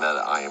something that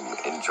I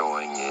am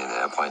enjoying and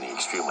I'm finding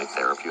extremely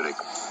therapeutic.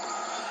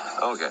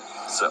 Okay,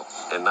 so,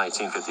 in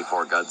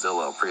 1954,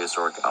 Godzilla, a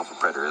prehistoric alpha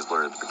predator, is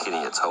lured to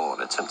Bikini Atoll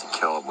and attempt to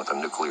kill him with a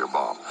nuclear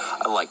bomb.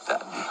 I like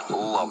that.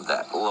 Love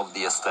that. Love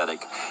the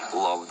aesthetic.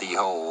 Love the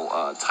whole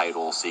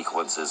title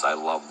sequences. I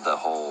love the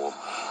whole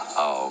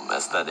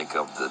aesthetic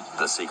of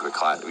the secret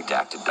class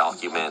redacted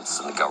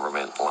documents and the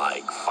government,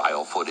 like,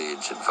 file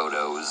footage and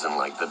photos, and,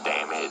 like, the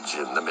damage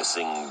and the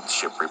missing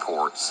ship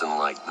reports and,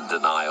 like, the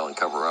denial and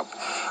cover up.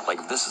 Like,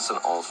 if this is an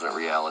alternate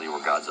reality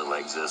where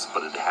Godzilla exists,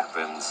 but it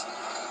happens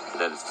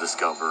that it's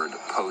discovered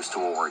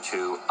post-World War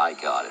II, I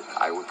got it.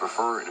 I would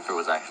prefer it if it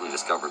was actually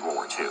discovered World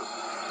War II.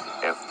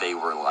 If they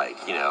were, like,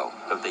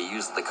 if they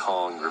used the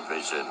Kong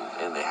revision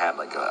and they had,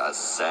 like, a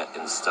set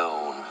in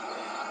stone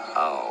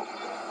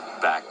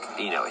back,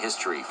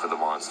 history for the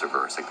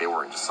Monsterverse. Like, they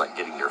weren't just, like,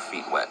 getting their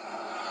feet wet.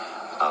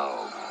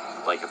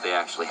 Like, if they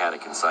actually had a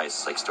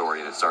concise, like,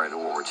 story that started in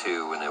World War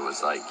II, and it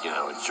was, like,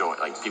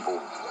 people,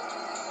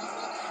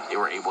 they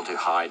were able to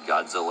hide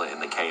Godzilla in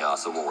the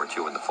chaos of World War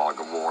II, in the fog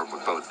of war,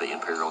 but both the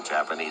Imperial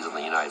Japanese and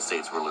the United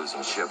States were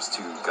losing ships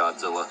to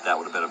Godzilla. That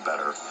would have been a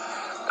better,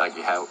 like,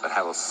 you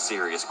have a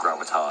serious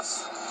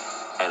gravitas,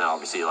 and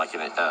obviously, like,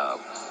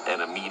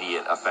 an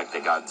immediate effect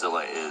that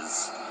Godzilla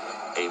is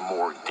a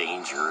more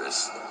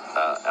dangerous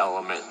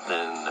element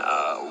than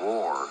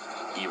war,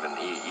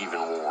 even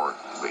war,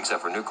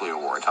 except for nuclear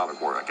war,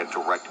 atomic war, like a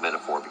direct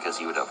metaphor, because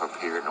he would have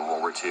appeared in World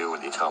War II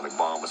when the atomic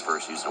bomb was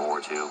first used in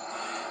World War II.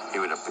 He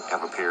would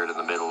have appeared in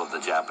the middle of the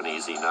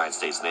Japanese and United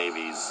States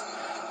navies,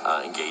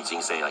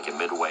 engaging, say, like in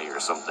Midway or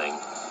something.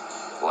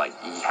 Like,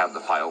 you have the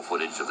file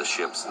footage of the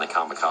ships and the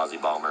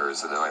kamikaze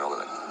bombers, and then, like,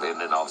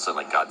 and then all of a sudden,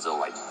 like, Godzilla,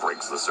 like,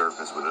 breaks the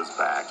surface with his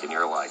back, and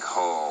you're like,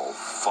 oh,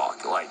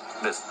 fuck, like,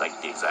 this, like,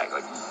 the exact,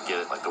 like, get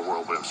it, like, the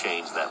world would have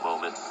changed that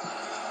moment.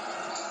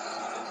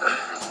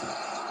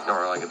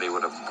 Or, like, they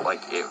would have,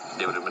 like,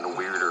 they would have been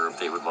weirder if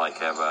they would, like,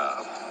 have,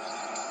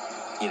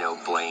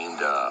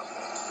 blamed,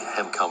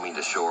 him coming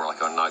to shore,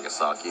 like, on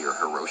Nagasaki or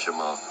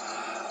Hiroshima,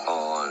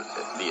 on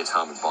the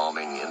atomic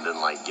bombing, and then,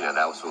 like,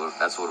 that's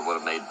what would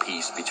have made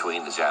peace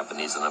between the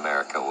Japanese and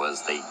America,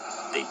 was they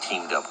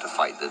teamed up to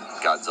fight the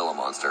Godzilla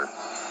monster,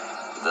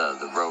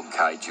 the rogue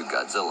kaiju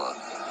Godzilla,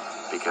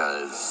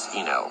 because,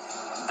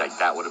 like,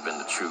 that would have been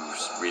the true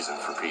reason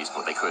for peace,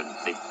 but they couldn't.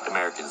 The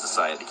Americans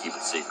decided to keep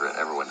it secret.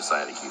 Everyone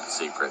decided to keep it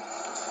secret.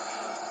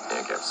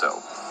 Okay, so,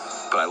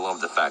 but I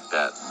love the fact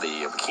that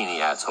the Bikini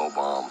Atoll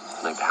bomb,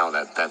 like, how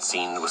that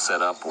scene was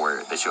set up,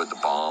 where they showed the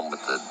bomb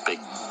with the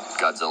big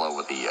Godzilla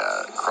with the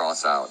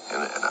cross out,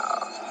 and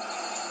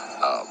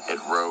it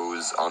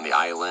rose on the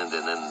island,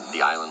 and then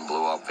the island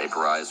blew up,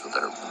 vaporized with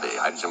the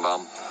hydrogen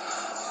bomb.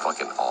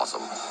 Fucking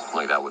awesome.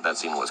 Like, that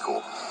scene was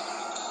cool.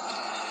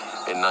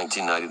 In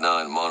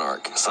 1999,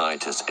 Monarch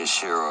scientist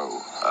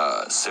Ishiro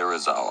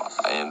Serizawa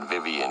and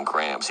Vivian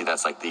Graham. See,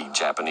 that's like the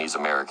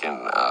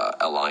Japanese-American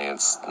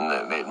alliance.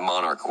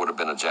 Monarch would have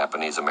been a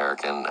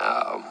Japanese-American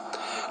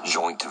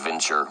joint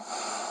venture.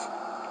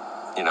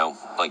 You know,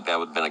 like that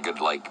would have been a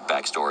good like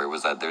backstory,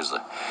 was that there's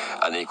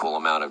an equal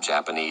amount of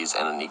Japanese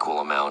and an equal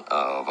amount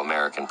of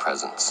American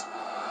presence.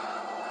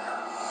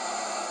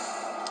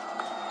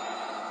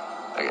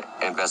 Okay.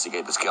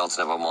 Investigate the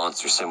skeleton of a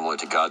monster similar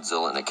to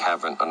Godzilla in a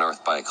cavern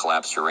unearthed by a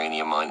collapsed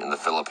uranium mine in the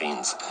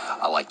Philippines.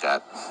 I like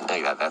that.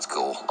 That's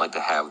cool. I like to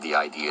have the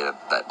idea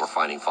that we're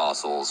finding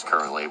fossils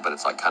currently, but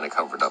it's like kind of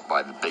covered up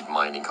by the big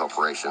mining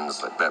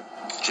corporations that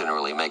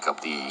generally make up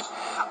the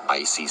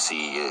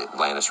ICC,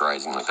 Atlantis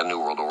Rising, like the New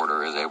World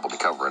Order is able to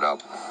cover it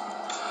up.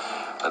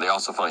 And they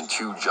also find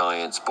 2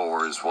 giant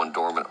spores, one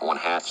dormant, one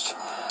hatched.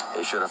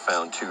 They should have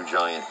found 2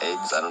 giant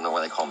eggs. I don't know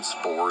why they call them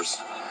spores.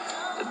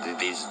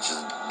 These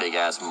just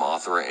big-ass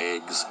Mothra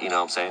eggs, you know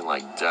what I'm saying?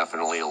 Like,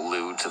 definitely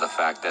allude to the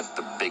fact that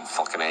the big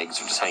fucking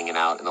eggs are just hanging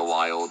out in the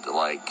wild,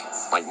 like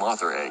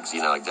Mothra eggs,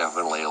 you know, like,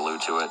 definitely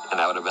allude to it. And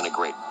that would have been a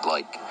great,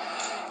 like,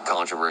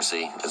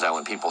 controversy, is that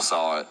when people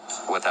saw it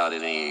without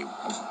any,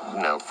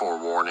 you know,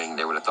 forewarning,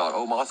 they would have thought,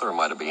 oh, Mothra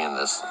might have been in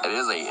this. It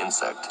is a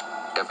insect.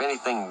 If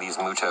anything, these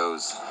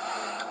mutos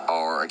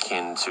are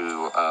akin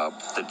to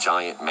the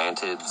giant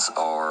mantids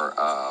or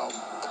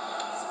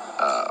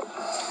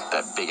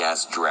that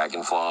big-ass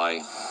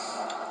dragonfly.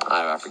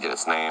 I forget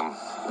its name.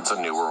 It's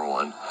a newer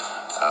one.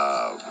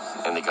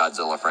 In the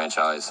Godzilla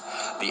franchise.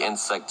 The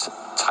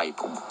insect-type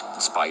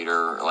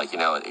spider, like, you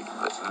know,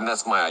 and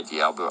that's my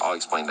idea. I'll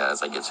explain that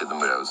as I get to the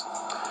mutos.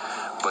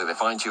 But they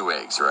find 2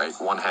 eggs, right?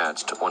 One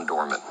hatched, one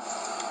dormant.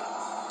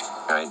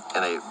 Right?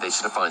 And they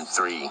should have found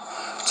 3.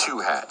 2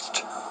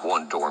 hatched,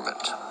 1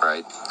 dormant,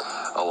 right?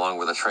 Along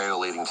with a trail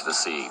leading to the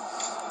sea.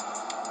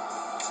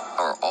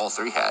 Or all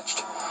 3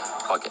 hatched.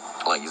 Fuck it.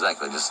 Like,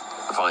 exactly. Just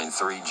find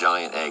 3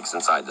 giant eggs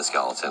inside the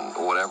skeleton.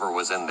 Whatever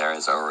was in there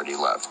has already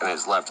left. And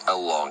it's left a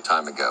long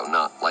time ago.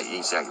 Not, like,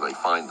 exactly.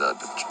 Find the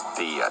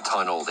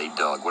tunnel they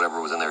dug. Whatever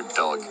was in there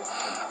dug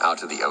out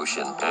to the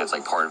ocean. And it's,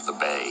 like, part of the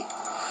bay.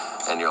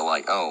 And you're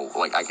like, oh,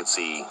 like, I could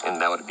see. And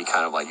that would be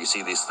kind of like, you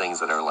see these things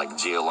that are, like,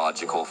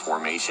 geological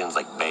formations,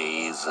 like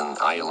bays and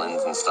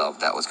islands and stuff.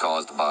 That was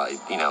caused by,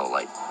 you know,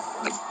 like,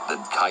 the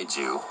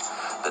kaiju,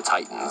 the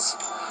titans.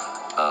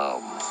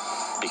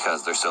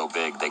 Because they're so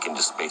big, they can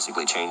just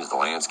basically change the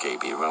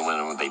landscape even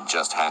when they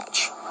just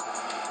hatch.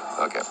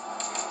 Okay,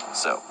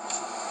 so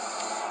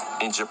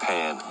in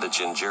Japan, the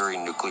Jinjuri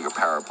nuclear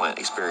power plant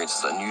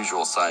experiences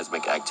unusual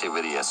seismic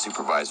activity as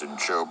Supervisor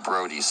Joe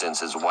Brody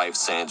sends his wife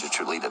Sandra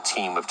to lead a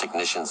team of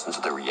technicians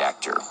into the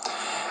reactor.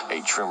 A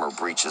tremor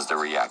breaches the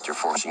reactor,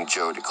 forcing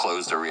Joe to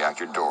close the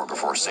reactor door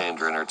before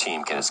Sandra and her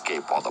team can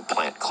escape while the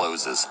plant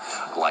closes.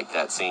 Like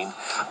that scene.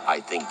 I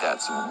think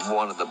that's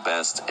one of the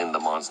best in the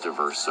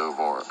MonsterVerse so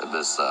far.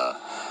 This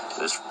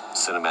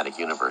cinematic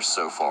universe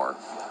so far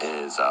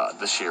is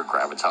the sheer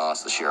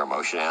gravitas, the sheer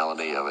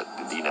emotionality of it.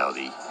 You know,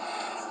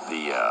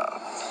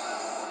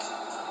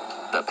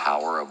 the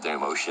power of the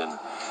emotion.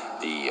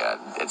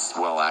 It's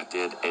well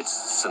acted. It's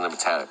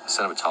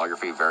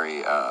cinematography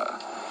very.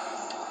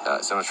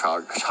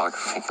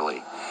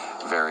 Cinematographically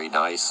very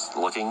nice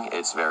looking.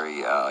 It's very,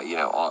 you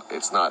know,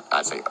 it's not,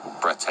 I'd say,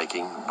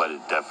 breathtaking, but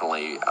it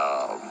definitely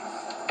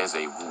is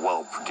a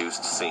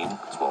well-produced scene.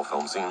 It's a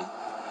well-filmed scene.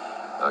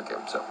 Okay,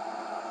 so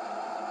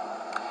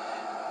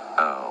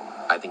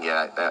I think,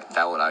 yeah,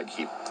 that one I'd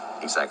keep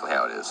exactly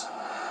how it is.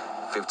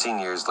 15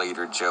 years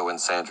later, Joe and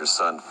Sandra's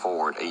son,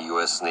 Ford, a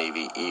U.S.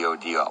 Navy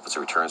EOD officer,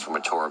 returns from a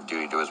tour of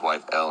duty to his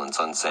wife, Elle, and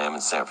son, Sam, in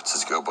San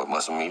Francisco, but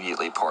must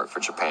immediately part for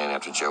Japan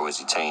after Joe is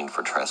detained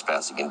for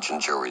trespassing in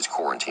Jinjuri's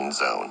quarantine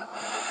zone.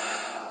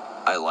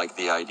 I like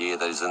the idea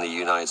that he's in the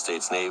United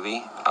States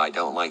Navy. I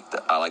like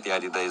the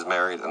idea that he's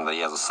married and that he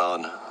has a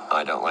son.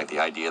 I don't like the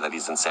idea that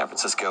he's in San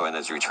Francisco and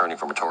is returning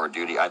from a tour of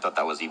duty. I thought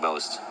that was the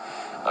most,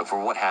 for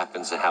what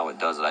happens and how it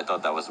does it, I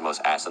thought that was the most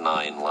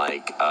asinine,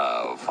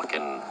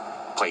 fucking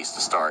place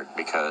to start,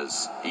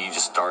 because you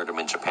just start him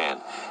in Japan.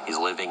 He's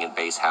living in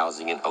base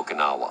housing in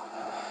Okinawa.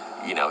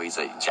 You know, he's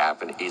in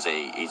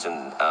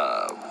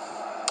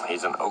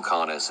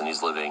Oconus, and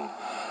he's living,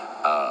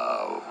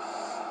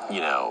 you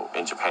know,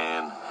 in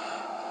Japan,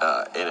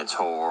 in a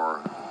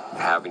tour,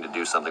 having to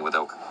do something with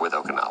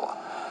Okinawa,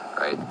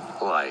 right?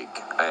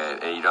 Like,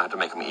 and you don't have to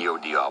make him an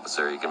EOD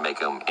officer. You can make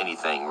him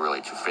anything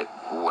really to fit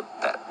what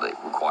that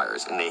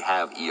requires. And they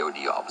have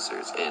EOD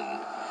officers in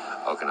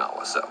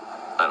Okinawa, so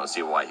I don't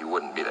see why he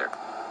wouldn't be there.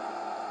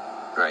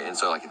 Right, and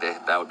so, like,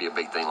 that would be a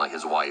big thing, like,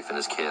 his wife and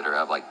his kid are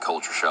have, like,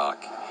 culture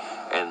shock,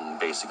 and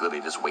basically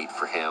they just wait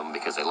for him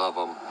because they love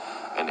him,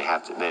 and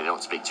they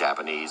don't speak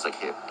Japanese. Like,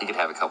 he could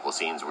have a couple of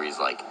scenes where he's,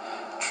 like,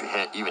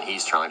 even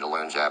he's trying to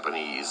learn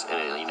Japanese,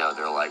 and, you know,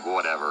 they're like,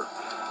 whatever,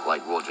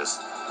 like, we'll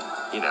just,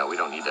 you know, we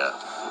don't need to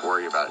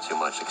worry about it too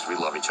much because we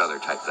love each other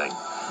type thing.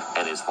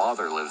 And his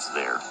father lives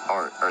there,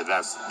 or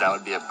that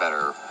would be a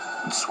better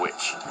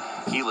switch.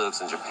 He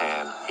lives in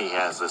Japan. He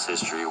has this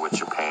history with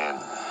Japan,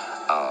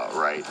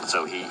 right?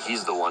 So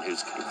he's the one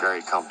who's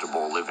very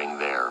comfortable living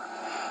there,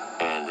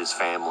 and his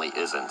family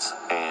isn't.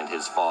 And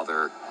his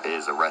father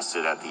is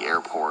arrested at the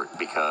airport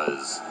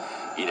because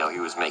he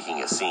was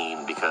making a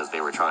scene because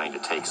they were trying to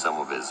take some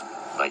of his,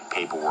 like,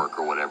 paperwork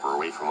or whatever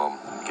away from him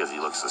because he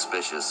looks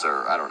suspicious,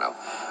 or I don't know.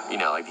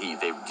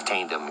 They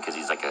detained him because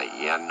he's like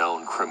a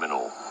unknown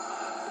criminal,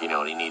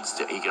 and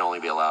he can only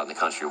be allowed in the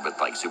country with,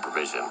 like,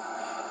 supervision.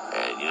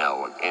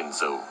 And, and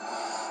so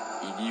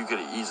you could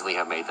easily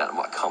have made that a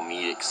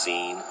comedic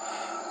scene,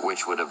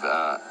 which would have,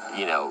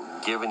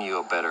 given you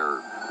a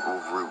better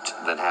route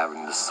than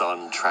having the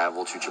son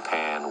travel to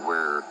Japan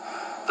where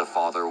the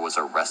father was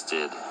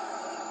arrested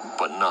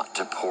but not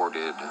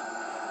deported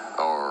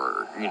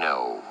or,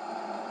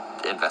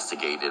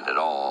 investigated at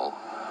all.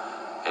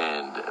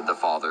 And the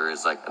father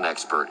is, like, an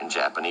expert in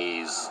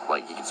Japanese.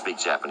 Like, he can speak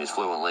Japanese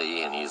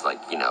fluently, and he's, like,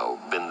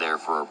 been there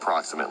for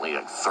approximately,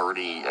 like,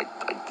 30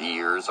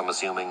 years, I'm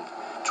assuming,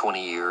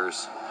 20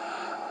 years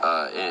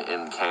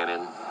in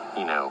canon,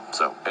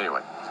 So,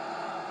 anyway,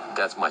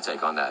 that's my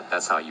take on that.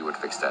 That's how you would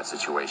fix that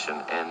situation.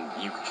 And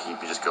you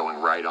keep just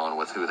going right on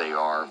with who they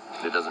are.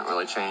 It doesn't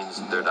really change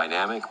their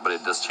dynamic, but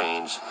it does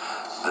change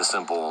the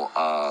simple,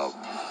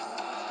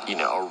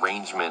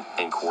 arrangement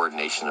and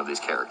coordination of these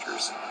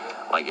characters.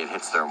 Like, it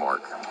hits their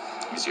mark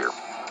easier.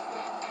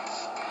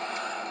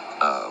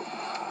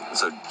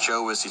 So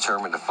Joe is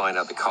determined to find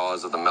out the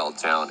cause of the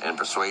meltdown and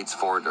persuades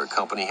Ford to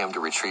accompany him to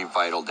retrieve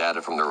vital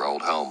data from their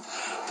old home.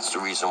 It's the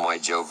reason why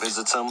Joe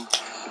visits him.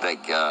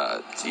 Like,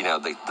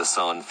 the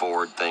son,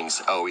 Ford,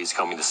 thinks, oh, he's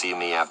coming to see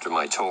me after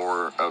my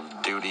tour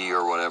of duty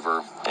or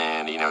whatever,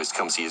 and, he's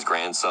come see his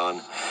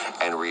grandson,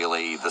 and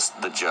really,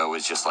 the Joe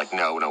is just like,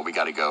 no, we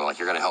gotta go, like,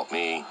 you're gonna help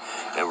me,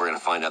 and we're gonna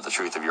find out the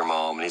truth of your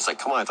mom, and he's like,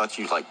 come on, I thought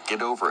you'd, like,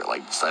 get over it,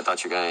 like, I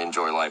thought you're gonna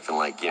enjoy life, and,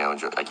 like,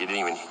 enjoy, like, you didn't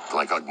even,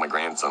 like my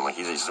grandson, like,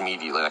 he's just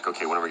immediately, like,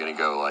 okay, when are we gonna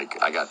go, like,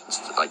 I got,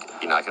 like,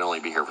 I can only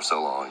be here for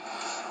so long.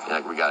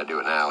 Like, we gotta do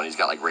it now. And he's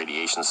got, like,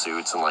 radiation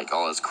suits and, like,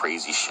 all this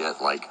crazy shit,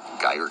 like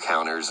Geiger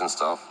counters and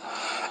stuff.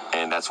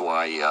 And that's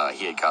why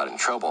he had got in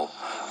trouble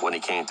when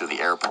he came through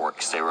the airport,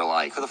 because they were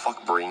like, who the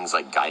fuck brings,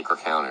 like, Geiger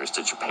counters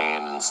to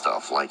Japan and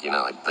stuff? Like,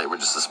 like, they were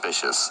just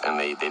suspicious, and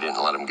they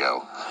didn't let him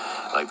go,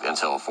 like,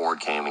 until Ford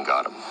came and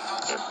got him.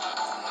 Yeah.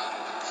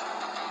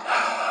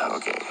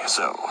 Okay,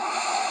 so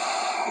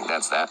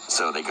that's that.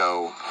 So they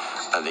go,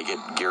 they get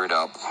geared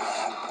up,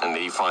 and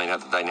they find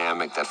out the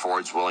dynamic that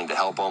Ford's willing to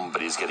help him,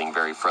 but he's getting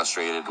very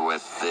frustrated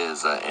with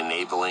his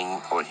enabling,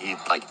 what he,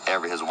 like,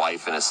 his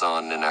wife and his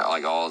son and,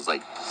 like, all his,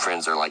 like,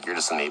 friends are like, you're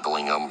just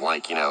enabling him,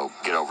 like, get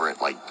over it,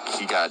 like,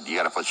 you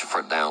gotta put your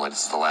foot down, like,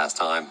 this is the last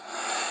time.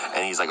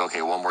 And he's like,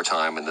 okay, one more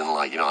time, and then,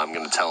 like, I'm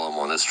gonna tell him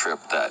on this trip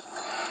that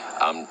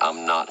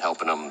I'm not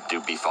helping him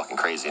be fucking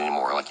crazy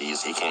anymore, like,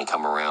 he can't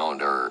come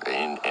around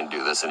and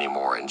do this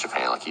anymore in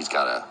Japan, like, he's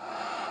gotta,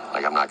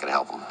 like, I'm not gonna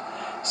help him.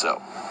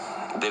 So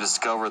they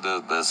discover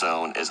the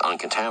zone is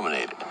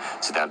uncontaminated,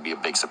 so that'd be a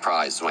big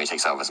surprise when he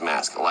takes off his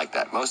mask. I like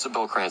that. Most of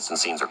Bill Cranston's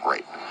scenes are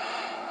great.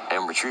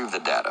 And retrieve the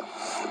data,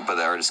 but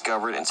they are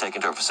discovered and taken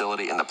to a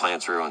facility in the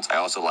plant's ruins. I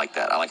also like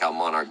that. I like how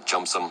Monarch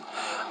jumps him.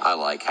 I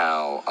like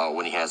how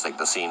when he has, like,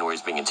 the scene where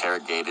he's being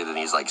interrogated and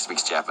he's, like,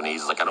 speaks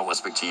Japanese. He's like, I don't want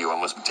to speak to you, I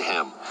want to speak to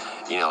him.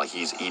 Like,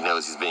 he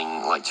knows he's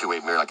being, like, two-way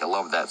mirror. Like, I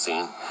love that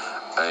scene.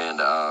 And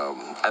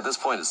at this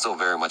point, it's still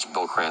very much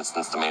Bill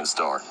Cranston's the main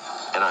star.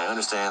 And I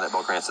understand that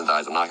Bill Cranston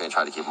dies. I'm not going to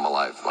try to keep him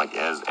alive, like,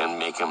 and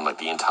make him, like,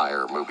 the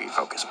entire movie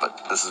focus.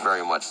 But this is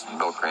very much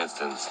Bill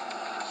Cranston's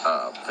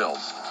film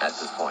at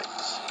this point.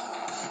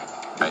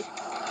 Right?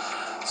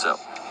 So,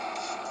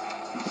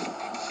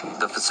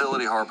 the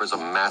facility harbors a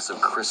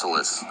massive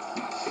chrysalis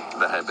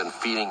that had been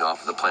feeding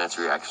off of the plant's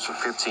reactors for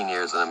 15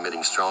 years and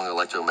emitting strong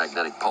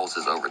electromagnetic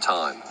pulses over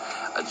time.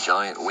 A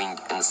giant winged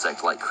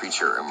insect-like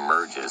creature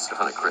emerges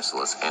from the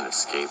chrysalis and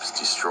escapes,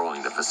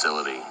 destroying the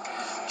facility.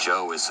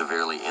 Joe is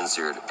severely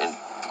injured and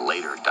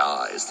later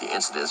dies. The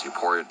incident is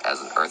reported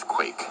as an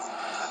earthquake.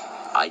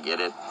 I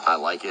get it. I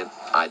like it.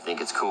 I think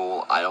it's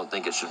cool. I don't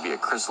think it should be a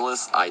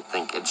chrysalis. I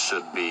think it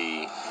should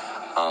be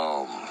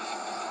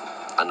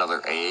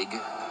another egg.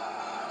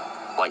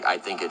 Like, I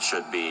think it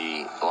should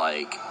be,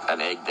 like,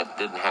 an egg that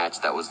didn't hatch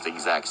that was the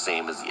exact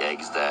same as the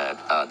eggs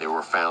that they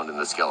were found in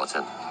the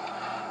skeleton,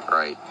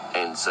 right?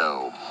 And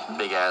so,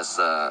 big-ass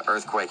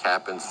earthquake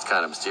happens. It's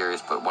kind of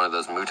mysterious, but one of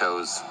those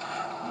mutos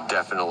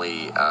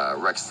definitely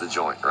wrecks the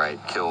joint, right?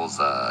 Kills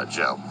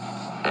Joe.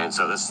 And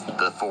so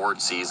the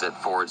Ford sees it.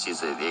 Ford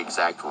sees the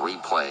exact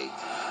replay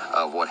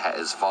of what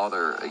his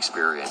father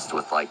experienced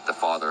with, like, the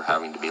father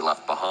having to be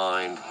left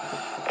behind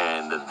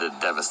and the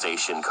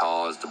devastation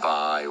caused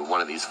by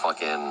one of these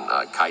fucking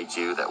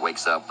kaiju that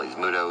wakes up, these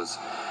mutos.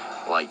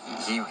 Like,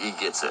 he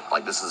gets it.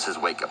 Like, this is his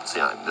wake-up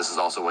time. This is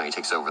also when he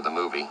takes over the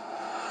movie.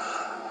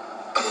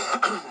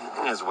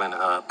 Is when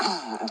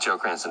Joe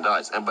Cranston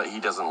dies. But he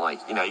doesn't, like,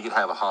 you could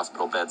have a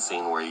hospital bed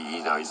scene where,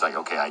 he's like,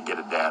 okay, I get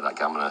it, Dad.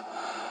 Like, I'm gonna,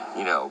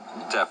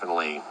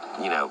 definitely,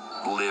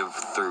 live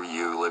through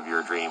you, live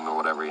your dream or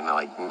whatever,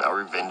 like, I'll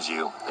revenge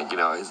you. Like,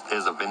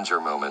 his Avenger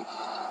moment.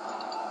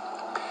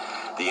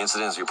 The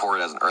incident is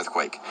reported as an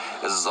earthquake.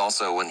 This is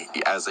also when,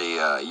 as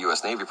a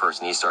U.S. Navy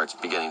person, he starts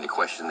beginning to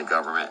question the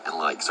government and,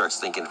 like, starts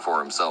thinking for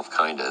himself,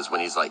 kind of, is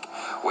when he's like,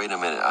 wait a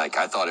minute, like,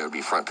 I thought it would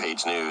be front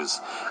page news.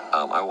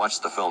 I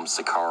watched the film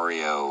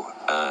Sicario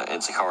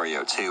and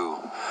Sicario 2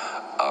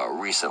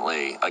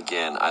 recently.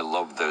 Again, I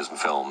love those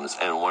films,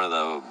 and one of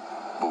the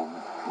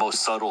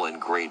most subtle and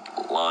great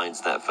lines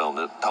in that film,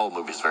 the whole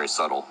movie is very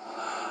subtle,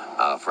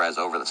 for as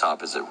over the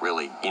top as it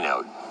really,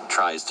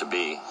 tries to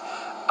be,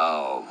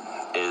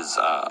 is,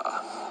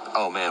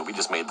 oh man, we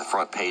just made the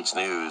front page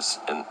news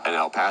in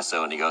El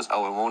Paso, and he goes,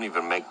 oh, it won't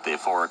even make the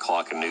 4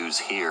 o'clock news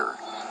here.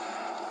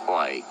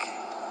 Like,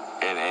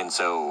 and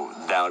so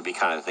that would be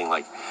kind of the thing,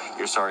 like,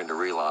 you're starting to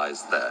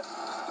realize that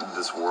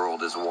this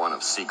world is one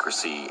of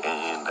secrecy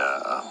and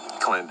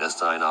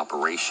clandestine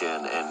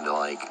operation, and,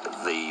 like,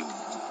 the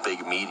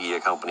big media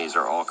companies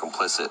are all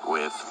complicit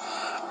with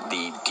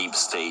the deep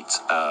state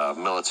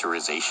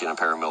militarization and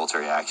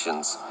paramilitary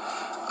actions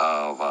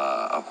of,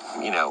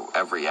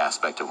 every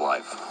aspect of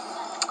life.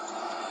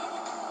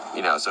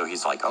 So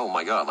he's like, oh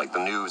my god, like,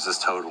 the news is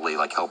totally,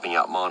 like, helping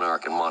out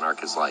Monarch, and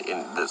Monarch is like,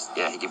 in this,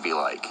 he could be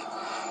like,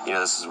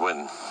 this is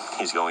when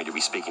he's going to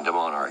be speaking to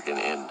Monarch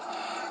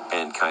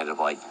and kind of,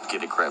 like,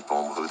 get a grip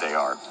on who they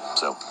are.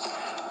 So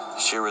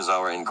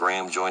Shirazawa and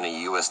Graham join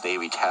a U.S.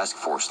 Navy task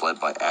force led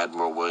by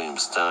Admiral William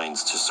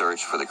Steins to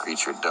search for the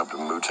creature dubbed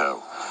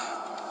Muto,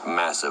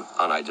 massive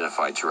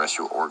unidentified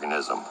terrestrial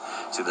organism.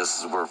 See, this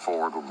is where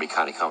Ford would be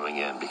kind of coming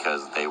in,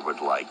 because they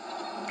would, like,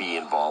 be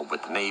involved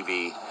with the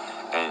Navy,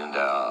 and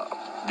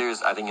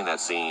there's, I think in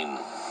that scene,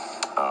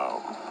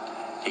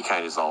 he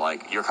kind of is all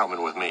like, you're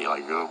coming with me,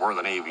 like, we're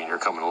the Navy and you're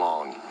coming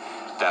along.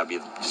 That'd be,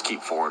 just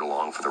keep Ford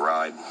along for the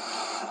ride,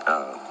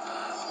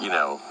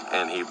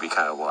 and he'd be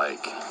kind of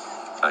like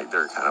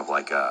they're kind of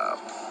like a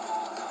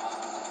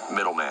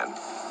middleman.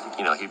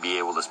 He'd be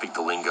able to speak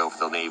the lingo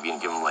for the Navy and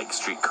give him, like,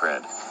 street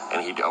cred,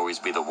 and he'd always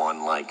be the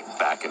one, like,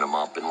 backing him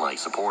up and, like,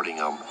 supporting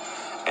him,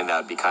 and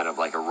that'd be kind of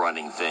like a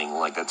running thing,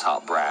 like the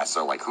top brass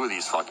are like, who are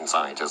these fucking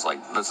scientists? Like,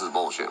 this is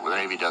bullshit. The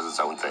Navy does its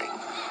own thing.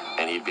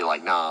 And he'd be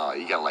like, nah,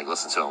 you gotta, like,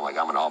 listen to him, like,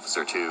 I'm an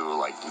officer too,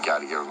 like, you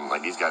gotta give him,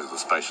 like, these guys are the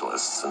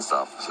specialists and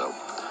stuff. So,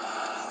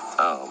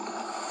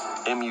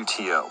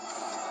 MUTO.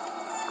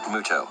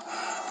 Muto.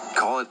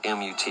 Call it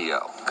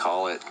MUTO.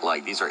 Call it,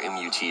 like, these are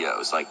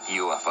MUTOs, like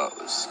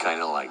UFOs.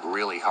 Kind of, like,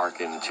 really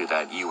harken to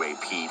that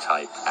UAP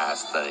type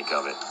aesthetic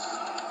of it.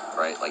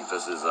 Right? Like,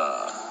 this is,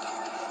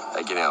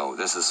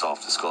 this is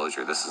soft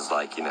disclosure. This is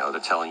like, they're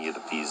telling you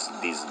that these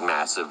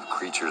massive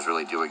creatures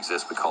really do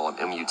exist, but call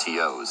them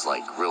MUTOs,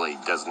 like, really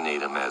designate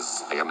them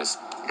as, like,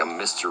 a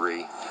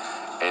mystery,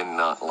 and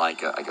not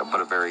but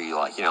a very,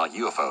 like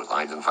UFOs,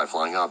 unidentified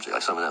flying object,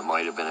 like something that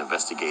might have been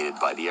investigated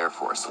by the Air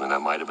Force, something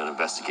that might have been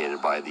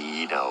investigated by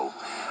the,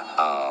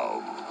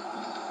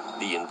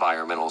 the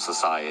Environmental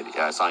Society,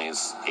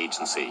 Science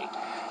Agency,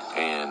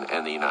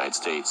 and the United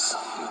States.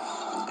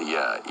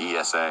 The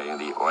ESA, I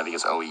think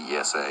it's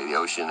OESA, the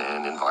Ocean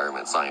and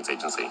Environment Science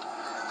Agency.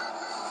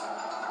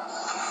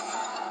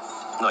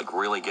 Like,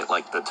 really get,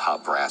 like, the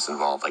top brass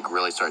involved, like,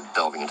 really start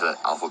delving into that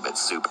alphabet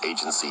soup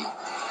agency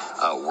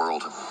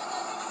world.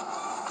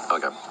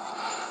 Okay.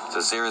 So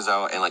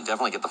Shirazawa, and, like,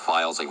 definitely get the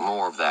files, like,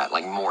 more of that,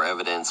 like, more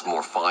evidence,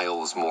 more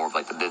files, more of,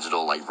 like, the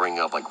digital, like, bring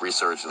up, like,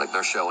 research, like,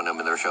 they're showing them,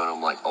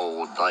 like,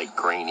 old, like,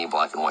 grainy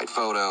black and white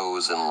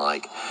photos, and,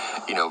 like,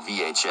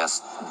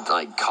 VHS,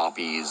 like,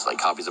 copies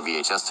of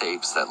VHS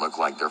tapes that look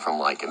like they're from,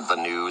 like, the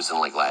news in,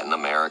 like, Latin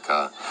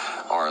America,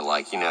 or,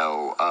 like,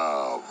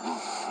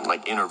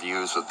 like,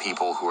 interviews with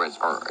people who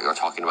are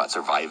talking about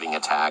surviving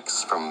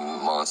attacks from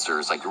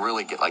monsters, like,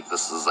 really get, like,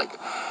 this is, like,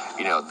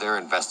 they're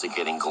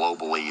investigating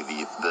globally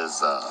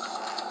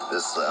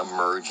this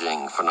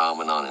emerging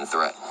phenomenon and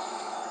threat.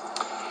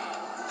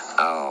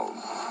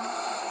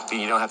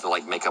 You don't have to,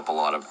 like, make up a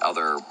lot of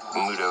other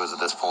mutos at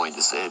this point.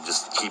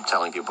 Just keep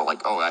telling people,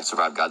 like, oh, I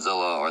survived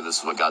Godzilla, or this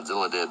is what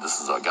Godzilla did,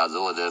 this is what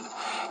Godzilla did.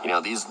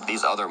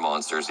 These other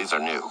monsters, these are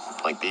new.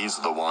 Like, these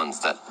are the ones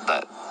that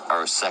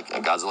are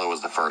second. Godzilla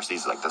was the first.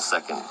 These are, like, the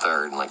second,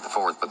 third, and, like, the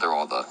fourth, but they're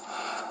all the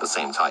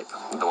same type.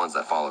 The ones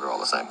that followed are all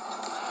the same.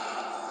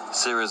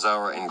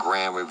 Shirazawa and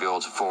Graham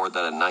revealed to Ford that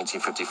a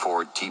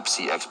 1954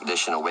 deep-sea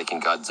expedition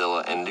awakened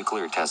Godzilla, and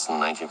nuclear tests in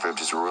the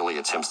 1950s were really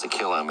attempts to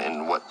kill him.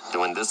 And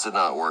when this did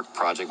not work,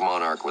 Project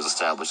Monarch was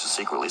established to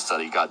secretly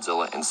study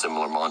Godzilla and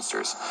similar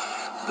monsters.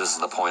 This is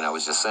the point I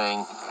was just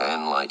saying,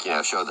 and, like,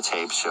 show the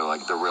tapes, show,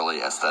 like, the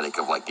really aesthetic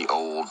of, like, the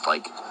old,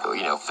 like,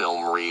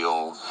 film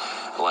reel,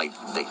 like,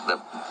 the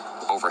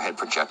overhead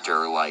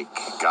projector, like,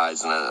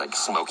 guys in, like,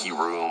 smoky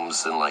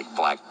rooms and, like,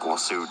 black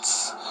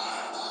suits,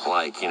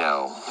 like,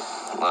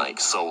 like,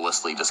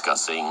 soullessly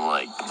discussing,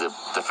 like, the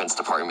Defense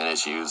Department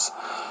issues.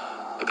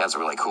 Like, that's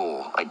really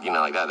cool. Like,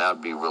 like, that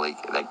would be really,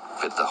 like,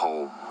 fit the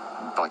whole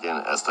fucking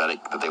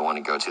aesthetic that they want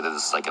to go to. That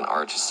is, like, an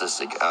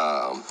artistic,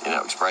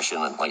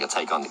 expression, and, like, a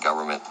take on the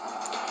government.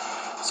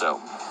 So,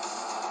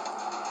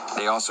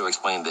 they also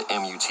explained that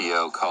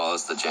MUTO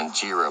caused the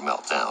Genjiro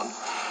meltdown.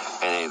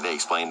 And they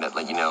explained that,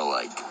 like,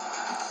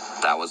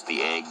 that was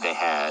the egg they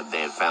had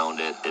found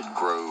it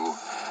grew,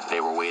 They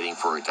were waiting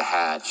for it to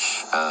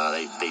hatch.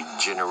 They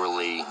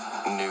generally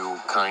knew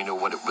kind of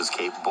what it was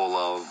capable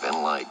of,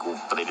 and like,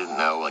 but they didn't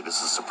know, like,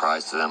 this is a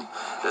surprise to them.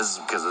 This is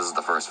because this is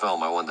the first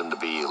film. I want them to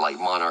be like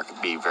Monarch,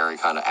 be very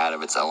kind of out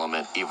of its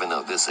element, even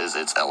though this is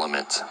its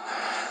element.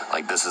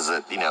 Like, this is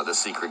the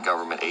secret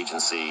government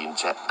agency,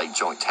 like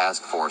joint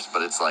task force,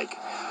 but it's like,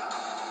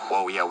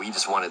 well, yeah, we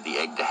just wanted the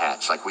egg to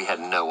hatch. Like, we had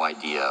no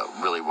idea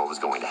really what was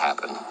going to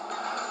happen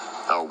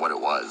or what it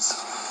was.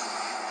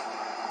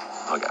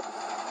 Okay.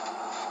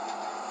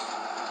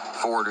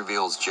 Ford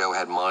reveals Joe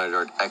had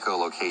monitored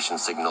echolocation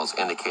signals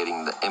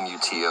indicating the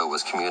MUTO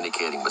was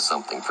communicating with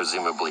something,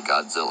 presumably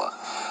Godzilla.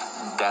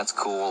 That's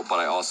cool, but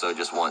I also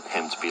just want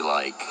him to be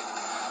like,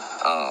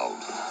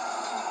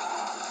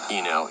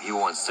 he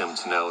wants him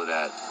to know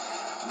that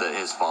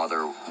his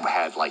father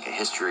had like a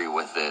history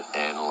with it,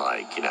 and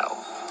like,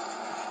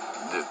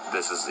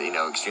 this is,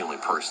 extremely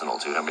personal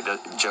to him.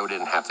 Joe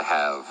didn't have to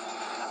have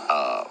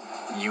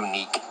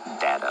unique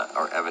data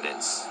or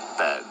evidence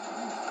that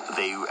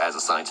they, as a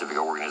scientific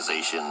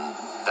organization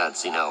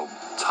that's,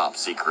 top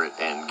secret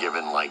and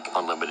given, like,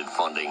 unlimited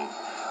funding,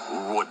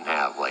 wouldn't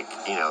have. Like,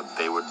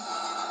 they would,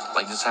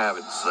 like, just have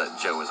it so that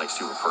Joe is, like,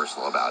 super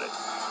personal about it.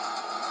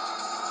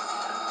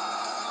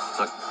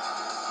 Look.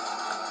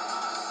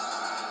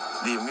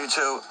 The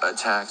MUTO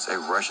attacks a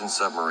Russian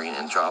submarine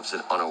and drops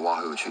it on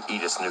Oahu to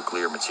eat its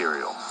nuclear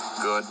material.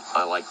 Good.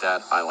 I like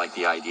that. I like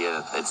the idea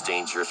that it's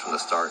dangerous from the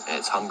start and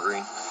it's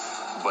hungry.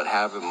 But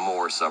have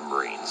more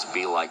submarines.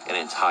 Be like an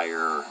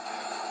entire,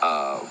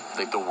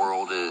 like the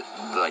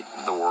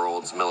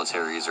world's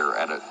militaries are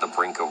at the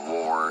brink of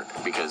war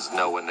because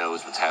no one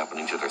knows what's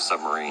happening to their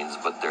submarines.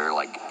 But they're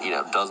like,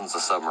 dozens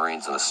of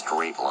submarines in a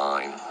straight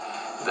line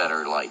that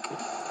are like,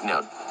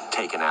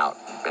 taken out,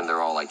 and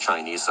they're all like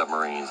Chinese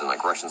submarines and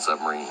like Russian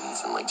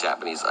submarines and like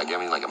Japanese,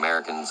 like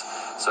Americans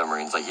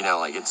submarines. Like,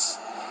 it's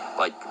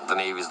like the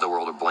navies of the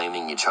world are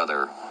blaming each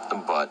other.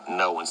 But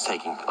no one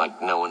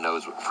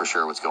knows for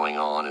sure what's going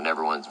on, and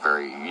everyone's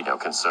very,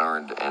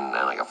 concerned and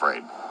like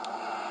afraid.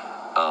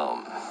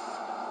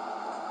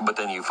 But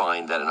then you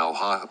find that in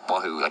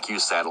Oahu, like,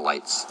 use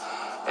satellites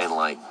and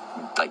like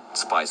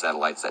spy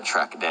satellites that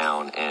track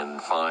down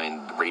and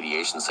find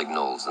radiation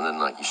signals, and then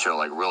like you show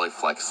like really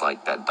flex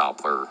like that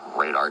Doppler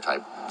radar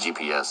type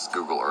GPS,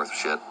 Google Earth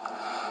shit,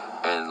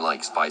 and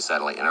like spy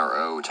satellite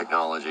NRO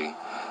technology,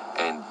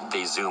 and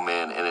they zoom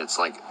in, and it's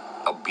like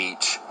a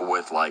beach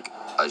with like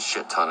a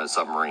shit ton of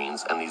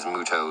submarines, and these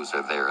MUTOs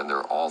are there, and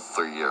they're all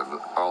three of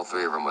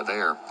them are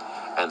there,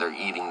 and they're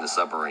eating the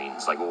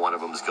submarines. Like, one of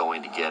them is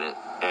going to get it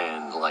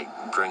and like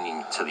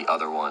bringing to the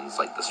other ones.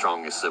 Like, the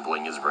strongest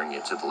sibling is bringing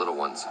it to the little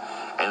ones.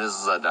 And this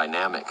is a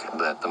dynamic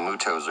that the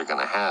MUTOs are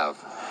going to have,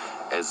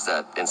 is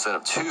that instead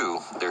of 2,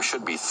 there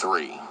should be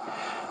 3,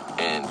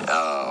 and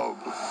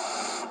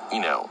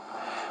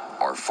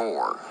or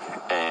 4.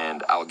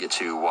 And I'll get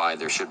to why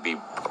there should be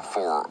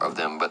 4 of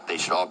them, but they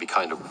should all be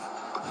kind of,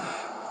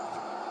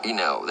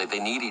 they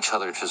need each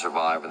other to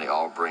survive, and they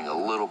all bring a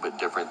little bit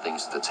different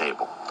things to the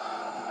table.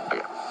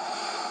 Okay.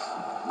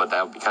 But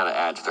that would kind of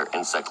add to their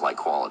insect-like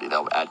quality.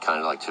 That would add kind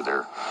of like to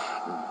their,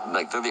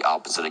 like, they're the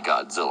opposite of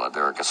Godzilla.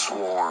 They're like a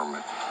swarm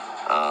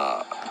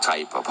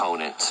type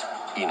opponent,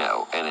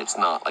 and it's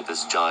not like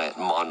this giant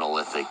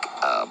monolithic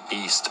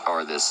beast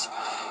or this,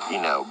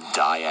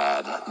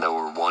 dyad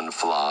where one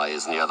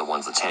flies and the other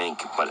one's a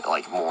tank, but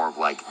like more of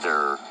like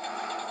they're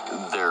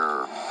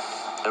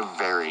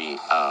very,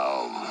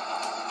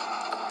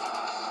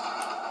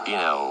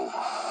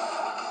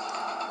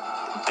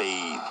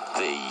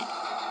 they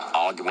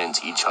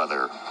augment each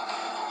other.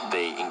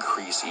 They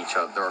increase each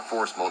other. They're a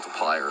force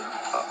multiplier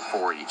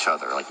for each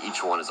other. Like,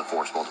 each one is a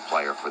force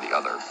multiplier for the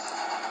other.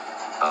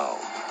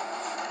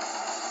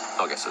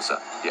 Okay, so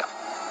yeah.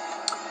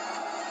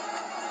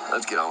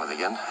 Let's get on with it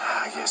again.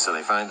 Okay, so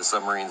they find the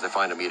submarines. They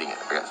find them eating it.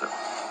 Okay, so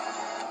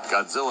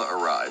Godzilla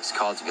arrives,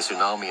 causing a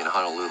tsunami in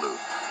Honolulu,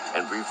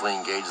 and briefly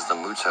engages the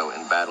MUTO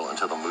in battle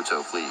until the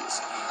MUTO flees.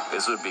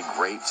 This would be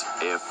great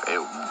if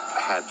it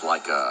had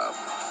like a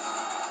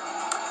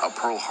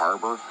Pearl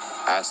Harbor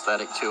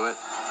aesthetic to it.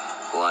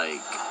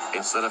 Like,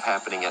 instead of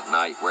happening at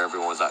night where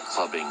everyone's out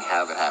clubbing,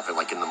 have it happen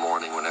like in the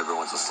morning when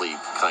everyone's asleep,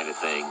 kind of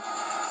thing.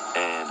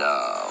 And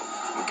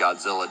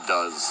Godzilla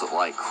does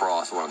like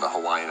cross one of the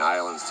Hawaiian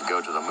Islands to go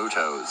to the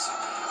MUTOs,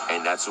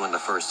 and that's when the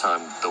first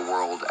time the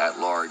world at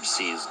large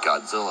sees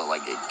Godzilla.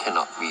 Like, it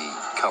cannot be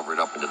covered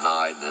up and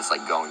denied, and it's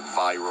like going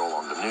viral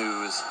on the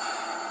news,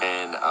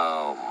 and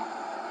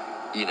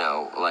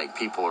like,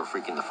 people are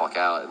freaking the fuck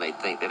out, and they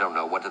don't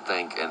know what to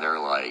think, and they're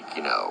like,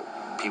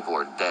 people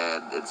are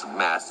dead. It's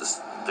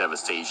mass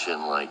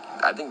devastation. Like,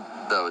 I think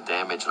the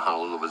damage in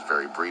Honolulu was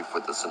very brief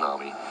with the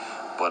tsunami,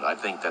 but I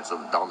think that's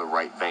on the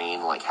right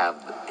vein. Like,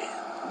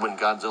 when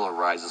Godzilla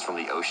rises from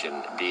the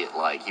ocean, be it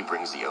like he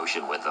brings the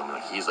ocean with him,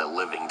 like he's a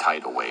living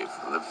tidal wave.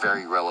 They're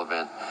very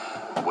relevant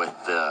with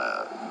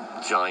the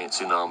giant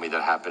tsunami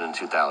that happened in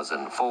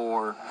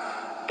 2004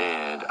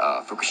 and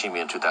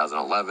Fukushima in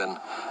 2011.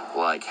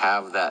 Like,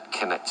 have that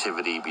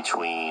connectivity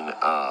between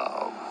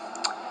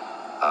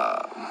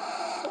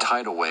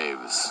tidal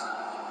waves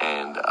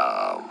and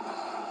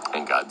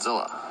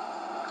Godzilla.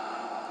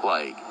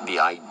 Like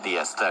the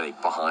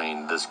aesthetic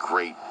behind this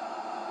great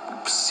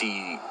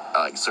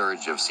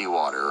surge of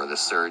seawater, or the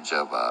surge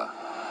of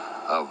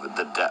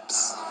the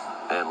depths,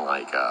 and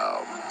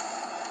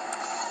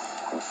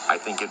I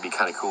think it'd be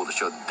kind of cool to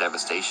show the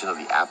devastation of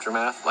the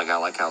aftermath. Like, I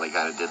like how they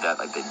kind of did that.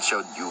 Like, they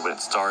showed you when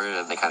it started,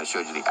 and they kind of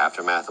showed you the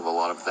aftermath of a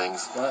lot of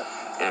things. What?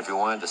 And if you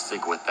wanted to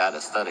stick with that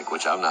aesthetic,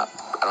 which I don't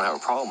have a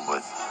problem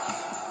with,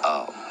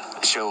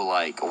 show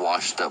like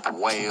washed up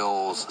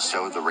whales,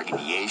 show the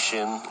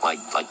radiation,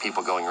 like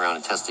people going around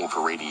and testing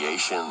for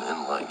radiation,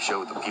 and like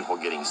show the people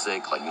getting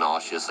sick, like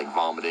nauseous, like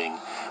vomiting.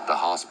 The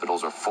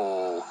hospitals are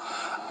full.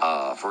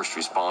 First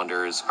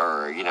responders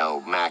are,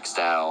 maxed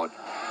out.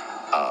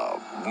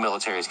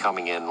 Military is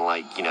coming in,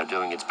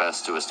 doing its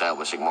best to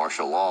establish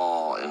martial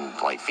law, and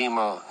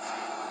FEMA,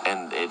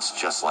 and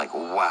it's just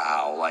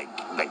wow,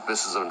 like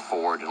this is on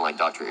forward, and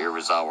Dr.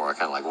 Irizawa are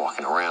kind of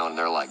walking around, and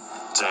they're like,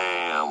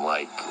 damn,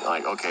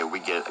 okay, we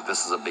get it.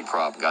 This is a big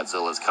problem.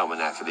 Godzilla's coming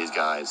after these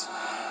guys.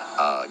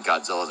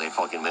 Godzilla's a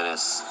fucking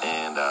menace,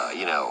 and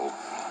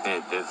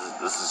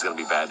this is gonna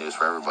be bad news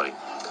for everybody.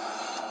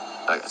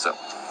 Okay, so,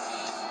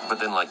 but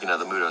then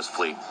the Mutos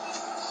flee.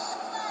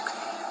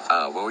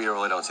 Well, we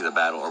really don't see the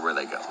battle or where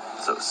they go.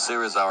 So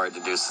Serizawa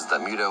deduces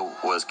that Muto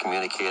was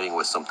communicating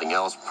with something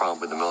else.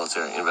 Promptly, the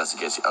military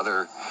investigates the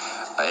other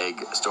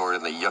egg stored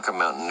in the Yucca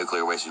Mountain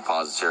Nuclear Waste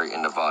Repository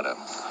in Nevada.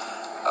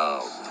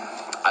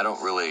 I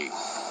don't really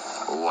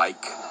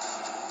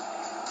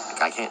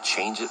I can't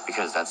change it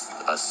because that's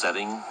a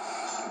setting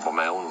by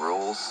my own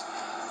rules.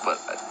 But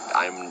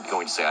I'm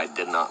going to say I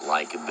did not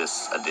like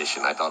this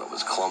edition. I thought it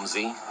was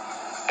clumsy,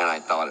 and I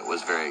thought it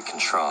was very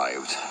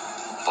contrived.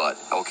 But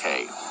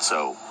okay,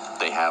 so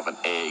they have an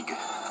egg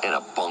in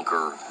a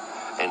bunker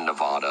in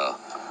Nevada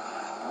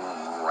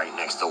right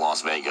next to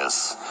Las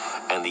Vegas,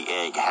 and the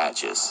egg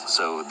hatches.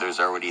 So there's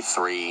already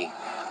 3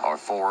 or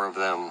 4 of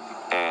them,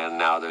 and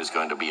now there's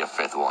going to be a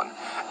 5th one.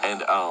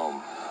 And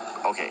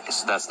okay,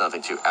 so that's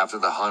nothing too. After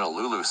the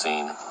Honolulu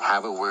scene,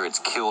 have it where it's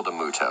killed a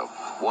Muto.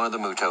 One of the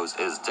Mutos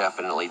is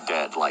definitely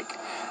dead.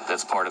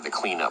 That's part of the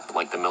cleanup.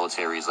 The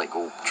military is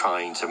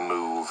trying to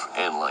move,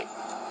 and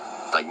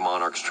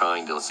Monarch's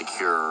trying to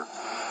secure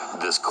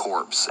this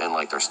corpse, and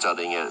they're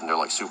studying it, and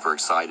they're super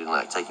excited,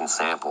 and taking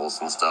samples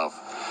and stuff.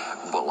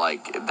 But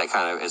that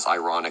kind of is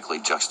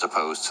ironically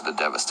juxtaposed to the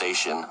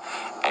devastation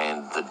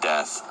and the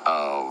death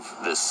of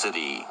this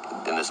city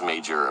in this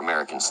major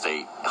American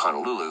state,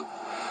 Honolulu,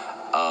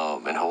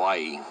 in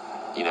Hawaii.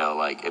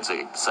 It's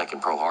a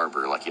second Pearl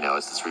Harbor.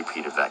 It's this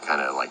repeat of that kind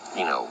of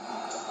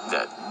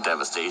that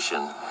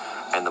devastation.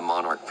 And the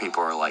Monarch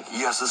people are like,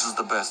 yes, this is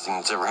the best thing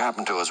that's ever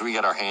happened to us. We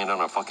got our hand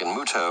on a fucking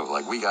Muto.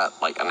 We got,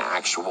 an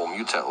actual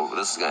Muto.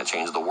 This is going to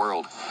change the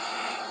world.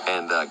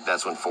 And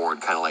that's when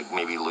Ford kind of,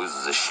 maybe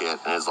loses his shit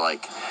and is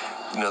like,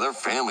 there are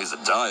families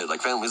that died.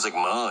 Families like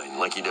mine.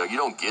 You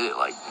don't get it.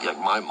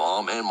 My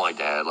mom and my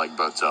dad,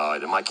 both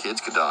died. And my kids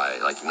could die.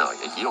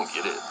 You don't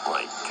get it.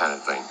 Kind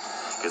of thing.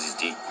 Because he's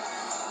deep.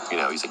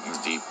 He's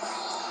deep.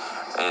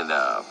 And,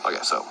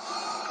 okay, so.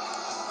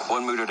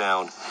 1 Muto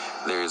down.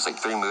 There's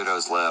 3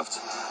 Mutos left.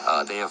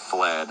 They have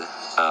fled.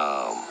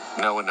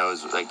 No one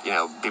knows,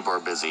 people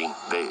are busy.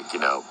 They,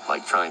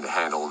 trying to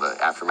handle the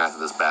aftermath of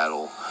this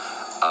battle,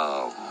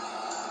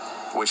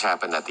 which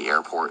happened at the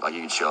airport.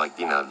 You could show,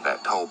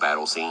 that whole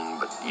battle scene,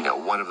 but,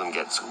 one of them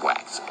gets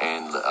whacked.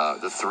 And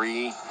the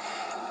 3,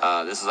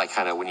 this is,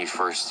 kind of when you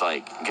first,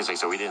 because,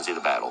 so we didn't see the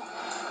battle.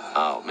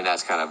 And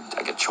that's kind of,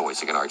 a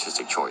choice, an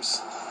artistic choice.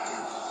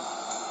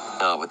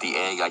 With the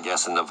egg, I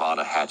guess, in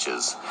Nevada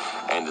hatches,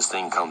 and this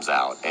thing comes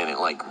out, and it,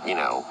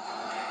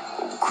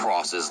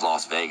 crosses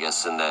Las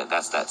Vegas, and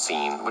that's that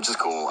scene, which is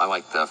cool. I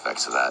like the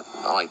effects of that.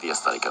 I like the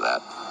aesthetic of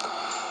that.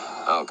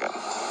 Okay.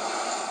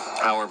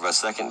 However, a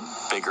second,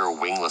 bigger,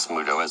 wingless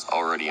Muto has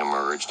already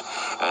emerged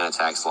and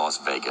attacks Las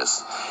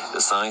Vegas.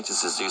 The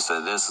scientists deduce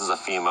that this is a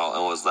female,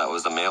 and that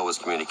was the male was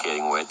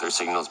communicating with, their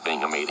signals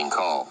being a mating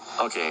call.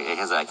 Okay,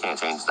 because I can't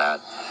change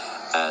that.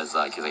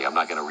 Because I'm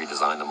not going to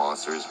redesign the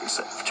monsters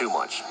too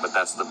much, but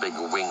that's the big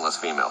wingless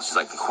female. She's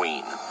the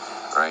queen,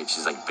 right?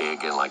 She's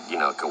big and a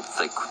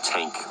thick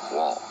tank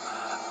wall,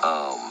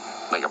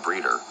 like a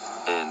breeder,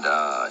 and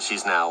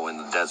she's now in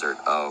the desert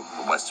of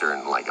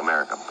Western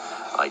America,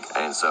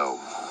 and so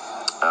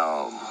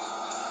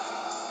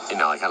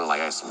kind of I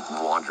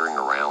wandering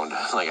around,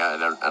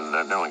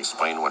 I don't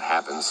explain what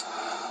happens.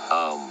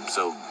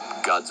 So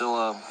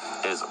Godzilla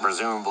is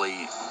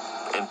presumably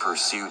in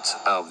pursuit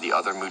of the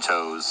other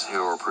Mutos,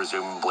 who are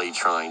presumably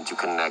trying to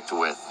connect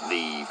with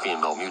the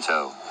female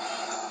Muto.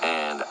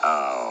 And,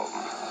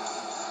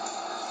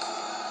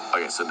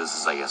 okay, so this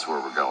is, I guess, where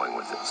we're going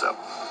with it, so.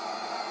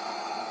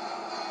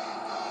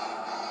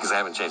 Because I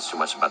haven't changed too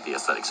much about the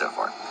aesthetic so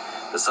far.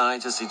 The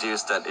scientists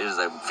deduced that it is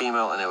a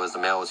female and it was the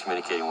male was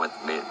communicating with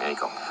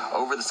Mako.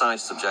 Over the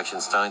scientist's objection,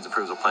 Steins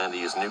approves a plan to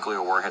use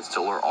nuclear warheads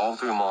to lure all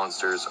three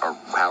monsters, or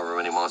however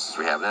many monsters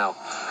we have now,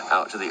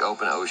 out to the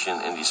open ocean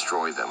and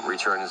destroy them.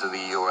 Returning to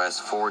the U.S.,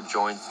 Ford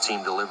joins the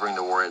team delivering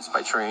the warheads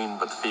by train,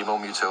 but the female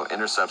Muto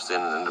intercepts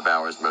them and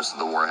devours most of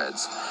the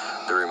warheads.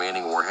 The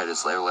remaining warhead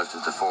is later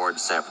lifted to Ford to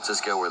San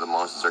Francisco, where the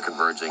monsters are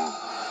converging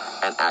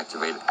and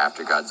activated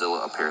after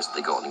Godzilla appears at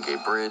the Golden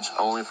Gate Bridge,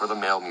 only for the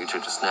male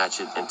Mewtwo to snatch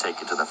it and take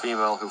it to the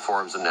female, who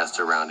forms a nest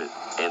around it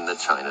in the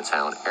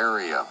Chinatown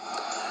area.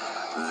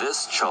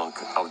 This chunk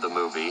of the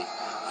movie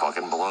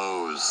fucking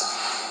blows.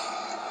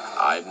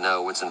 I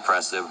know it's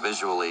impressive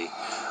visually,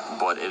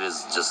 but it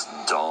is just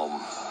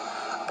dumb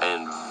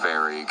and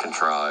very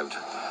contrived.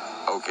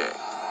 Okay.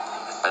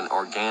 An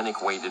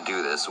organic way to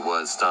do this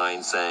was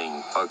Stein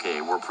saying,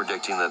 okay, we're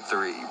predicting that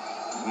 3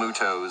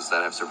 Mutos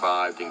that have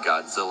survived and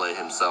Godzilla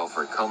himself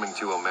are coming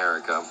to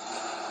America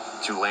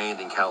to land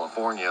in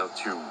California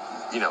to,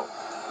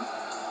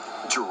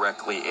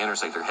 directly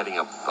intersect. They're heading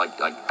up,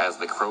 like as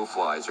the crow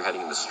flies, they're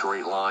heading in a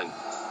straight line.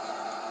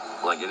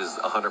 Like, it is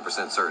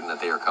 100% certain that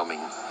they are coming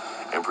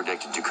and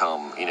predicted to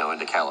come,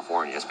 into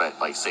California.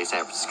 Like, say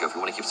San Francisco. If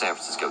you want to keep San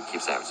Francisco,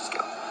 keep San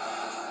Francisco.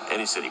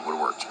 Any city would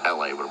have worked.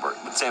 LA would have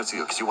worked. But San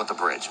Francisco, because you want the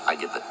bridge. I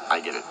get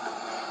it.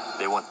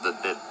 They want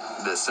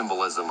the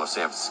symbolism of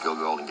San Francisco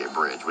Golden Gate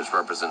Bridge, which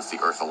represents the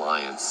Earth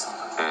Alliance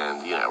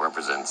and,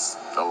 represents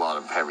a lot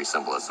of heavy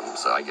symbolism,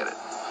 so I get it.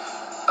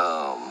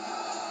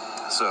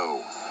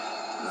 So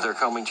they're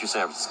coming to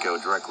San Francisco,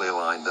 directly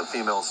aligned. The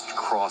female's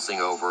crossing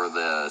over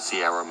the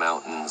Sierra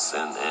Mountains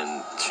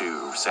and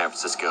to San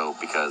Francisco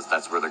because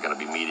that's where they're going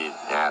to be meeting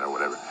at or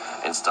whatever.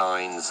 And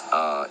Steins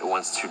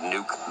wants to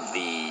nuke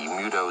the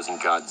Mutos and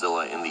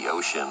Godzilla in the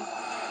ocean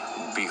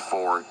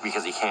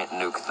because he can't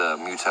nuke the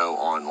Muto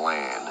on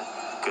land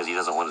because he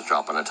doesn't want to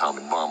drop an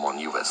atomic bomb on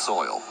U.S.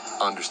 soil.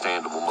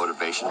 Understandable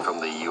motivation from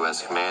the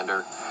U.S.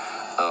 commander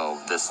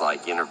of this,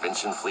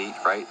 intervention fleet,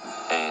 right?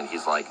 And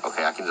he's like,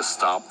 okay, I can just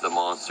stop the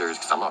monsters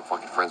because I'm not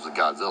fucking friends with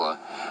Godzilla.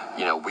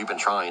 We've been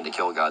trying to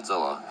kill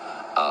Godzilla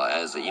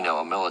as,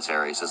 a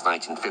military since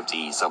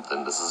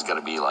 1950-something. This is going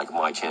to be,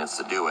 my chance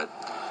to do it.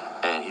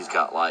 And he's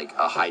got,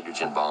 a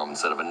hydrogen bomb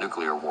instead of a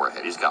nuclear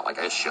warhead. He's got, a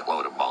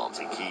shitload of bombs.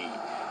 And he,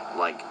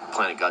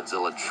 Planet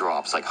Godzilla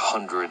drops,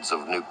 hundreds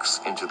of nukes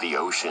into the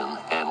ocean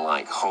and,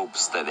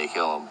 hopes that they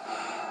kill him.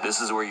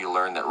 This is where you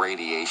learn that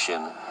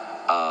radiation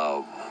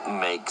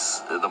makes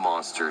the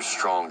monsters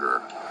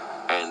stronger.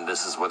 And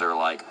this is where they're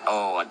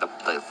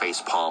the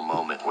face palm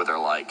moment where they're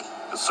like,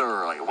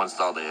 sir, once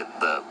all the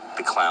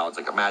clouds,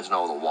 imagine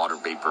all the water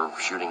vapor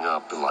shooting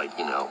up and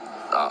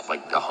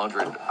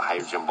 100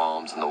 hydrogen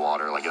bombs in the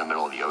water, in the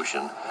middle of the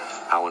ocean.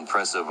 How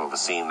impressive of a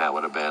scene that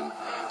would have been.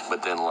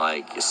 But then,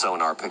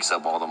 sonar picks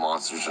up all the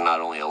monsters are not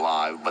only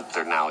alive, but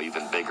they're now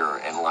even bigger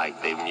and,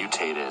 they've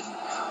mutated.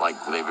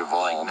 They've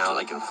evolved. Now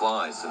they can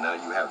fly, so now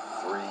you have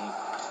 3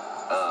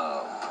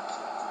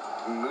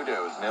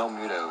 male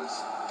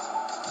Mutos,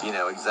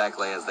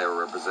 exactly as they were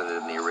represented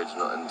in the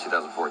original in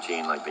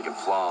 2014. They can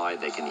fly,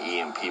 they can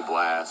EMP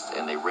blast,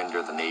 and they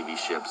render the Navy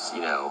ships,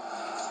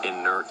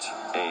 inert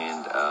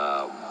and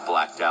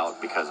blacked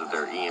out because of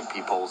their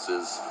EMP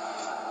pulses.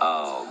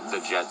 The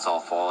jets all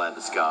fall out of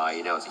the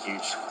sky. It's a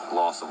huge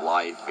loss of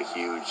life, a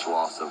huge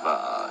loss of,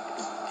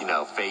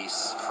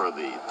 face for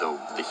the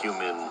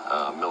human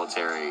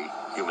military,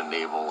 human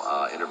naval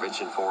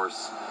intervention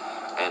force.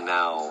 And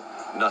now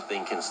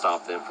nothing can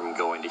stop them from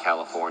going to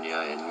California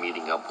and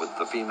meeting up with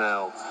the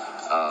female,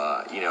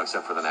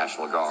 except for the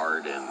National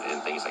Guard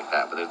and things like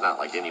that. But there's not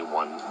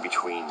anyone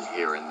between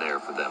here and there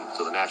for them.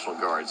 So the National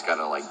Guard's got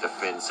to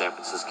defend San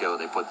Francisco.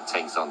 They put the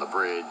tanks on the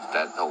bridge.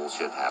 That whole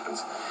shit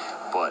happens.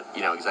 But,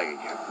 exactly,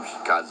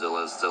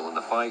 Godzilla is still in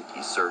the fight.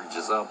 He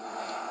surges up,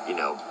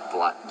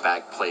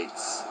 back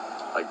plates,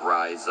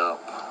 rise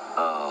up,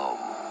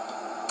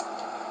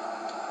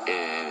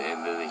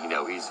 and then,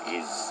 he's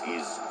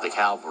the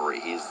cavalry.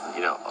 He's,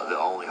 the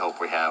only hope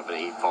we have, and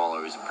he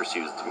follows and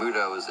pursues the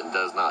Mutos and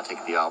does not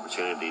take the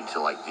opportunity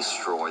to,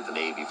 destroy the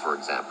Navy, for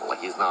example.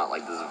 He's not,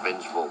 this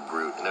vengeful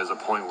brute. And there's a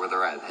point where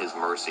they're at his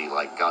mercy,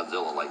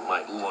 Godzilla,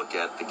 might look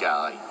at the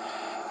guy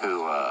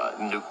who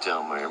nuked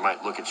him, or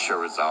might look at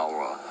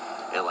Shirazawa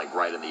and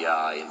right in the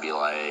eye and be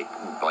like,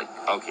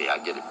 okay, I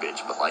get it,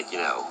 bitch, but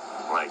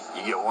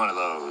you get one of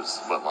those,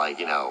 but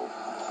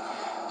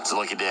it's a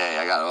lucky day.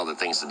 I got other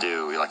things to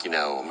do.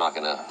 I'm not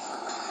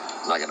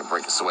gonna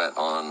break a sweat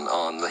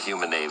on the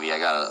human Navy. I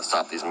gotta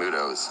stop these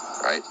Mutos,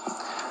 right?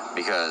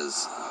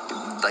 Because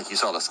you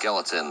saw the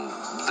skeleton,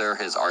 they're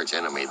his arch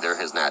enemy. They're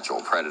his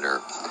natural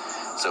predator.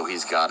 So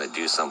he's got to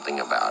do something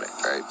about it,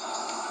 right?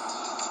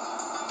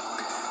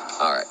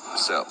 Alright,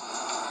 so.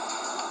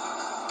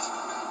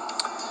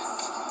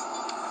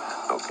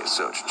 Okay,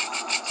 so.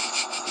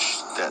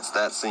 That's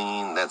that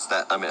scene. That's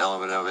that,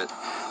 element of it.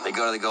 They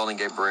go to the Golden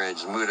Gate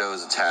Bridge.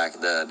 Mutos attack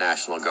the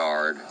National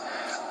Guard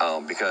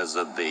because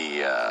of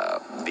the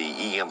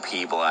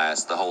EMP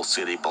blast. The whole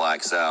city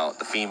blacks out.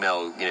 The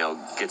female,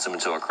 gets them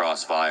into a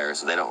crossfire,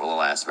 so they don't really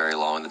last very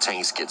long. The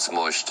tanks get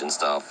smushed and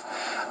stuff.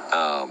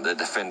 the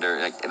defender,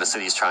 like, the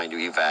city's trying to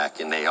evac,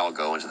 and they all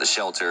go into the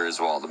shelters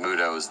while the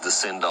Mutos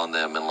descend on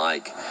them and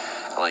like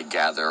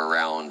gather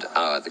around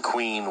the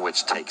queen,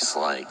 which takes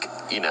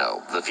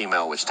the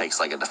female, which takes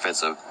like a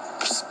defensive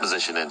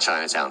position in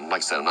Chinatown. Like I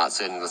said, I'm not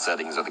setting the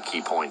settings or the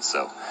key points,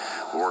 so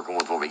we're working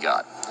with what we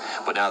got.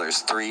 But now there's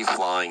 3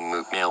 flying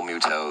male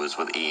Mutos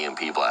with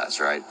EMP blasts,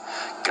 right?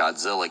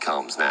 Godzilla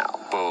comes now.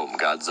 Boom,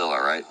 Godzilla,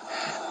 right?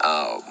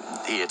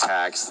 He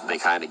attacks. They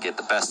kind of get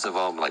the best of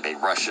him. Like, they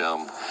rush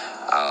him.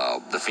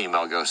 The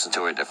female goes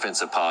into a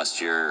defensive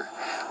posture.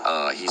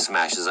 He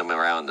smashes them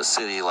around the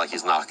city, like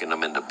he's knocking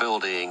them into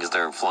buildings.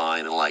 They're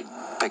flying and, like,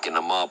 picking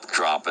them up,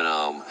 dropping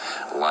them.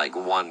 Like,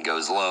 one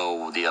goes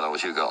low, the other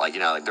two go, like,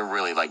 they're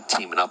really, like,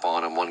 teaming up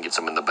on him. One gets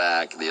him in the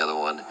back, the other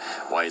one,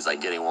 while he's,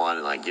 like, getting one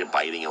and, like,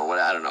 biting him or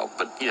whatever. I don't know.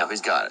 But,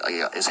 he's got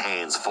his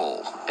hands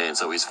full. And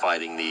so he's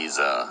fighting these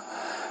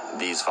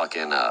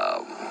fucking,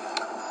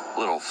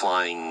 little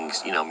flying,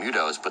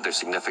 Mutos, but they're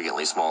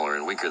significantly smaller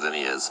and weaker than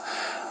he is.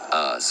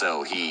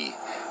 So he,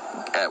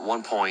 at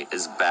one point,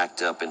 is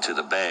backed up into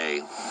the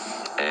bay,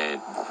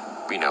 and,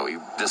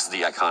 this is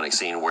the iconic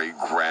scene where he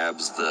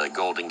grabs the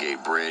Golden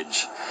Gate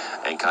Bridge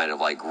and kind of,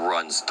 like,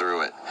 runs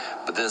through it.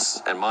 But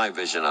this, in my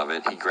vision of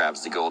it, he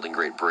grabs the Golden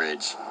Gate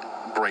Bridge,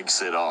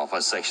 breaks it off,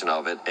 a section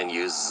of it, and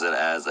uses it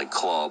as a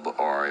club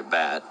or a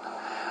bat,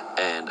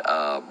 and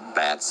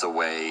bats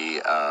away,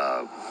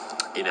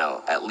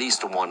 at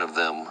least one of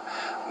them,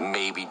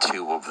 maybe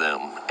 2 of them,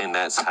 and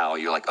that's how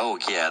you're like, oh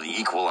yeah, the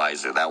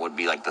Equalizer. That would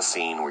be like the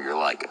scene where you're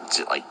like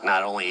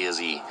not only is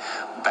he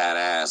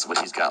badass, but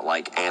he's got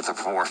like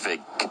anthropomorphic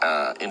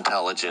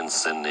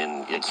intelligence and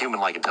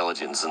human-like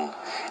intelligence and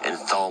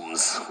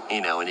thumbs,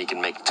 and he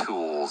can make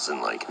tools,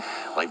 and like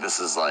this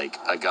is like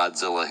a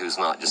Godzilla who's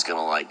not just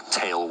gonna like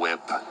tail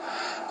whip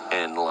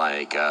and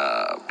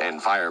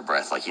and fire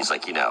breath. Like, he's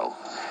like,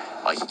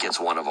 like he gets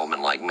one of them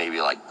and like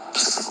maybe like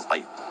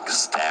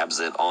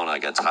stabs it on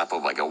like a top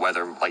of like a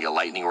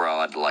lightning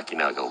rod, like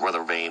a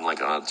weather vane,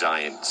 like on a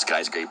giant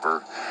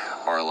skyscraper,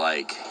 or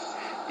like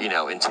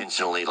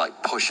intentionally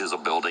like pushes a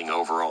building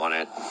over on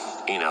it,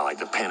 like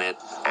to pin it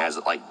as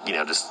it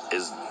just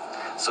is,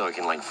 so it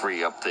can like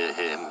free up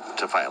him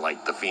to fight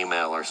like the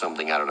female or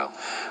something. I don't know,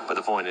 but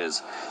the point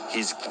is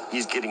he's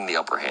getting the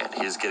upper hand.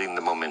 He's getting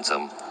the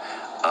momentum.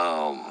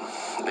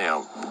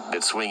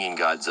 It's swinging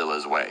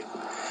Godzilla's way.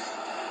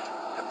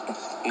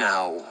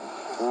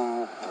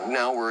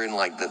 Now we're in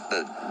like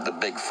the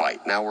big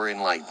fight. Now we're in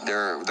like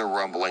they're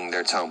rumbling,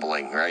 they're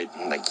tumbling, right?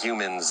 Like,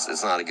 humans,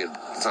 it's not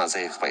a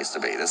safe place to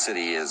be. The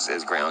city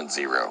is ground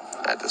zero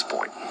at this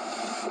point.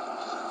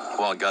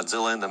 While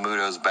Godzilla and the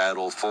Mutos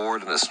battle,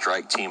 Ford and a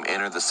strike team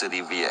enter the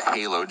city via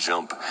halo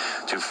jump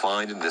to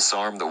find and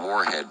disarm the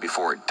warhead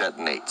before it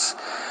detonates.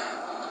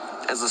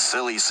 It's a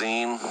silly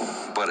scene,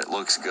 but it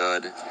looks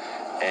good.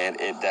 And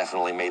it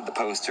definitely made the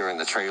poster and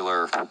the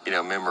trailer,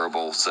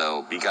 memorable.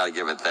 So you got to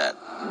give it that.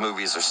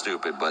 Movies are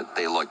stupid, but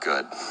they look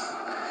good.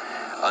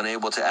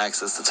 Unable to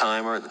access the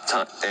timer, and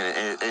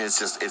it's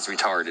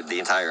retarded. The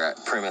entire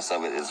premise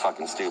of it is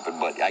fucking stupid,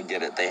 but I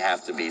get it. They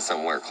have to be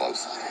somewhere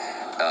close.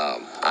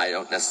 I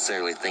don't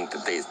necessarily think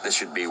that this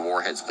should be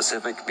Warhead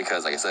specific,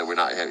 because, like I said, we're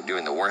not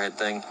doing the Warhead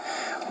thing.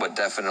 But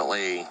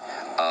definitely,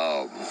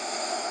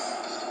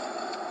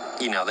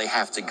 they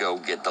have to go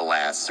get the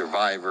last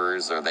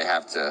survivors, or they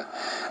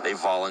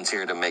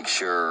volunteer to make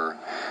sure,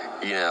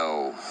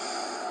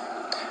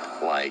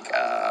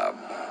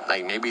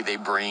 like maybe they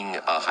bring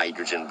a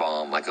hydrogen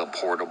bomb, like a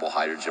portable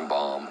hydrogen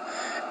bomb,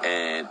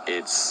 and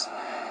it's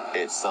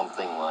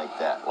something like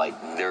that. Like,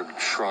 they're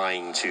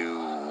trying to,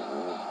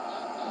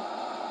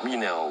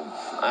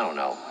 I don't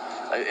know.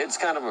 It's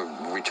kind of a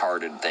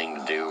retarded thing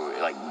to do,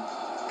 like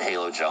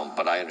halo jump,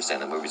 but I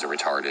understand that movies are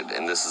retarded,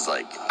 and this is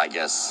like, I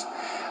guess,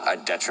 a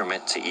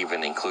detriment to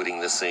even including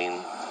this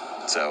scene.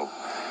 So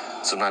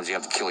sometimes you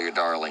have to kill your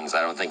darlings.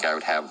 I don't think I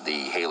would have the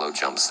halo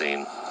jump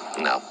scene.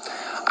 No.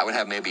 I would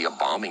have maybe a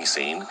bombing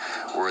scene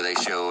where they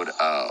showed,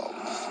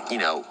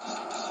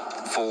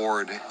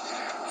 Ford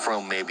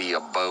from maybe a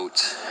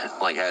boat,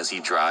 like as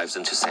he drives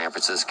into San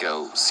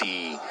Francisco,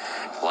 see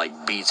like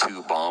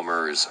B-2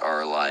 bombers,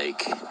 or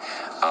like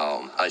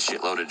a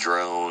shitload of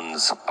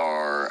drones,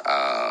 or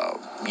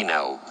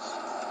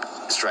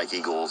Strike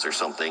Eagles or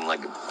something,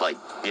 like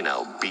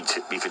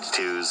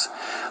B-52s,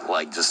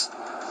 like just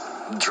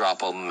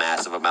drop a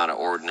massive amount of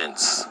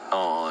ordnance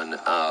on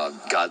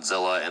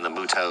Godzilla and the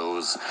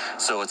Mutos.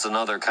 So it's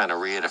another kind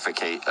of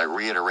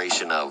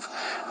reiteration of,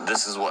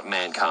 this is what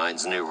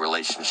mankind's new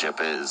relationship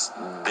is.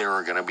 There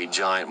are going to be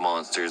giant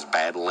monsters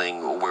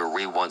battling where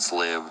we once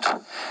lived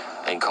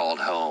and called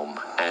home,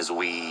 as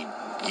we,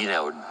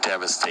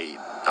 devastate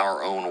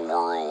our own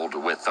world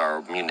with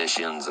our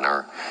munitions and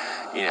our,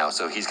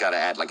 so he's got to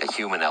add like a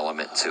human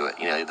element to it.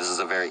 This is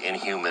a very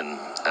inhuman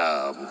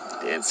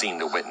scene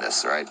to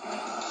witness, right?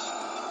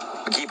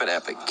 But keep it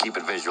epic, keep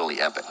it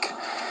visually epic.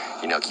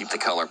 Keep the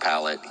color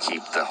palette,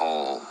 keep the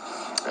whole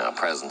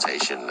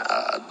presentation.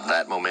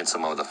 That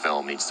momentum of the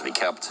film needs to be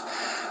kept.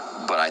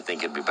 but I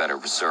think it'd be better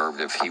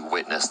preserved if he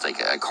witnessed like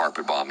a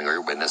carpet bombing or he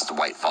witnessed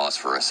white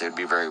phosphorus. It would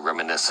be very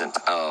reminiscent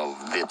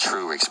of the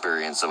true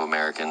experience of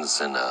Americans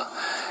in, the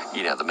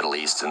Middle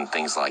East and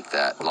things like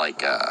that,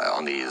 like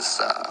on these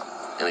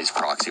in these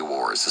proxy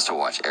wars, just to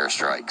watch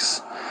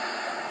airstrikes.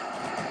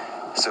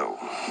 So,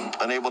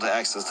 unable to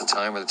access the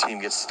timer, the team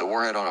gets the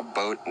warhead on a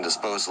boat and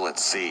disposal at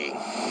sea,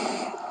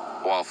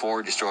 while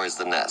Ford destroys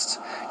the nest.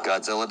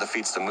 Godzilla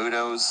defeats the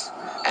Mutos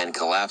and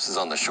collapses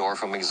on the shore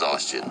from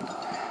exhaustion.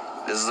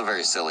 This is a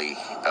very silly,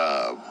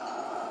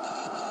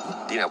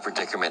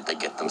 predicament they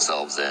get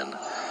themselves in.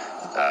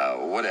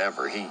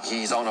 Whatever.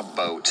 He's on a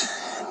boat.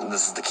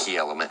 This is the key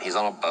element. He's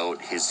on a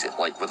boat. He's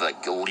like with an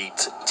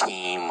elite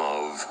team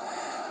of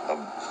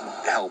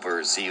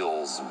helpers,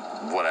 SEALs,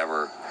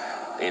 whatever.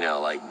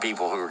 Like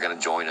people who are going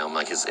to join him,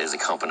 like his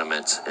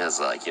accompaniment, his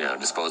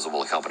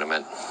disposable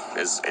accompaniment,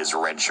 is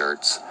red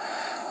shirts.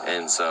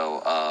 And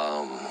so,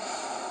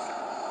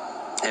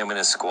 him and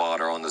his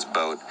squad are on this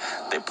boat.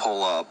 They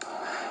pull up.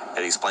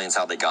 It explains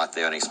how they got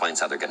there and explains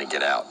how they're going to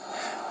get out.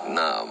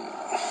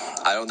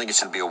 I don't think it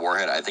should be a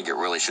warhead. I think it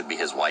really should be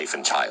his wife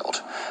and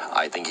child.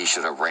 I think he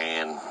should have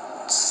ran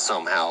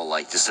somehow,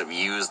 like, just have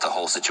used the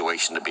whole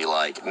situation to be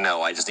like,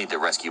 no, I just need to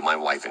rescue my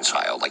wife and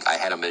child. Like, I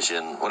had a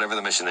mission, whatever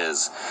the mission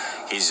is,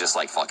 he's just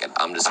like, fuck it,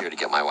 I'm just here to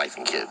get my wife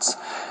and kids.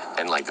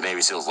 And, like, the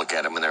Navy SEALs look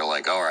at him and they're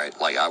like, all right,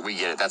 like, we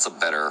get it, that's a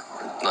better,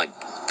 like,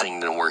 thing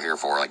than we're here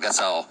for. Like, that's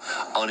how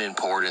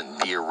unimportant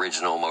the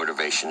original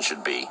motivation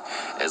should be.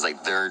 Is,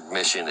 like, their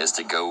mission is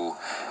to go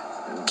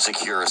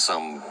secure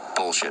some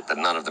bullshit that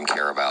none of them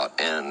care about,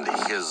 and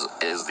his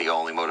is the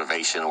only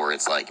motivation where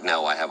it's like,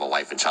 no, I have a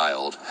wife and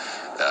child.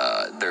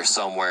 They're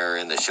somewhere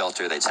in the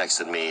shelter. They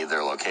texted me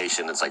their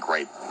location. It's like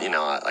right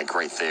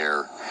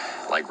there,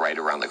 like right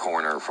around the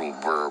corner from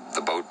where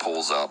the boat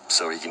pulls up,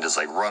 so he can just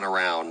like run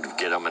around,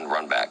 get them, and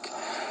run back.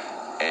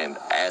 And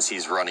as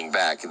he's running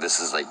back, this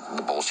is like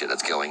the bullshit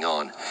that's going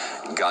on.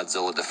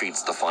 Godzilla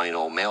defeats the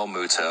final male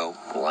Muto,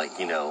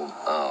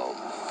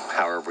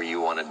 however you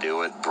want to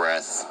do it,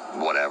 breath,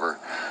 whatever.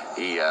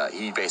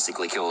 He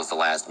basically kills the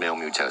last male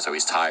Muto, so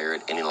he's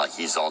tired, and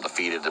he's all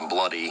defeated and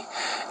bloody,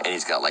 and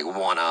he's got like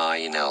one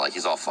eye, like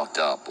he's all fucked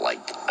up. Like,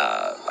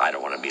 I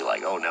don't want to be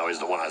like, oh no, he's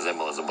the one eye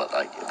symbolism, but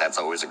like that's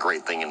always a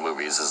great thing in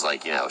movies is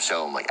like,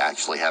 show him like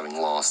actually having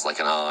lost like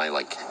an eye,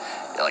 like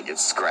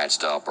it's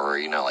scratched up or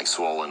like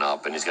swollen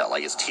up, and he's got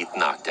like his teeth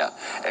knocked out.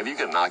 If you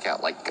could knock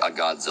out like a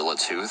Godzilla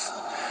tooth,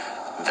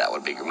 that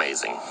would be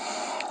amazing.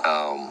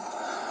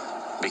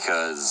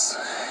 Because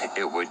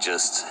it would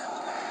just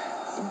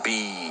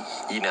be,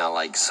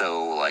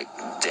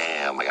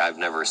 damn, like I've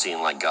never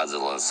seen like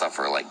Godzilla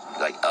suffer like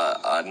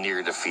a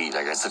near defeat.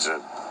 Like it's such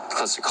a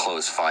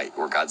close fight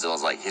where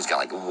Godzilla's like, he's got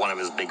like one of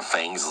his big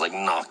fangs is like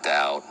knocked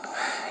out,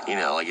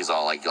 like he's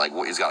all like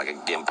he's got like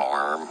a gimp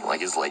arm,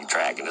 like his leg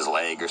dragging his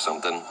leg or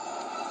something.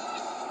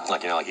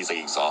 Like, like he's like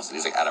exhausted,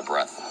 he's like out of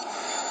breath.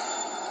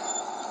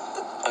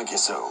 Okay,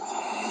 so,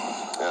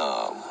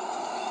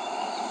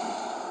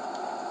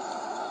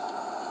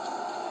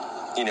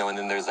 and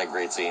then there's that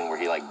great scene where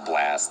he, like,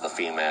 blasts the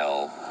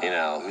female,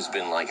 who's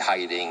been, like,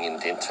 hiding and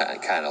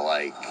kind of,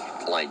 like,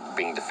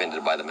 being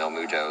defended by the male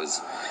Mutos.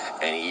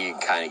 And you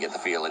kind of get the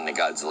feeling that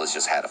Godzilla's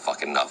just had a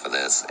fucking enough of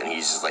this. And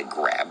he's just, like,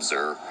 grabs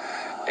her,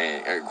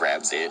 or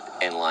grabs it,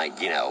 and, like,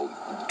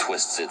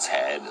 twists its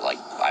head. Like,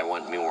 I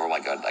want more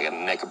like a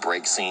neck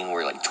break scene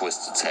where he, like,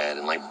 twists its head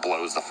and, like,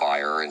 blows the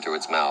fire into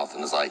its mouth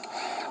and is, like,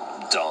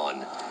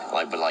 done.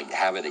 But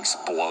have it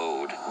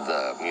explode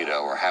the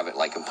Muto, or have it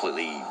like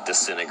completely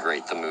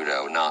disintegrate the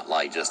Muto, not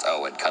like just,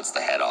 it cuts the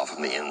head off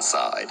from the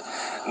inside.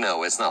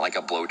 No, it's not like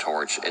a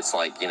blowtorch. It's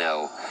like,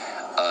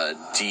 a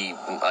deep,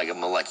 like a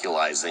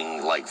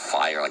molecularizing, like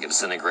fire, like a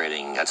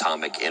disintegrating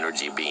atomic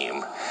energy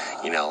beam.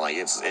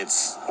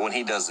 It's when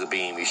he does the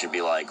beam, you should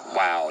be like,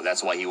 wow,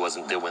 that's why he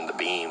wasn't doing the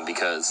beam,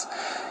 because,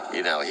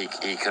 he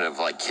could have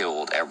like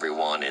killed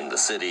everyone in the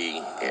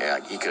city. Yeah,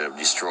 he could have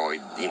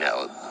destroyed,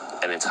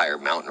 an entire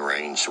mountain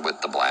range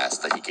with the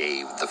blast that he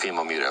gave the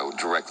female Muto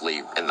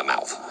directly in the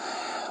mouth.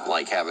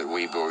 Like, have it where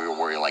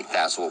you're like,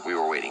 that's what we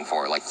were waiting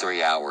for. Like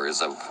 3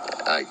 hours of,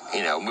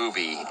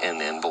 movie and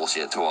then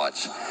bullshit to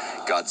watch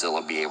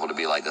Godzilla be able to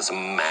be like this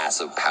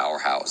massive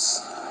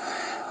powerhouse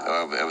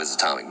of his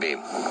atomic beam.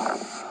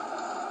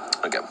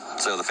 Okay,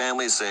 so the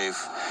family's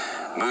safe.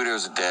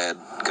 Mutos are dead.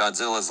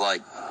 Godzilla's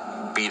like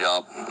beat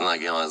up, like,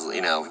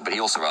 but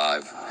he'll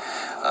survive.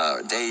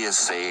 Day is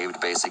saved,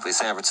 basically.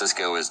 San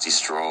Francisco is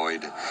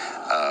destroyed.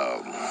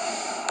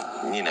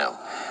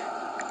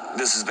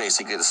 This is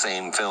basically the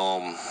same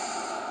film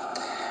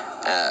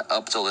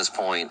up till this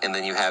point, and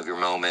then you have your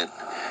moment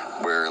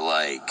where,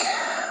 like,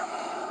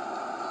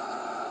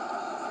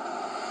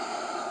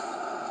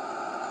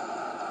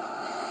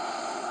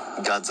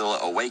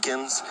 Godzilla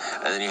awakens,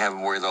 and then you have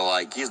him where they're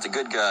like, he's the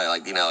good guy,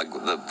 like, like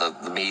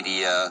the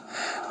media,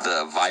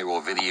 the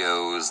viral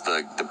videos,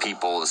 the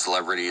people, the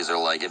celebrities are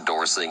like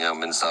endorsing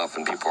him and stuff,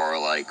 and people are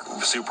like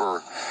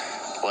super,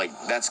 like,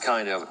 that's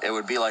kind of, it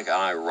would be like an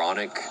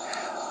ironic,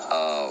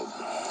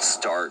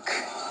 stark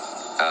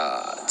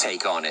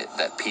take on it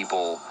that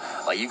people,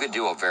 like, you could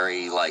do a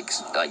very, like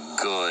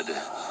good,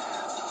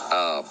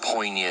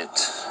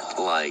 poignant,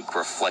 like,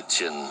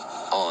 reflection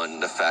on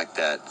the fact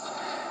that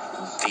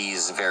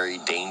these very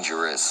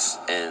dangerous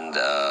and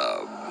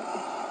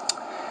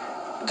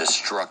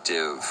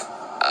destructive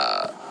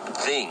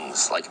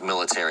things like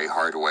military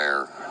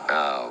hardware,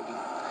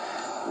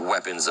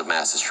 weapons of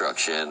mass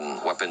destruction,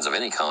 weapons of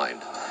any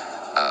kind,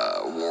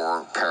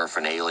 war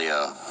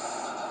paraphernalia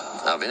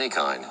of any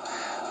kind,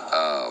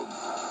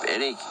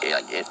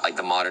 like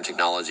the modern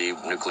technology,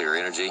 nuclear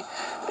energy,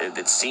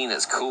 it's seen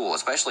as cool,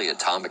 especially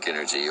atomic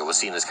energy. It was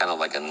seen as kind of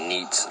like a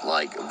neat,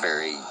 like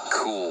very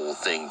cool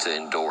thing to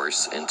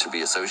endorse and to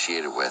be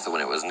associated with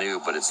when it was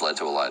new, but it's led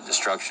to a lot of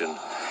destruction.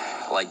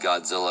 Like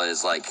Godzilla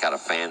is like got a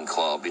fan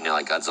club, you know,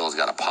 like Godzilla's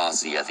got a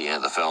posse at the end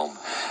of the film,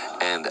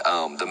 and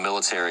the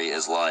military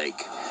is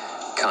like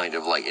kind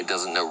of like it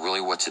doesn't know really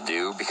what to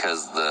do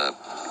because the,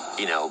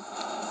 you know,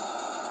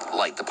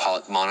 like the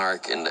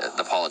monarch and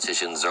the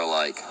politicians are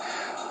like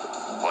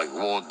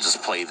we'll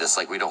just play this,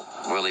 like we don't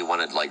really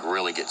want to like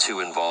really get too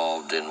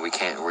involved, and we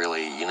can't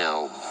really, you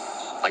know,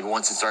 like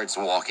once it starts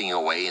walking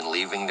away and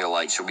leaving, they're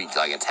like, should we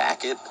like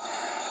attack it,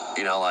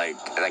 you know, like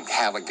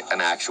have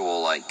an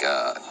actual like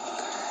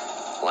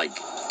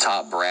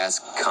top brass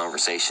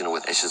conversation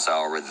with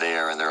Ishizawa over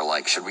there, and they're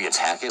like, should we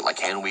attack it? Like,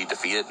 can we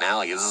defeat it now?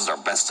 Like, this is our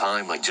best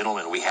time. Like,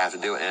 gentlemen, we have to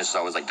do it. And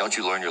Ishizawa was like, don't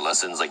you learn your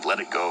lessons? Like, let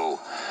it go.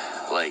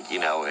 Like, you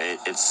know,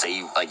 it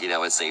saved, like, you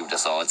know, it saved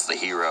us all. It's the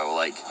hero.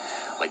 Like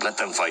let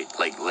them fight.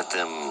 Like, let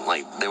them,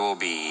 like, there will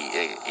be,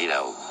 you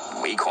know,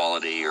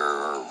 equality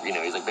or, you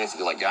know, he's like,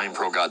 basically like, I'm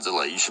pro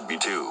Godzilla. You should be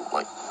too.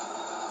 Like,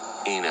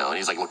 you know, and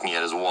he's like looking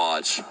at his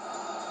watch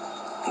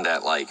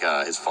that, like,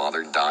 his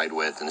father died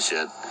with and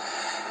shit.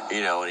 You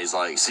know, and he's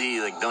like,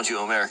 see, like, don't you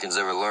Americans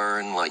ever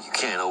learn? Like, you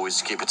can't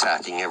always keep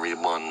attacking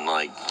everyone.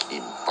 Like,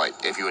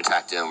 if you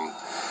attacked him,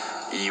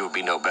 you would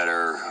be no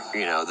better,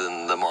 you know,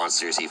 than the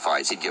monsters he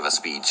fights. He'd give a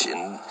speech,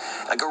 and,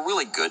 like, a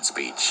really good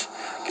speech.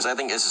 Because I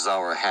think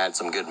Ishizawa had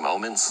some good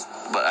moments,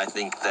 but I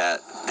think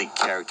that the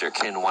character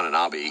Ken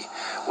Watanabe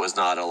was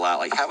not allowed,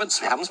 like, have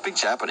him speak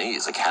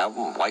Japanese. Like,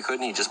 why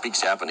couldn't he just speak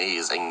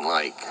Japanese and,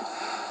 like,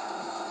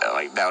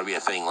 that would be a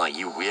thing. Like,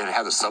 we had to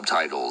have the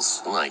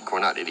subtitles. Like, we're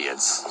not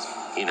idiots.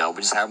 You know,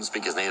 but just have him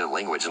speak his native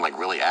language and, like,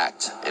 really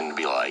act and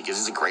be like,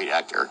 he's a great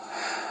actor.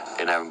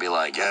 And have him be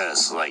like,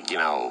 yes, like, you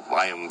know,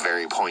 I am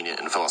very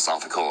poignant and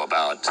philosophical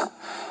about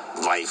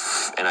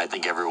life, and I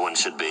think everyone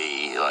should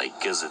be, like,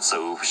 because it's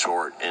so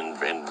short and,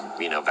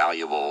 you know,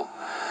 valuable.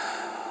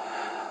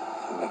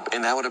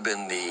 And that would have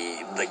been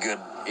the good,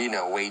 you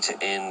know, way to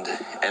end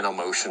an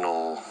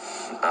emotional,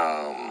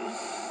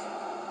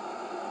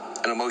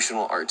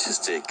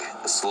 artistic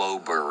slow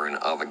burn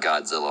of a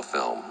Godzilla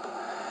film.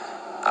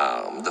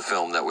 The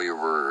film that we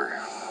were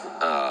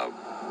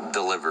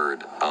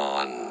delivered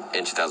on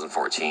in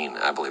 2014.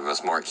 I believe it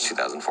was March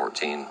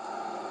 2014.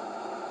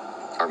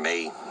 Or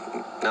May.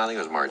 No, I think it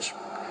was March.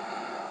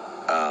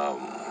 No,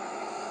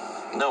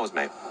 it was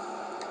May.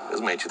 It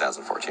was May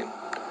 2014.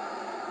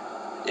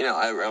 You know,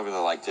 I really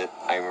liked it.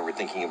 I remember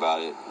thinking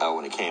about it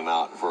when it came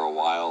out for a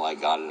while. I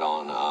got it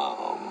on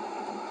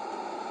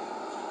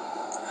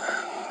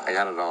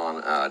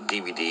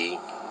DVD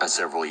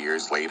several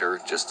years later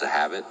just to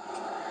have it.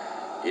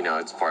 You know,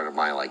 it's part of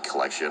my, like,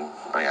 collection.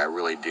 I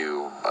really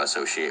do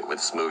associate with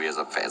this movie as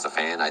a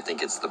fan. I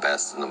think it's the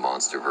best in the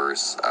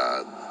MonsterVerse.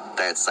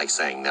 That's like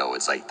saying no.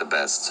 It's like the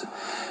best,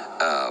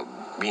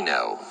 you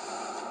know,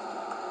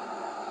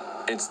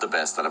 it's the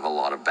best out of a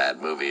lot of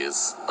bad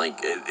movies. Like,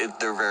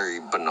 they're very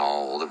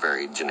banal, they're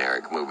very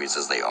generic movies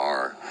as they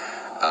are.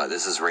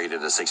 This is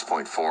rated a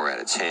 6.4 out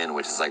of 10,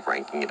 which is like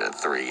ranking it a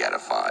 3 out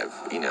of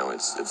 5. You know,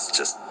 it's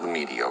just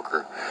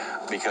mediocre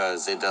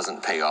because it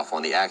doesn't pay off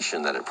on the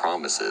action that it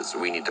promises.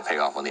 We need to pay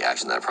off on the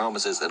action that it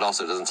promises. It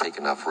also doesn't take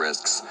enough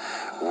risks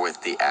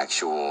with the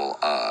actual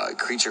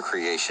creature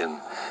creation.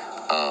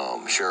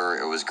 Sure,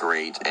 it was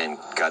great, and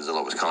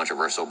Godzilla was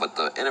controversial, but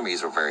the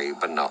enemies were very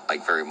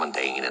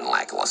mundane and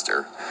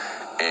lackluster,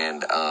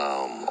 and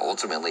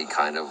ultimately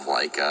kind of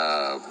lame.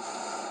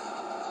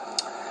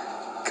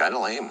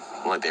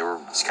 Like, they were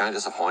kind of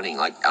disappointing.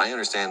 Like, I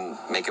understand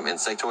make them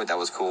insectoid, that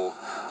was cool.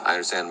 I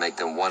understand make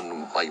them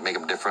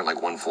different,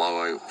 like one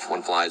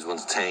flies,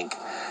 one's a tank.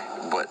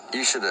 But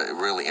you should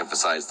really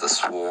emphasize the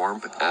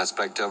swarm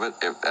aspect of it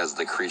as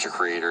the creature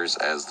creators,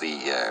 as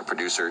the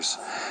producers,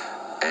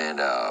 and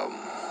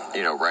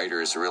you know,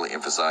 writers really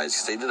emphasize,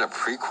 because they did a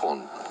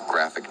prequel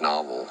graphic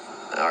novel,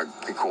 or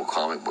prequel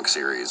comic book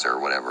series, or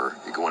whatever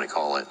you want to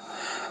call it,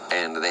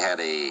 and they had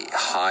a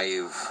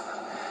hive,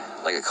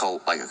 like a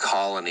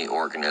colony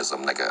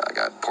organism, like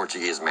a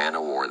Portuguese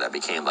man-o-war that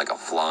became like a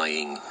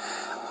flying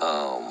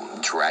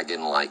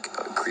dragon-like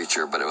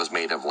creature, but it was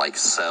made of like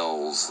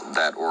cells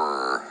that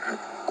were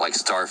like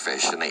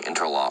starfish, and they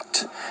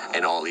interlocked,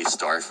 and all these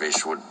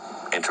starfish would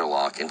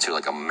interlock into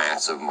like a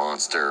massive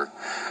monster,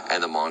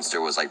 and the monster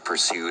was like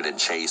pursued and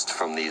chased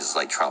from these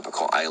like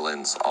tropical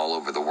islands all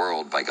over the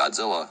world by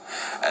Godzilla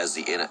as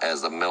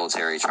the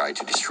military tried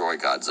to destroy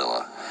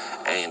Godzilla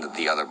and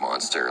the other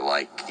monster,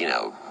 like, you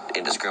know,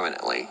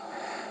 indiscriminately.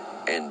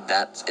 And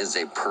that is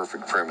a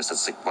perfect premise.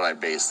 That's like what I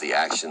base the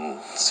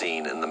action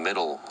scene in the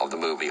middle of the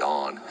movie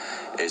on,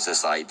 is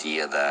this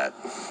idea that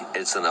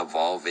it's an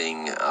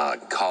evolving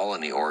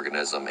colony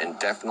organism, and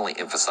definitely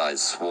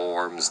emphasize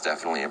swarms,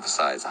 definitely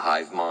emphasize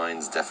hive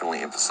minds,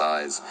 definitely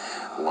emphasize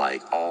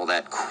like all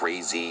that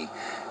crazy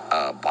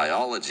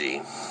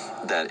biology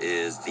that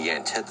is the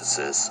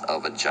antithesis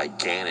of a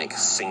gigantic,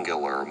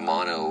 singular,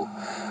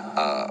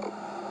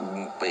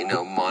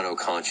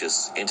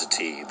 monoconscious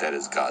entity that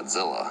is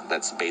Godzilla.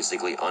 That's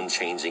basically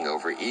unchanging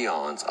over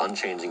eons,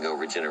 unchanging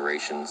over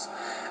generations,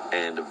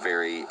 and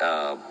very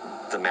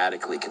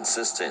thematically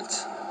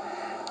consistent,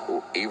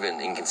 even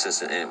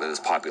inconsistent with its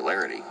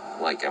popularity.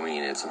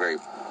 It's a very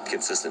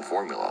consistent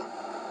formula.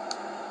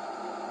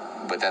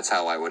 But that's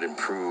how I would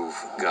improve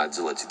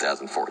Godzilla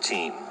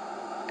 2014.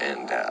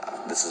 And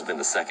this has been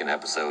the second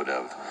episode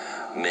of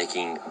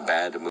Making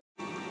Bad Movies.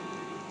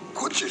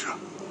 Godzilla.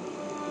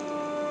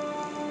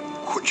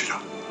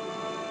 Godzilla.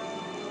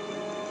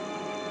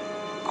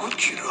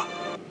 Godzilla.